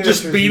sure the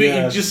Just answer's beating.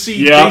 yes. You just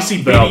see Yeah,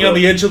 Casey that'll beating on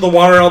do the edge of the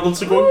water. All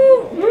that's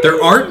going.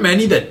 There aren't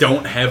many that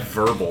don't have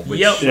verbal, which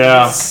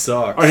Yeah.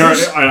 sucks.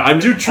 I'm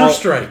Do true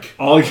strike.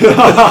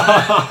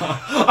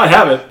 I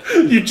have it.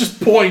 You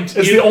just point.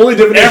 It's the only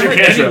divination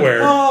cantrip. anywhere.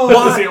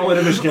 It's the only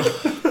divination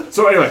cantrip.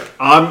 So anyway,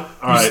 I'm all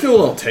You right. still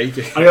don't take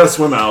it. I gotta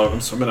swim out.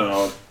 I'm swimming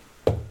out.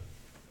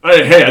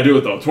 Hey, I do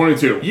it though.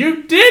 22.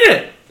 You did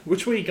it.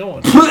 Which way are you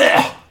going?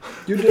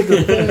 You did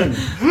the thing.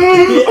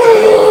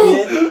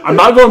 I'm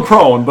not going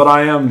prone, but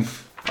I am.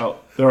 Oh,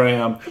 there I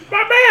am.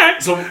 My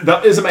back. So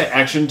that isn't my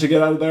action to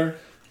get out of there,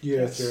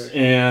 Yes, sir.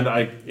 and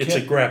I. It's a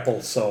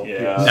grapple, so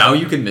Yeah. Now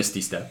you can Misty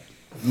Step.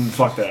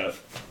 Fuck that.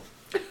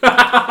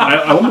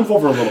 I will move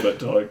over a little bit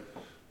to like.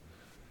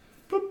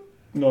 Boop.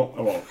 No,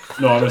 I won't.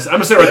 No, I'm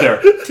gonna stay right there.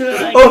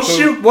 Oh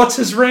shoot! What's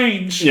his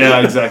range? Yeah,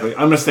 exactly.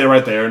 I'm gonna stay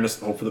right there and just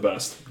hope for the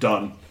best.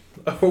 Done.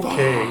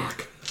 Okay.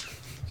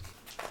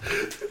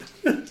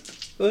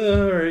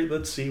 All right.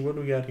 Let's see what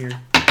do we got here.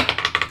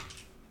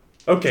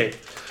 Okay.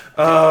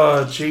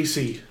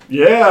 JC,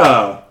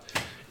 Yeah.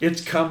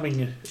 it's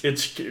coming.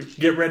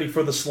 Get ready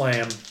for the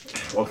slam.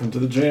 Welcome to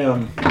the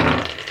jam.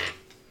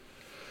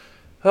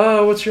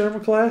 What's your armor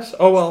class?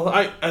 Oh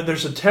well,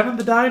 there's a 10 on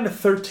the die and a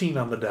 13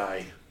 on the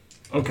die.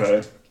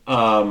 Okay.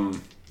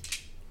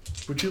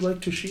 Would you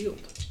like to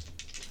shield?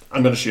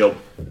 I'm gonna shield.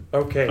 I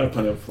have Okay.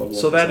 plenty of level.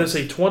 So that is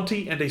a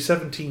 20 and a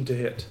 17 to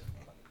hit.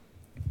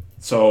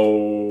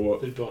 So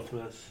They both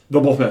miss.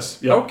 they'll both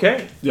miss. Yep.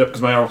 Okay. Yep.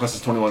 Because my armor class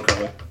is 21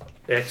 currently.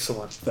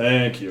 Excellent.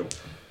 Thank you.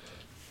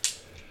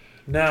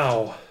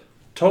 Now,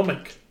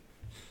 Tomek.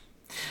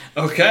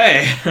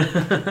 Okay.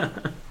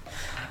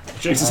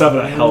 Jake's is having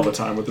a hell of a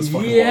time with this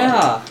fucking water.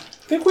 Yeah.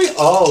 I think we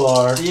all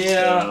are.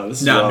 Yeah. This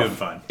is No, I'm rough. doing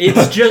fine.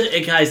 It's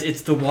just, guys,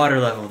 it's the water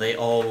level. They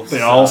all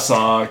They all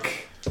suck.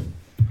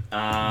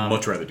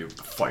 Much rather do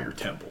Fire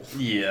Temple.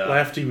 Yeah.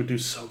 Lafty would do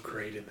so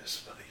great in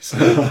this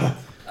place.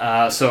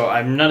 So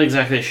I'm not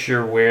exactly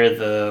sure where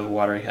the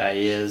water guy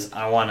is.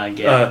 I want to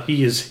get...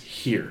 He is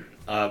here.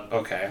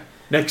 Okay.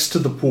 Next to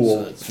the So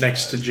pool. that's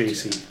Next to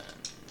JC.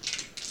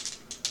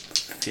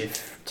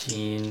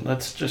 15.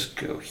 Let's just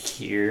go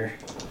here.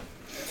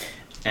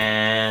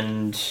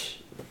 And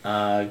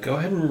go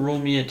ahead and roll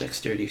me a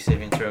dexterity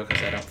saving throw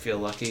because I don't feel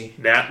lucky.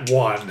 Nat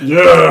 1.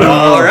 Yeah.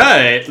 All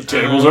right. The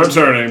tables are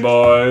turning,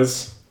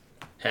 boys.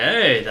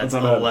 Hey, that's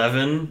That's not bad.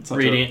 11 not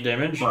radiant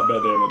damage. Not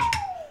bad damage.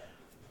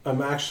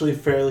 I'm actually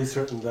fairly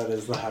certain that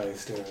is the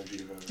highest damage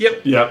you've ever.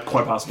 Yep. Yep,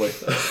 quite possibly.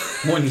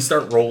 When you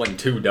start rolling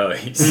 2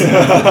 dice.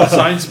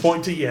 Signs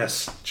point to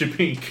yes.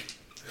 Japink.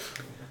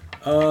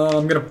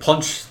 I'm gonna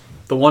punch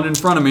the one in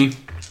front of me.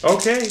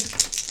 Okay.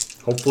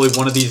 Hopefully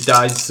one of these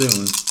dies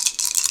soon.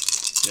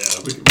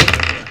 Yeah, we can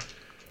get there.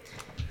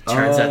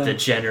 Turns out the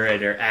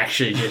generator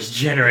actually just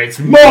generates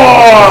More!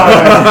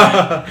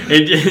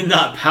 It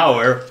not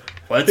power.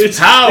 What's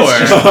power?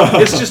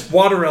 It's just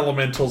water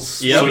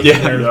elementals. Yep. So Yeah.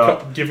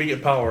 they're giving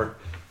it power.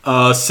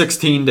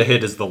 16 to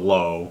hit is the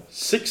low.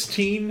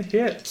 16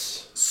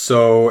 hits.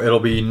 So it'll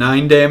be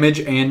 9 damage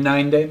and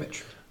 9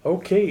 damage.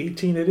 Okay,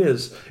 18 it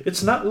is.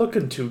 It's not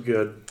looking too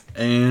good.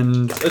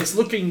 And It's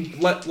looking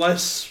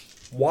less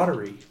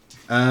watery.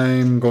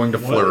 I'm going to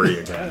flurry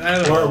again. I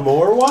don't Or know.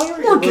 more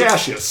water? More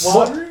gaseous.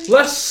 Water?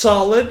 Less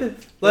solid,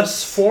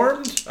 less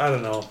formed. I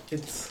don't know.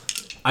 It's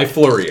I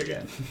flurry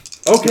again.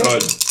 Okay.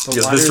 Good.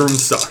 Because this room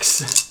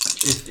sucks.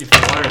 If the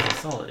water is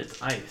solid,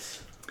 it's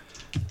ice.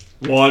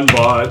 One,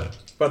 but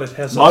But it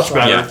has much a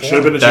better. Yeah. Should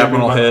have been a That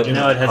champion, one will but, hit. You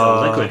know, it has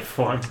a liquid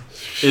form,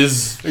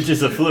 Is which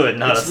is a fluid,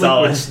 not it's a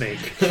solid. liquid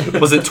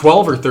snake. was it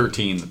 12 or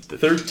 13?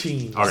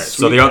 13. Okay,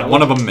 so Sweet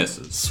one of them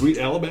misses. Sweet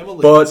Alabama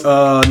But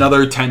ladies.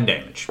 another 10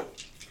 damage.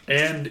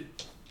 And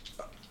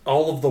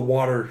all of the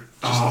water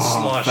just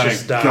sloshes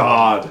Thank down.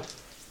 God.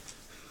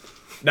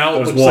 Now it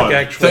There's looks one. like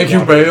actual Thank you,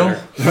 water in Bale.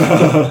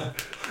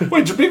 there.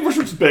 Wait, Jabin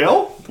versus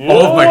Bale?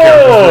 All of my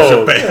characters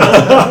are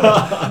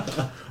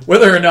Bale.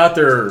 Whether or not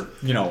they're, A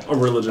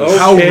religious. Okay,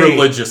 How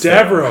religious they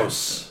are.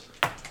 Davros.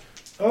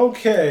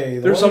 okay.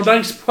 the There's a one-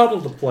 nice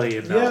puddle to play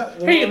in now. Yeah,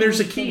 the Hey, one and there's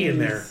a with key in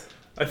these. there.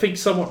 I think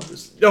someone...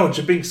 No,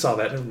 Jabing saw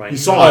that. Never mind. He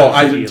saw Oh, it.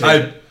 I He didn't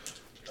take it.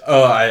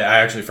 I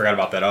actually forgot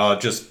about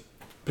that. Just,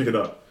 Pick it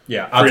up.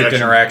 yeah, object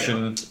action.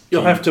 interaction.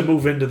 You'll have to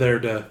move into there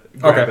to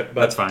grab Okay, it.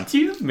 But that's fine. Do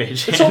you have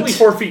mage it's hands? only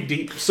 4 feet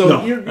deep, so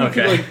No. you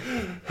Okay.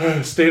 can,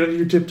 like, stand on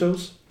your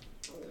tiptoes.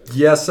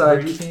 Yes,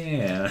 I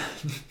can.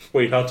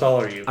 Wait, how tall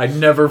are you? I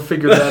never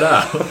figured that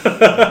out.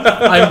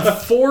 I'm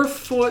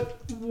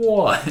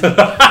 4'1".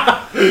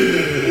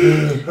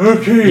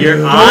 Okay. Your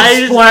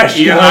splash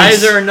your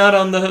guys. eyes are not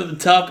on the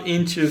top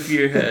inch of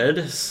your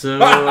head, so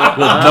Well,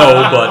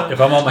 no, but if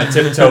I'm on my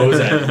tiptoes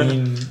and I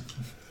mean,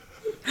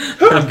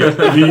 I'm good.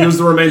 If you use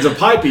the remains of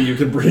Pipey, you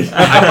can breathe. While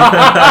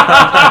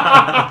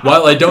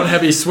I don't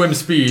have a swim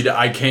speed,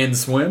 I can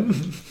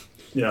swim.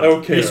 Yeah.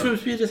 Okay. your swim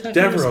speed is half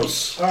your speed.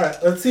 Davros. All right,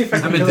 let's see if I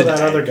can I'm kill into that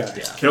the other tank.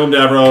 guy. Kill him,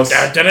 Davros.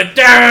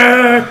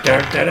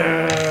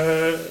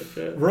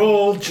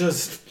 Roll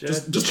just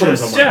Just put him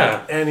somewhere.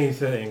 Yeah.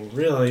 anything,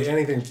 really,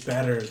 anything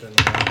better than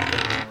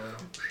that.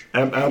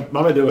 I'm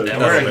gonna do it. That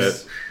That'll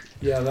works.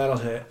 Yeah, that'll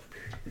hit.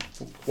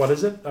 What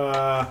is it?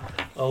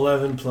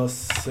 11 plus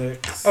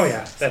 6. Oh,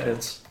 yeah, that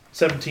hits.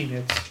 17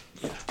 hits.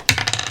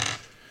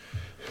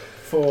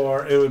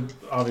 4. It would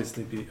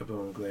obviously be a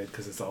bone glade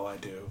because it's all I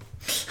do.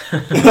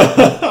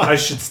 I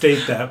should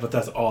state that, but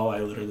that's all I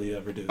literally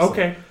ever do. so.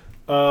 Okay.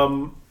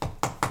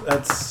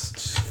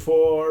 That's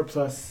 4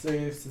 plus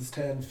 6 is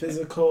 10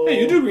 physical. Hey,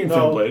 you do green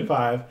flame blade.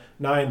 5.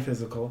 9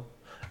 physical.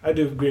 I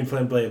do green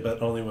flame blade,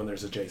 but only when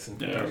there's adjacent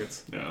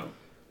targets. Yeah.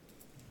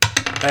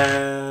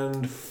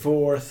 And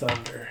 4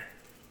 thunder.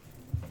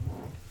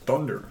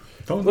 Thunder.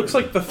 Looks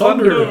like the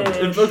thunder.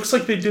 It looks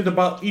like they did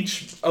about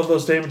each of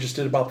those damages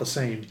did about the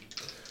same.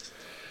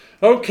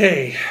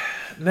 Okay,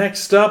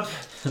 next up,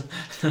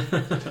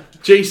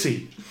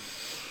 JC.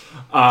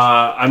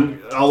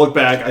 I'll look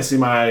back. I see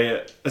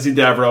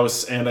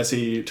Davros and I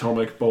see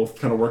Tomek both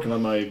kind of working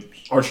on my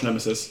arch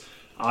nemesis.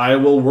 I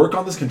will work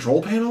on this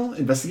control panel,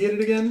 investigate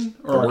it again,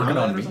 or They're working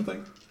Arcana on or me.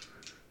 something.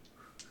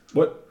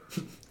 What?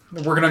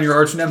 I'm working on your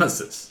arch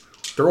nemesis.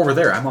 They're over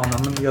there. I'm on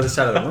the other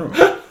side of the room.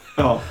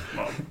 Oh,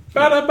 well.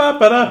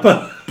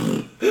 Ba-da-ba-ba-da-ba.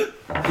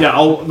 Yeah.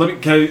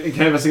 Can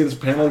I investigate this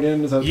panel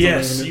again? Is that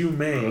Yes, something I you can do?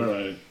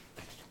 may.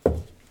 All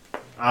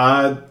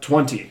right.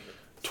 20.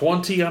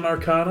 20 on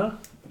Arcana.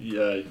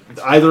 Yeah.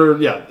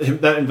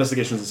 That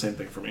investigation is the same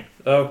thing for me.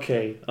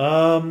 Okay.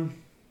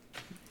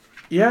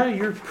 Yeah,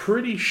 you're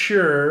pretty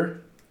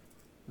sure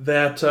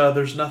that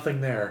there's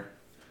nothing there.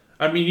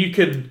 I mean, you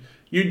can.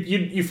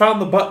 You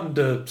found the button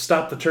to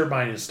stop the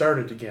turbine and start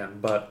it again,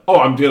 but Oh,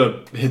 I'm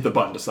gonna hit the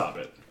button to stop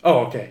it. oh,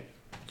 okay.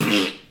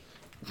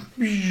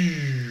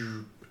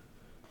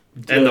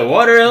 And the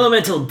water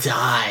elemental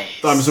dies.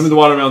 I'm assuming the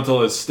water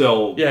elemental is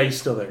still. Yeah, he's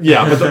still there.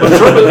 Yeah, but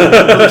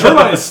the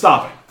turbine is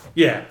stopping.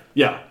 Yeah.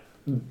 Yeah.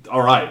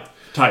 All right.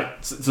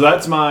 Tight. So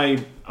that's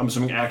my, I'm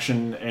assuming,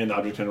 action and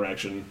object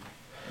interaction.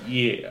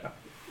 Yeah.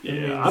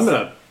 Yeah. I'm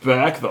gonna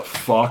back the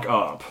fuck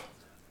up.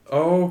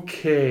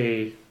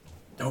 Okay.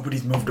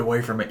 Nobody's moved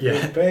away from it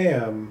yet.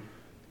 Bam.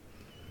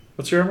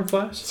 What's your armor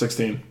class?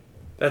 16.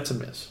 That's a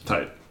miss.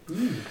 Tight.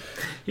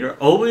 You're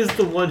always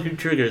the one who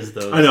triggers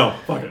those. I know.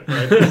 Fuck it.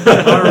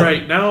 All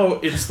right, now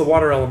it's the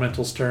water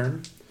elemental's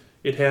turn.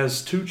 It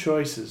has 2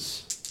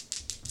 choices.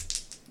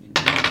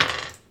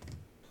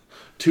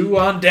 2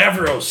 on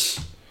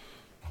Davros.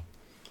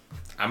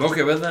 I'm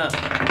okay with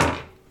that.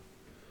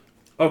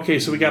 Okay,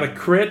 so we got a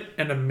crit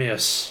and a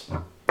miss.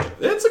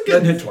 It's a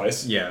good hit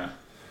twice. Yeah.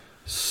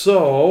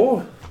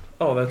 So,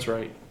 oh, that's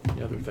right.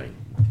 The other thing.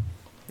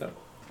 No.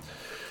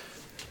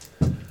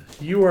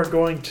 You are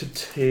going to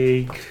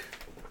take,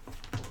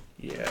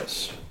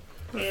 yes,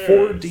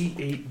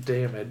 4d8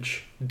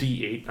 damage.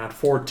 D8, not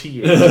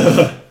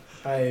 4t8.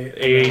 I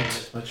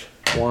 8. Much.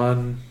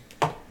 1,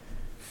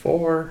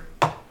 4,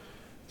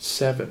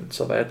 7.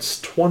 So that's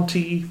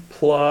 20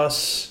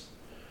 plus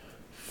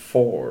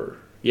 4.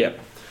 Yep.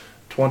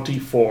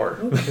 24.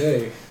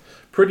 Okay.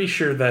 Pretty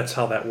sure that's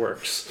how that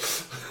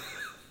works.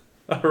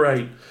 All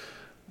right.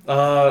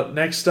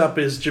 Next up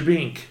is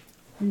Jabink.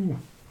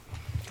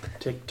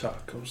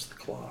 Tick-tock goes the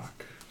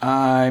clock.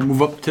 I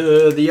move up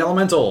to the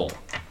elemental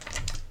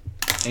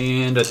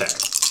and attack.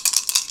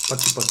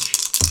 Punchy punch.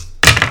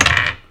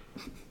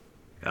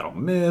 That'll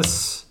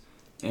miss.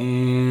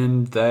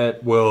 And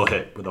that will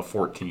hit with a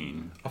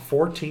 14. A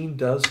 14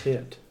 does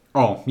hit.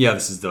 Oh, yeah,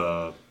 this is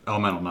the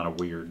elemental, not a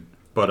weird.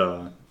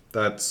 But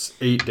that's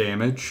 8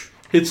 damage.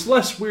 It's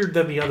less weird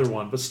than the other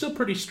one, but still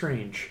pretty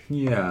strange.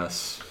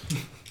 Yes.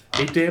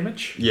 8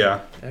 damage?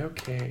 Yeah.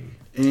 Okay.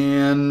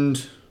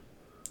 And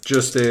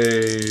just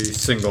a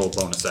single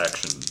bonus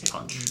action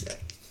punch.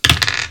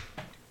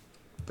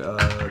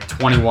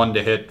 21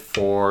 to hit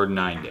for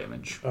 9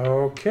 damage.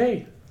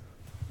 Okay.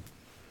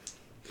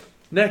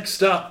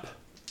 Next up,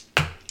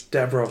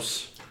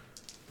 Davros.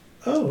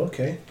 Oh,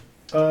 okay.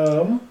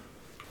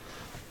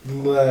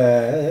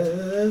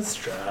 Let's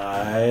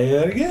try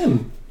it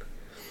again.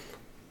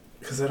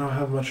 Because I don't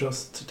have much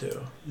else to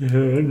do.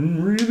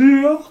 Henry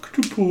the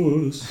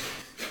Octopus.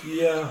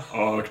 Yeah.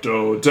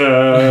 Octodad.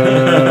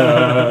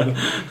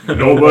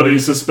 Nobody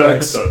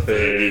suspects a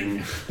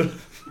thing.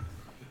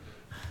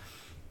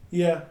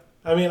 Yeah.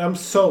 I mean, I'm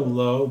so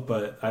low,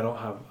 but I don't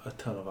have a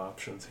ton of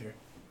options here.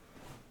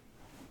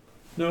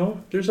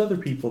 No, there's other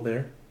people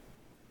there.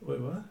 Wait,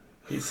 what?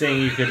 He's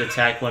saying you could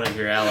attack one of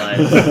your allies.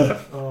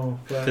 Oh,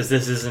 but... Because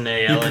this isn't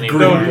AL could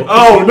anymore. green-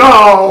 Oh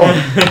no!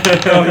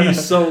 Oh,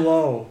 he's so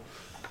low.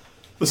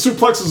 The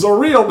suplexes are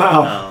real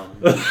now.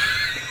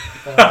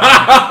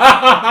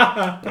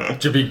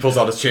 Jabik pulls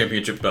out his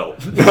championship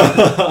belt. So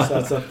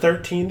that's a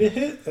 13 to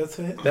hit? That's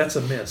a hit? That's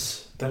a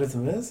miss. That is a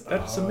miss?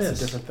 That's a That's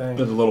miss. a different thing.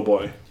 Then the little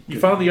boy. You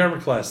found the armor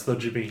class, though,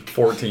 Jimmy.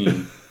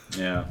 14.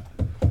 Yeah.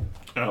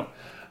 Oh.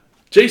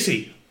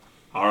 JC.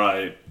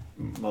 Alright,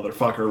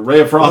 motherfucker.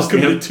 Ray of Frosting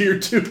Welcome him. to tier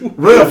 2.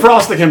 Ray of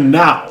Frosting him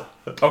now.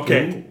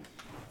 Okay.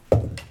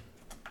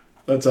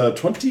 That's a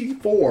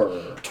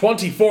 24.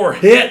 24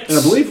 hits. And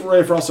I believe Ray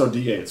of Frost are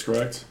D8s,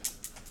 correct?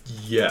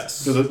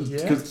 Yes.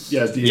 Yes.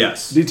 Yeah,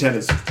 Yes. D10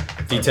 is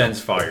D10's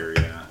fire,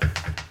 yeah.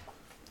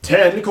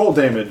 10 cold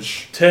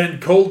damage. 10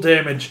 cold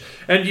damage.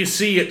 And you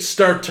see it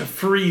start to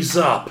freeze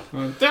up.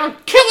 Kill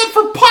it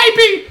for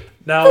Pipey!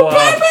 Now,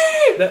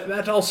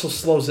 that also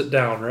slows it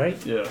down, right?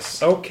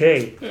 Yes.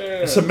 Okay.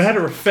 Yes. As a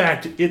matter of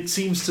fact, it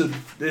seems to...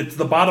 It's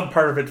the bottom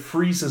part of it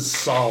freezes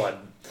solid.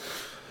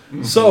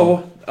 Mm-hmm.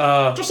 So...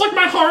 Just like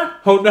my heart.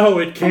 Oh no,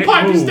 it can't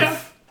Pipey's move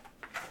death.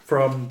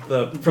 From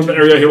the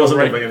area he wasn't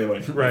right, moving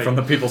anyway. Right. From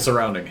the people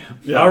surrounding him.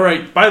 Yeah. All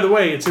right. By the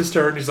way, it's his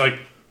turn. He's like,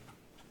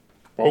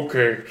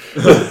 okay.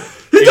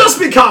 He does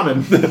speak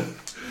common.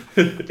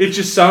 It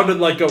just sounded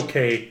like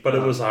okay, but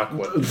it was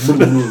awkward.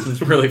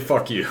 It's really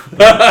fuck you.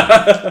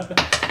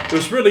 It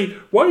was really,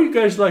 why are you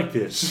guys like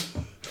this?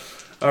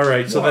 All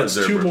right, so Why that's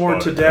is 2 more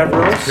to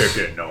everybody Davros.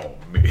 picking on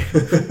me?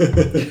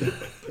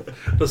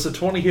 Does a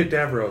 20 hit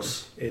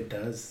Davros? It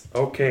does.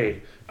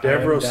 Okay, I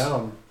am Davros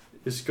down.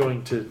 is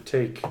going to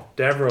take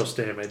Davros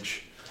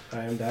damage.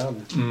 I am down.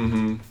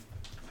 Mm-hmm.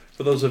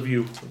 For those of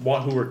you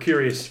who were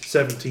curious,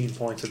 17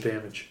 points of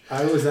damage.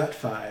 I was at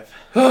 5.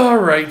 All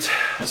right,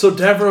 so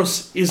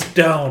Davros is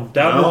down.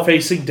 Downward Well,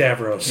 facing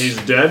Davros. He's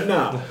dead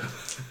now.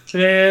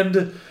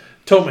 And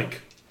Tomik,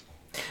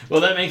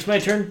 Well, that makes my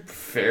turn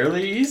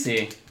fairly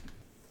easy.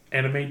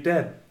 animate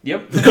dead.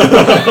 Yep.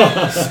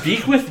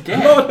 Speak with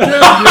death.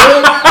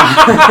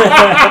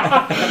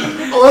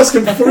 I'll ask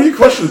him 3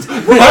 questions.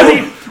 How do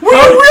you, Were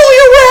you really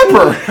a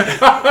rapper?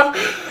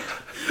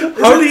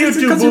 how do you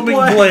do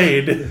Booming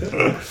Blade?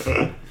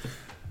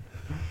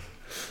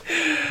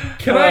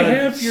 Can I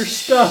have your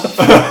stuff?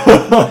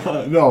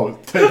 No,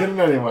 take it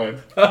anyway.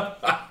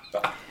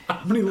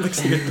 How many licks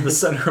to get to the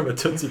center of a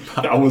Tootsie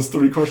Pop? That was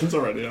 3 questions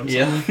already. I'm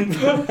sorry.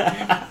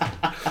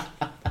 Yeah.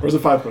 Or was it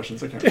 5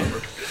 questions? I can't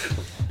remember.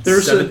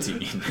 There's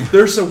 17.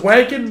 There's a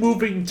wagon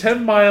moving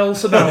 10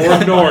 miles an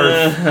hour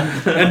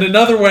north, and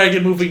another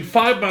wagon moving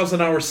 5 miles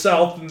an hour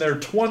south, and they're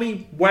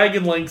 20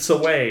 wagon lengths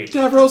away.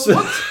 Davros,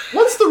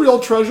 what's the real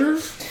treasure?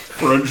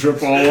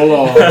 Friendship all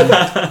along.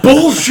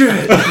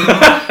 Bullshit!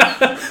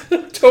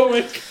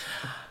 Tomik.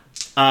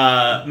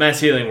 Mass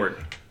healing word.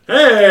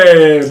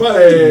 Hey,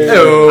 buddy.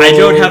 I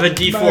don't have a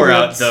D4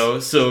 out though,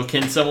 so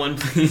can someone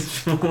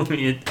please roll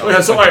me a...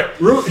 Okay, so alright,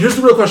 here's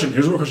the real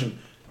question.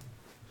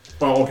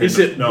 Oh, okay. Is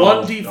it no,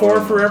 1d4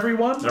 no. for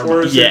everyone, Never or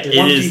mind. is Yeah, it it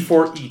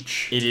 1d4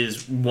 each? It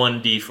is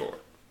 1D4.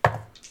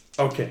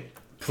 Okay.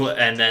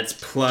 And that's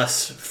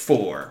plus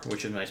 4,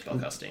 which is my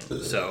spellcasting.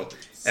 So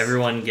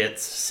everyone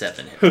gets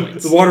 7 hit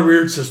points. The water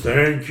weird says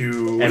thank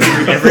you.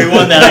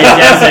 Everyone that I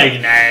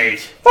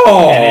designate.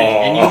 Oh.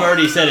 And you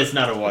already said it's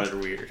not a water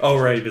weird. Oh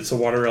right, it's a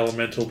water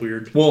elemental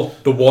weird. Well,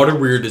 the water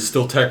weird is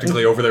still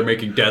technically over there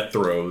making death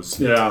throws.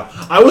 Yeah.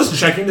 I was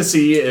checking to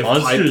see if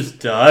Monsters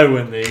die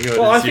when they go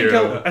Well, to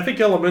 0. I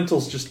think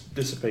elementals just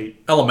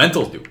dissipate.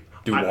 Elementals do.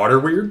 Do water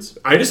weirds?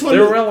 I just wanted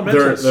They were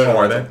elementals. they're Oh,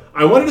 are they?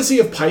 I wanted to see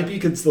if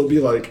Pipey could still be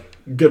like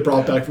get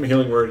brought back from a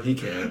healing word. He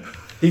can.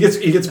 He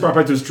gets brought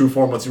back to his true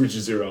form once he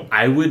reaches 0.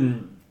 I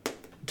wouldn't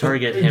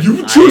target him.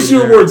 You choose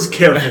your either. words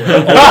carefully.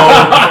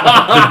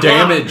 The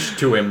damage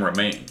to him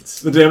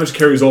remains. The damage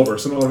carries over,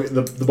 so no,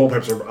 the bone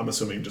pipes are, I'm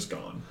assuming, just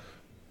gone.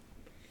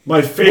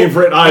 My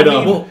favorite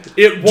item.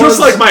 It was Just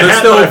like my They're hat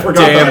still that I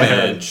forgot that I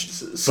had.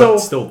 damaged, So- but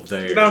still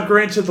there. Now,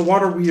 granted, the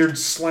water weird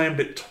slammed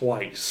it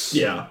twice.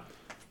 Yeah.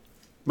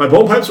 My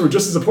bone pipes were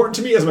just as important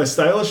to me as my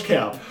stylish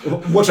cap,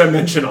 which I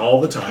mention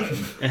all the time.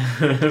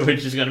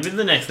 Which is going to be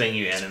the next thing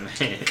you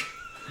animate.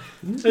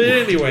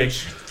 Anyway,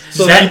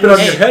 so Just keep it on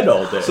hey. your head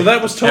all day. So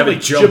that was Have totally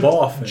it jump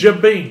off.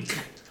 Jabink.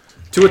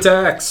 2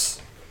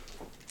 attacks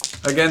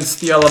against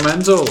the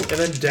elemental. And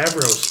then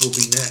Davros will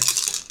be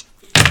next.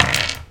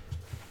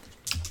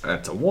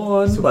 That's a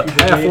 1, So but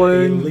people made a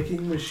halfling.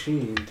 licking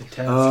machine to test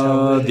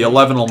how The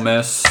 11 will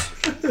miss,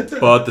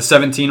 but the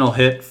 17 will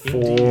hit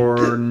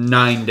for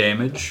 9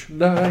 damage.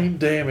 9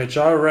 damage.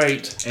 All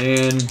right.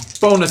 And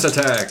bonus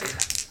attack.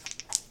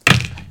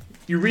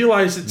 You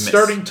realize it's Miss.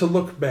 starting to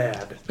look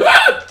bad.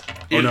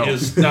 It no.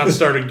 is not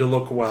starting to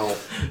look well.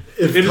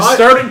 If It is Ky-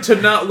 starting to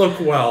not look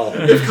well.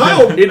 if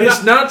Kyle, It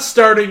is not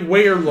starting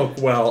where look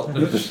well.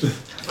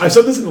 I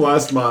said this in the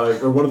last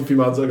mod, or one of the few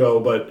mods ago,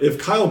 but if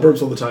Kyle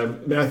burps all the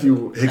time,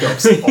 Matthew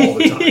hiccups all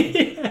the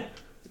time.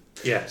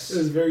 Yes. It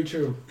is very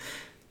true.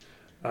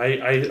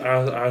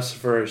 I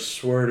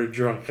swear to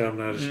drunk, I'm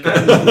not as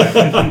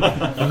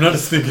I'm not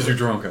as thick as you're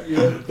drunk.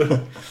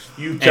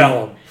 You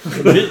tell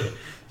him.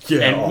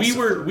 Yeah, And we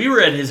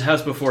were at his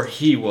house before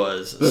he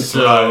was. That's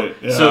so, right,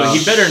 yeah. So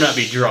he better not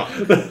be drunk.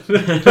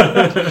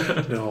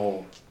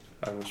 No,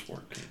 I was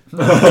working.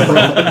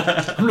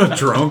 I'm not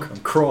drunk. I'm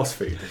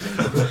crossfaded.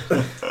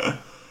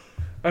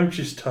 I'm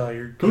just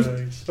tired,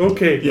 guys.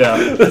 Okay. Yeah.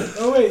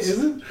 Oh wait,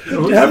 is it?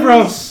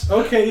 Davros,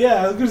 Okay,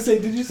 yeah. I was gonna say,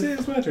 did you say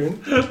it's my turn?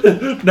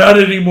 not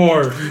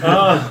anymore.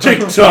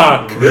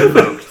 TikTok.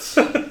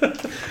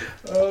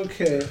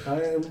 Okay,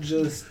 I am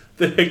just.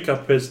 The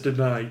hiccup has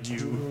denied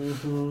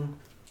you.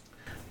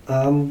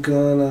 I'm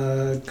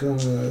gonna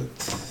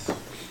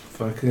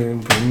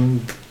fucking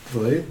boom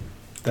blade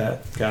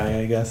that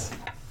guy, I guess.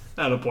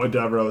 At a point,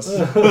 Davros.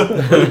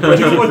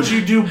 Do what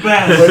you do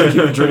best. Way to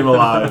keep the dream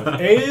alive.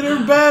 8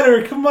 or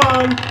better. Come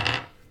on.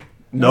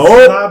 Nope.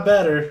 It's not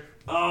better.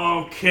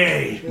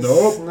 Okay. It's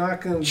Nope.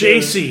 not gonna.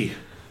 JC.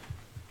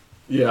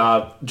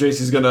 Yeah,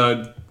 JC's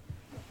gonna.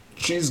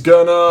 She's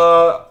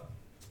gonna.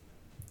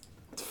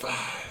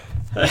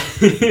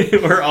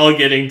 We're all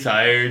getting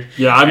tired.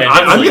 Yeah, I'm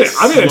And getting it's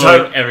tired.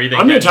 slowing everything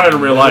I'm getting down. tired in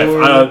real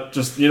life.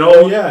 Just yeah,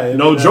 no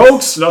that's-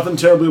 jokes, nothing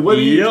terribly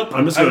witty. Yep.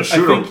 I'm just I gonna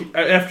shoot him. think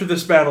after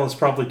this battle, it's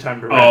probably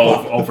time to wrap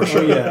up. Oh, for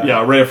sure. yeah.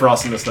 Yeah, Ray of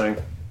Frost in this thing.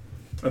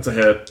 That's a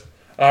hit.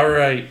 All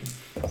right.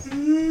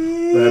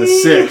 That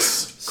is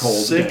 6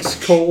 cold. 6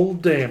 damage.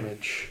 cold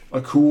damage. A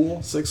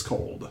cool 6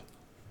 cold.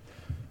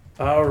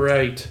 All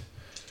right.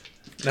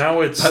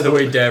 Now it's By the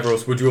way,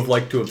 Davros, would you have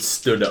liked to have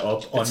stood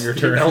up on your the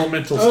turn?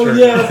 elemental's Oh turn.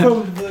 yeah,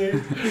 probably.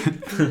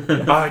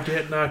 I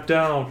get knocked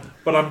down,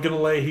 but I'm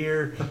gonna lay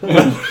here.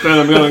 Then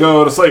I'm gonna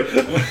go to sleep.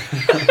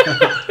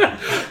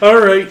 All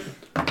right.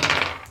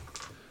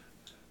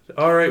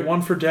 All right.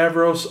 1 for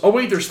Davros. Oh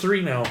wait, there's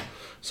 3 now.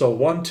 So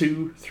 1,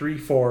 2, 3,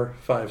 4,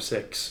 5,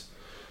 6.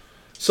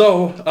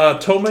 So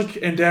Tomek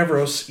and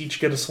Davros each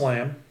get a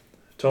slam.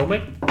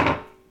 Tomek,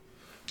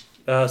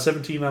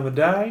 17 on the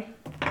die.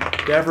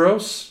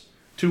 Davros,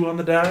 2 on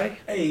the die.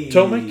 Hey.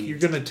 Tomek, you're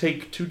going to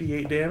take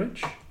 2d8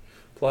 damage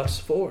plus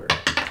 4.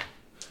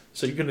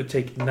 So you're going to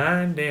take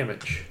 9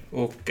 damage.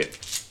 Okay.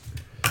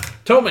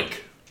 Tomek.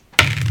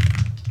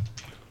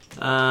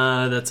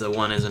 That's a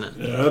 1, isn't it?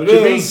 Yeah, it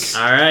Jabink. is.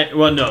 All right.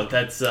 Well, no,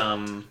 that's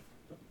the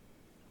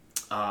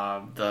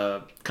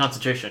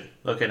concentration.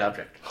 Locate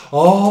object.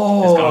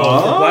 Oh. It's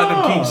gone. The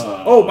Platinum Keys.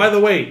 Oh, by the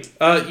way,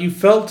 you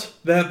felt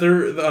that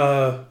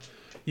there...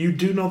 you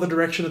do know the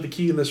direction of the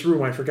key in this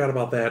room. I forgot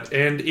about that.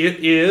 And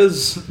it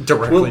is...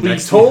 Directly will be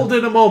next to told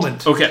in a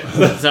moment. Okay,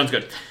 sounds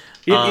good.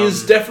 It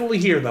is definitely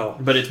here, though.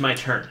 But it's my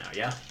turn now,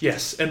 yeah?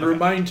 Yes, and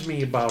remind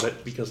me about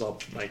it, because I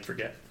might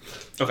forget.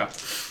 Okay.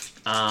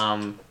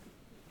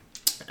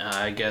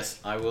 I guess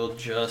I will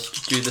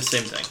just do the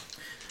same thing.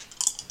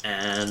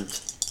 And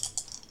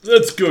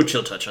let's go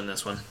chill touch on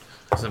this one,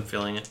 because I'm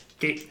feeling it.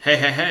 Okay.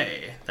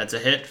 Hey. That's a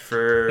hit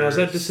for... Now, is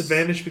that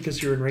disadvantage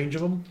because you're in range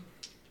of them?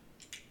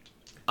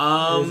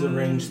 There's a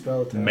ranged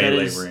spell attack.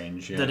 Melee is-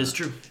 range, yeah. That is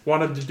true.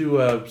 Wanted to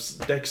do a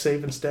dex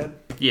save instead?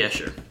 Yeah,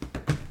 sure.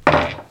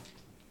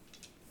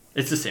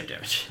 It's the same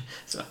damage.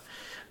 So,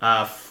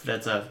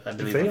 that's I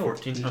believe, a failed.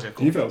 14. Okay, He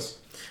cool. fails.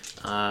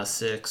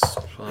 6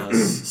 plus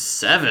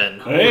 7.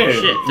 Hey. Holy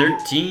shit,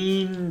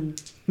 13.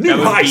 New That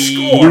would high be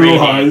score. New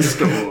radiant. high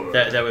score.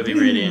 That would be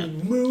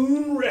radiant.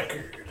 Moon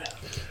record.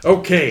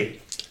 Okay.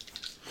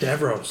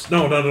 Davros.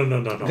 No.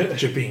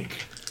 Jabink.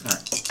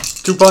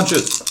 2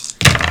 punches.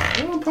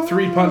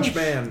 3 punch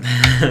man.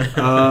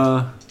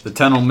 The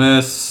 10 will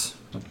miss.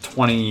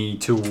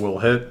 22 will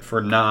hit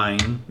for 9.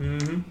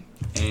 Mm-hmm.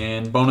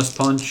 And bonus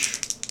punch.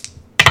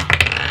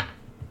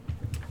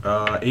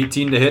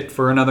 18 to hit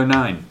for another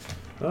 9.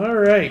 All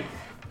right.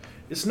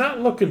 It's not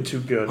looking too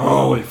good.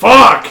 Holy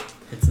fuck!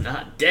 It's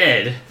not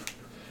dead.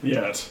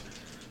 Yet.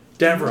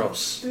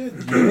 Davros.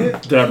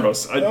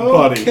 Davros,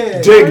 buddy,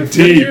 Okay. dig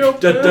deep.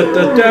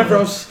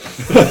 Davros.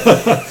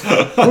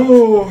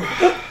 Ooh.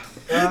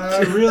 I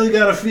really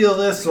gotta feel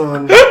this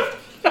one.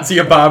 See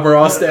a Bob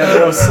Ross,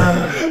 Davros?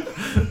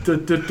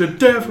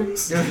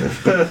 Devils.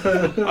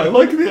 I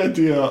like the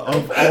idea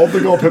of all the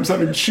gold pimps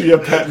having chia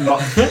pet and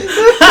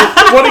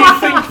What do you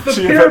think the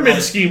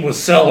pyramid scheme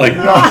was selling?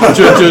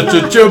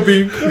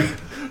 Jumping.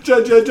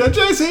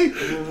 JC,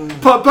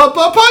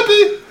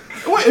 Pipey.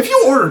 Wait, if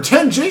you order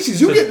 10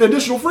 JCs, you get an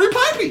additional free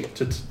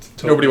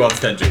Pipey. Nobody wants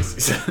 10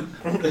 JCs.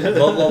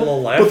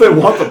 But they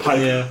want the pipe.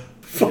 Yeah.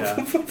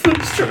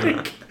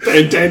 Strike.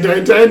 Dang, dang,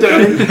 dang, dang,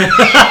 dang.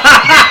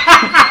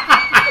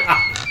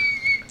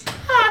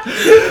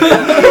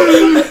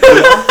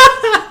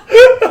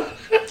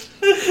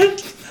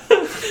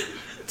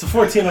 It's a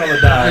 14 on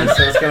the die,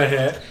 so it's gonna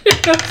hit.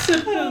 Yes,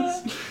 it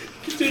does.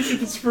 You take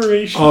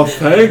inspiration. Oh,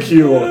 thank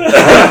you.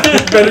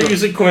 Better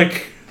use it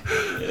quick.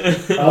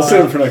 I'll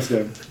save it for next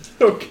game.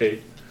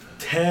 Okay.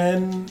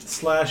 10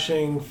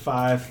 slashing,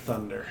 5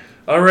 thunder.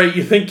 All right,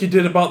 you think you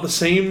did about the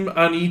same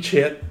on each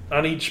hit,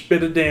 on each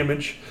bit of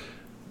damage,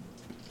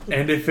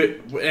 and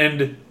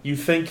you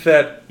think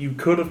that you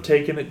could have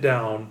taken it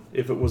down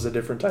if it was a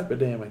different type of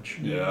damage.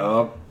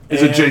 Yeah.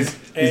 Is it Jason?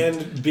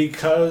 And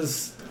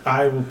because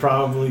I will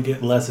probably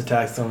get less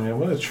attacks on me, I'm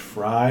going to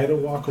try to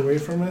walk away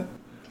from it.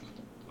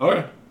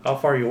 Okay. How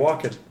far are you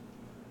walking?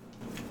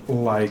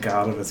 Like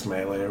out of its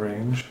melee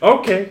range.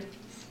 Okay.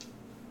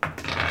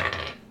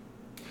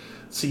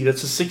 See,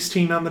 that's a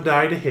 16 on the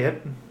die to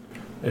hit.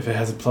 If it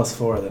has a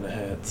 +4, then it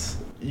hits.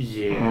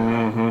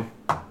 Yeah.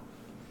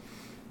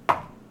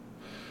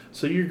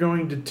 So you're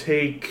going to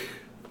take...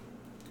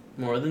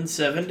 More than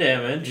 7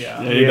 damage.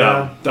 Yeah. Yeah, you're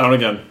down. Down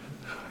again.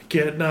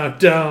 Get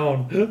knocked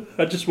down.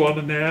 I just want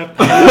a nap.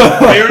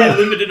 Very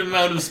limited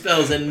amount of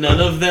spells, and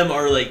none of them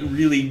are like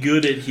really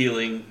good at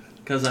healing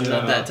because I'm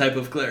not that type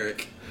of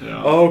cleric.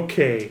 Yeah.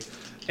 Okay.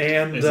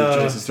 And Is it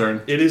Jason's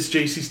turn? it is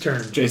JC's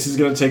turn. Jason's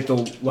going to take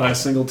the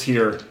last single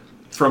tear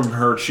from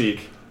her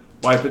cheek,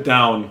 wipe it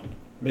down,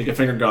 make a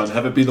finger gun,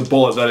 have it be the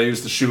bullet that I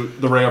used to shoot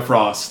the ray of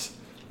frost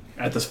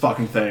at this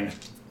fucking thing.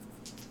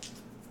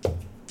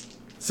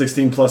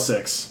 16 plus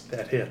 6.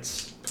 That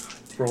hits.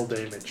 Roll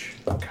damage.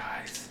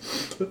 Guys.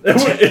 I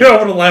would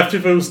have laughed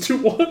if it was 2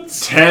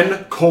 1s.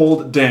 10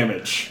 cold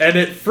damage. And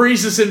it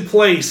freezes in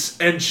place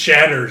and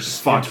shatters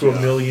Fuck into yeah.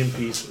 a million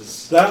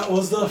pieces. That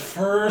was the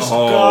first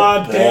Oh,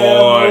 goddamn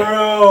boy.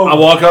 row. I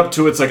walk up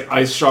to its like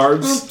ice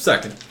shards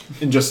Second.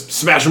 and just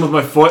smash them with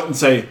my foot and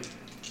say,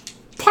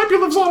 "Pipey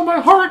lives on in my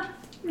heart,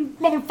 you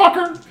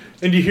motherfucker."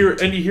 And you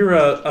hear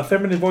a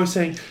feminine voice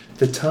saying,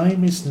 "The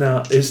time is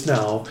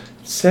now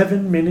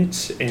 7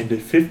 minutes and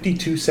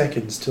 52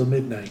 seconds till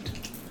midnight."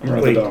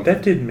 Write Wait, that down.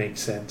 that didn't make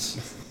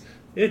sense.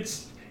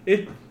 It's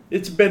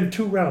been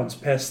 2 rounds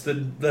past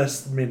the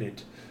last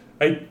minute.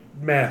 I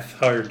math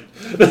hard.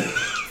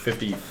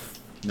 50.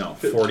 No,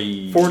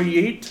 40.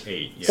 48?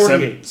 8. Yeah.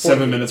 48.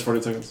 7 minutes,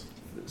 40 seconds.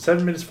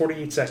 7 minutes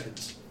 48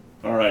 seconds.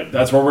 All right,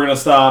 that's where we're gonna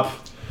stop.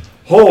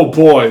 Oh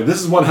boy,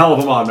 this is one hell of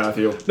a mod,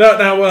 Matthew.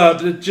 Now,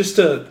 just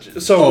to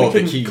Oh, we the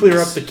can keys.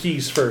 clear up the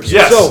keys first.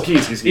 Yes, So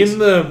keys. in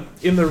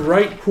the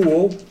right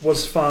pool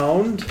was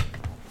found.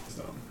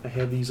 I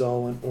have these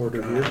all in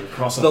order here.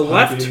 Cross The up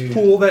left Pipey.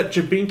 pool that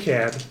Jabink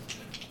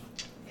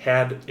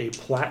had a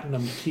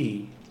platinum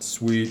key,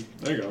 Sweet.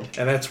 There you go.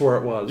 and that's where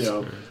it was.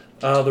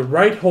 Yeah. The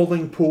right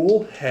holding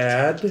pool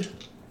had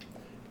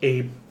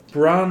a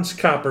bronze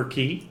copper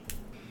key,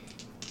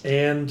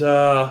 and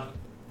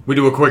We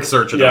do a quick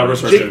search of Yeah, that. we're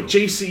searching.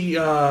 JC.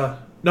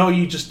 No,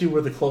 you just do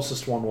where the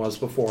closest one was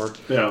before.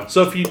 Yeah.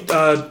 So if you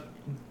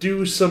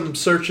do some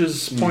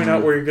searches, point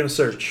out where you're going to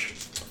search.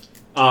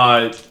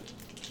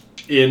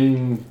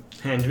 In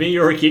Hand me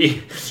your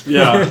key.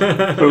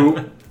 yeah. Who?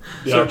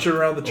 Yeah. Search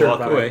around the turbine.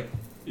 Walk away.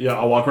 Yeah,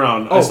 I'll walk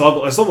around. Oh.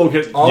 I still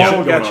locate. Oh, shit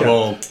going gotcha.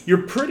 on. Well,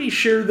 You're pretty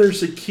sure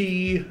there's a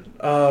key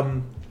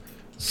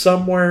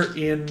somewhere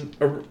in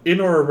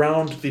or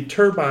around the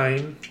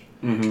turbine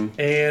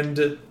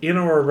and in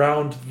or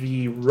around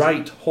the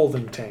right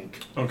holding tank.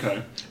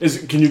 Okay.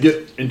 Can you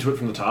get into it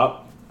from the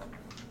top,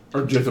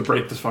 or do you have to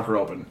break this fucker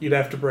open? You'd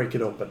have to break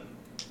it open.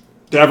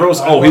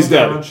 Davros? Oh, he's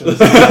dead.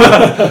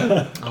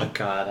 Oh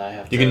god, I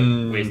have You to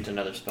can- waste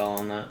another spell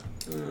on that.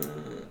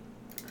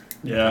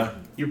 Yeah.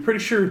 You're pretty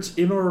sure it's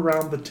in or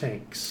around the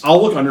tanks.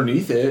 I'll look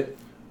underneath it.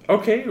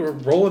 Okay,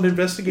 roll an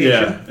investigation.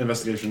 Yeah.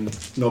 Investigation.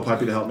 No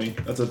Pipey to help me.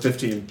 That's a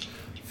 15.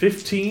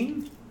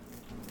 15.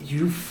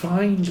 You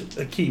find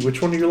a key.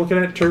 Which one are you looking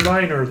at?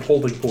 Turbine or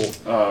holding pool?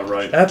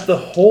 Right. At the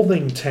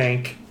holding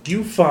tank,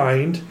 you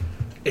find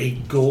a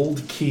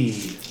gold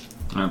key.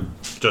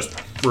 just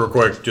real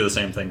quick, do the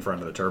same thing for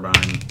under the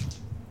turbine.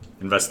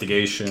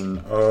 Investigation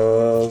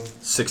of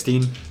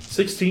 16.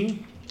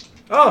 16.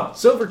 Ah,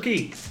 silver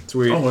key.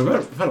 Sweet. Oh, we've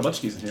had a bunch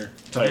of keys in here.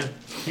 Tight.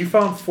 You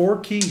found 4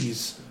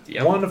 keys.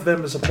 Yep. One of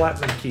them is a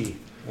platinum key.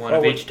 One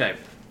of each type.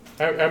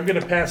 I'm going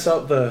to pass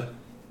out the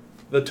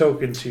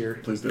tokens here.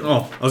 Please do.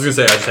 Oh, I was gonna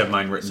say I just have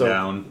mine written So-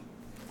 down.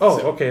 Oh,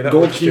 okay. That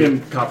Gold works key too.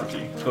 and copper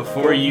key.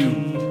 Before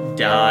you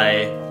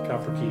die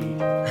Copper key.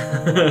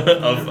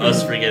 of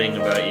us forgetting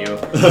about you,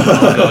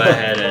 I'll go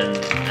ahead and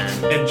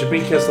And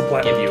Jabink has the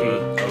platinum give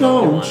you key. a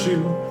Don't one.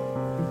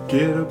 you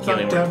get up like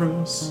Healing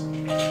word.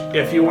 Davros.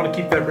 If you want to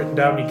keep that written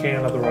down, you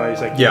can.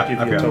 Otherwise, I can Yeah, give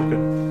you okay. a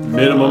token.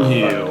 Minimum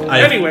heal.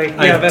 Anyway,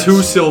 I have that's-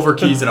 2 silver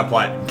keys and a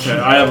platinum key. Okay,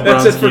 I have a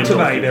That's bronze it for key.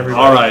 tonight,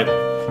 everybody. All right.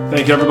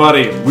 Thank you,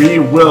 everybody. We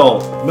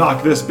will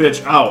knock this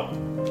bitch out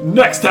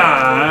next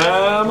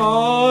time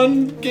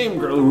on Game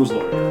Girl Who's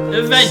Lawyer.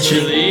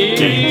 Eventually.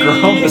 Game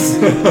Grumps.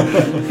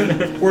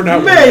 We're now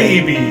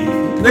Maybe.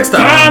 Next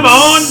time, Come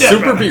on,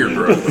 Super Devin. Beer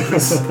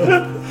Bros.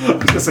 I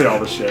was gonna say all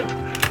this shit.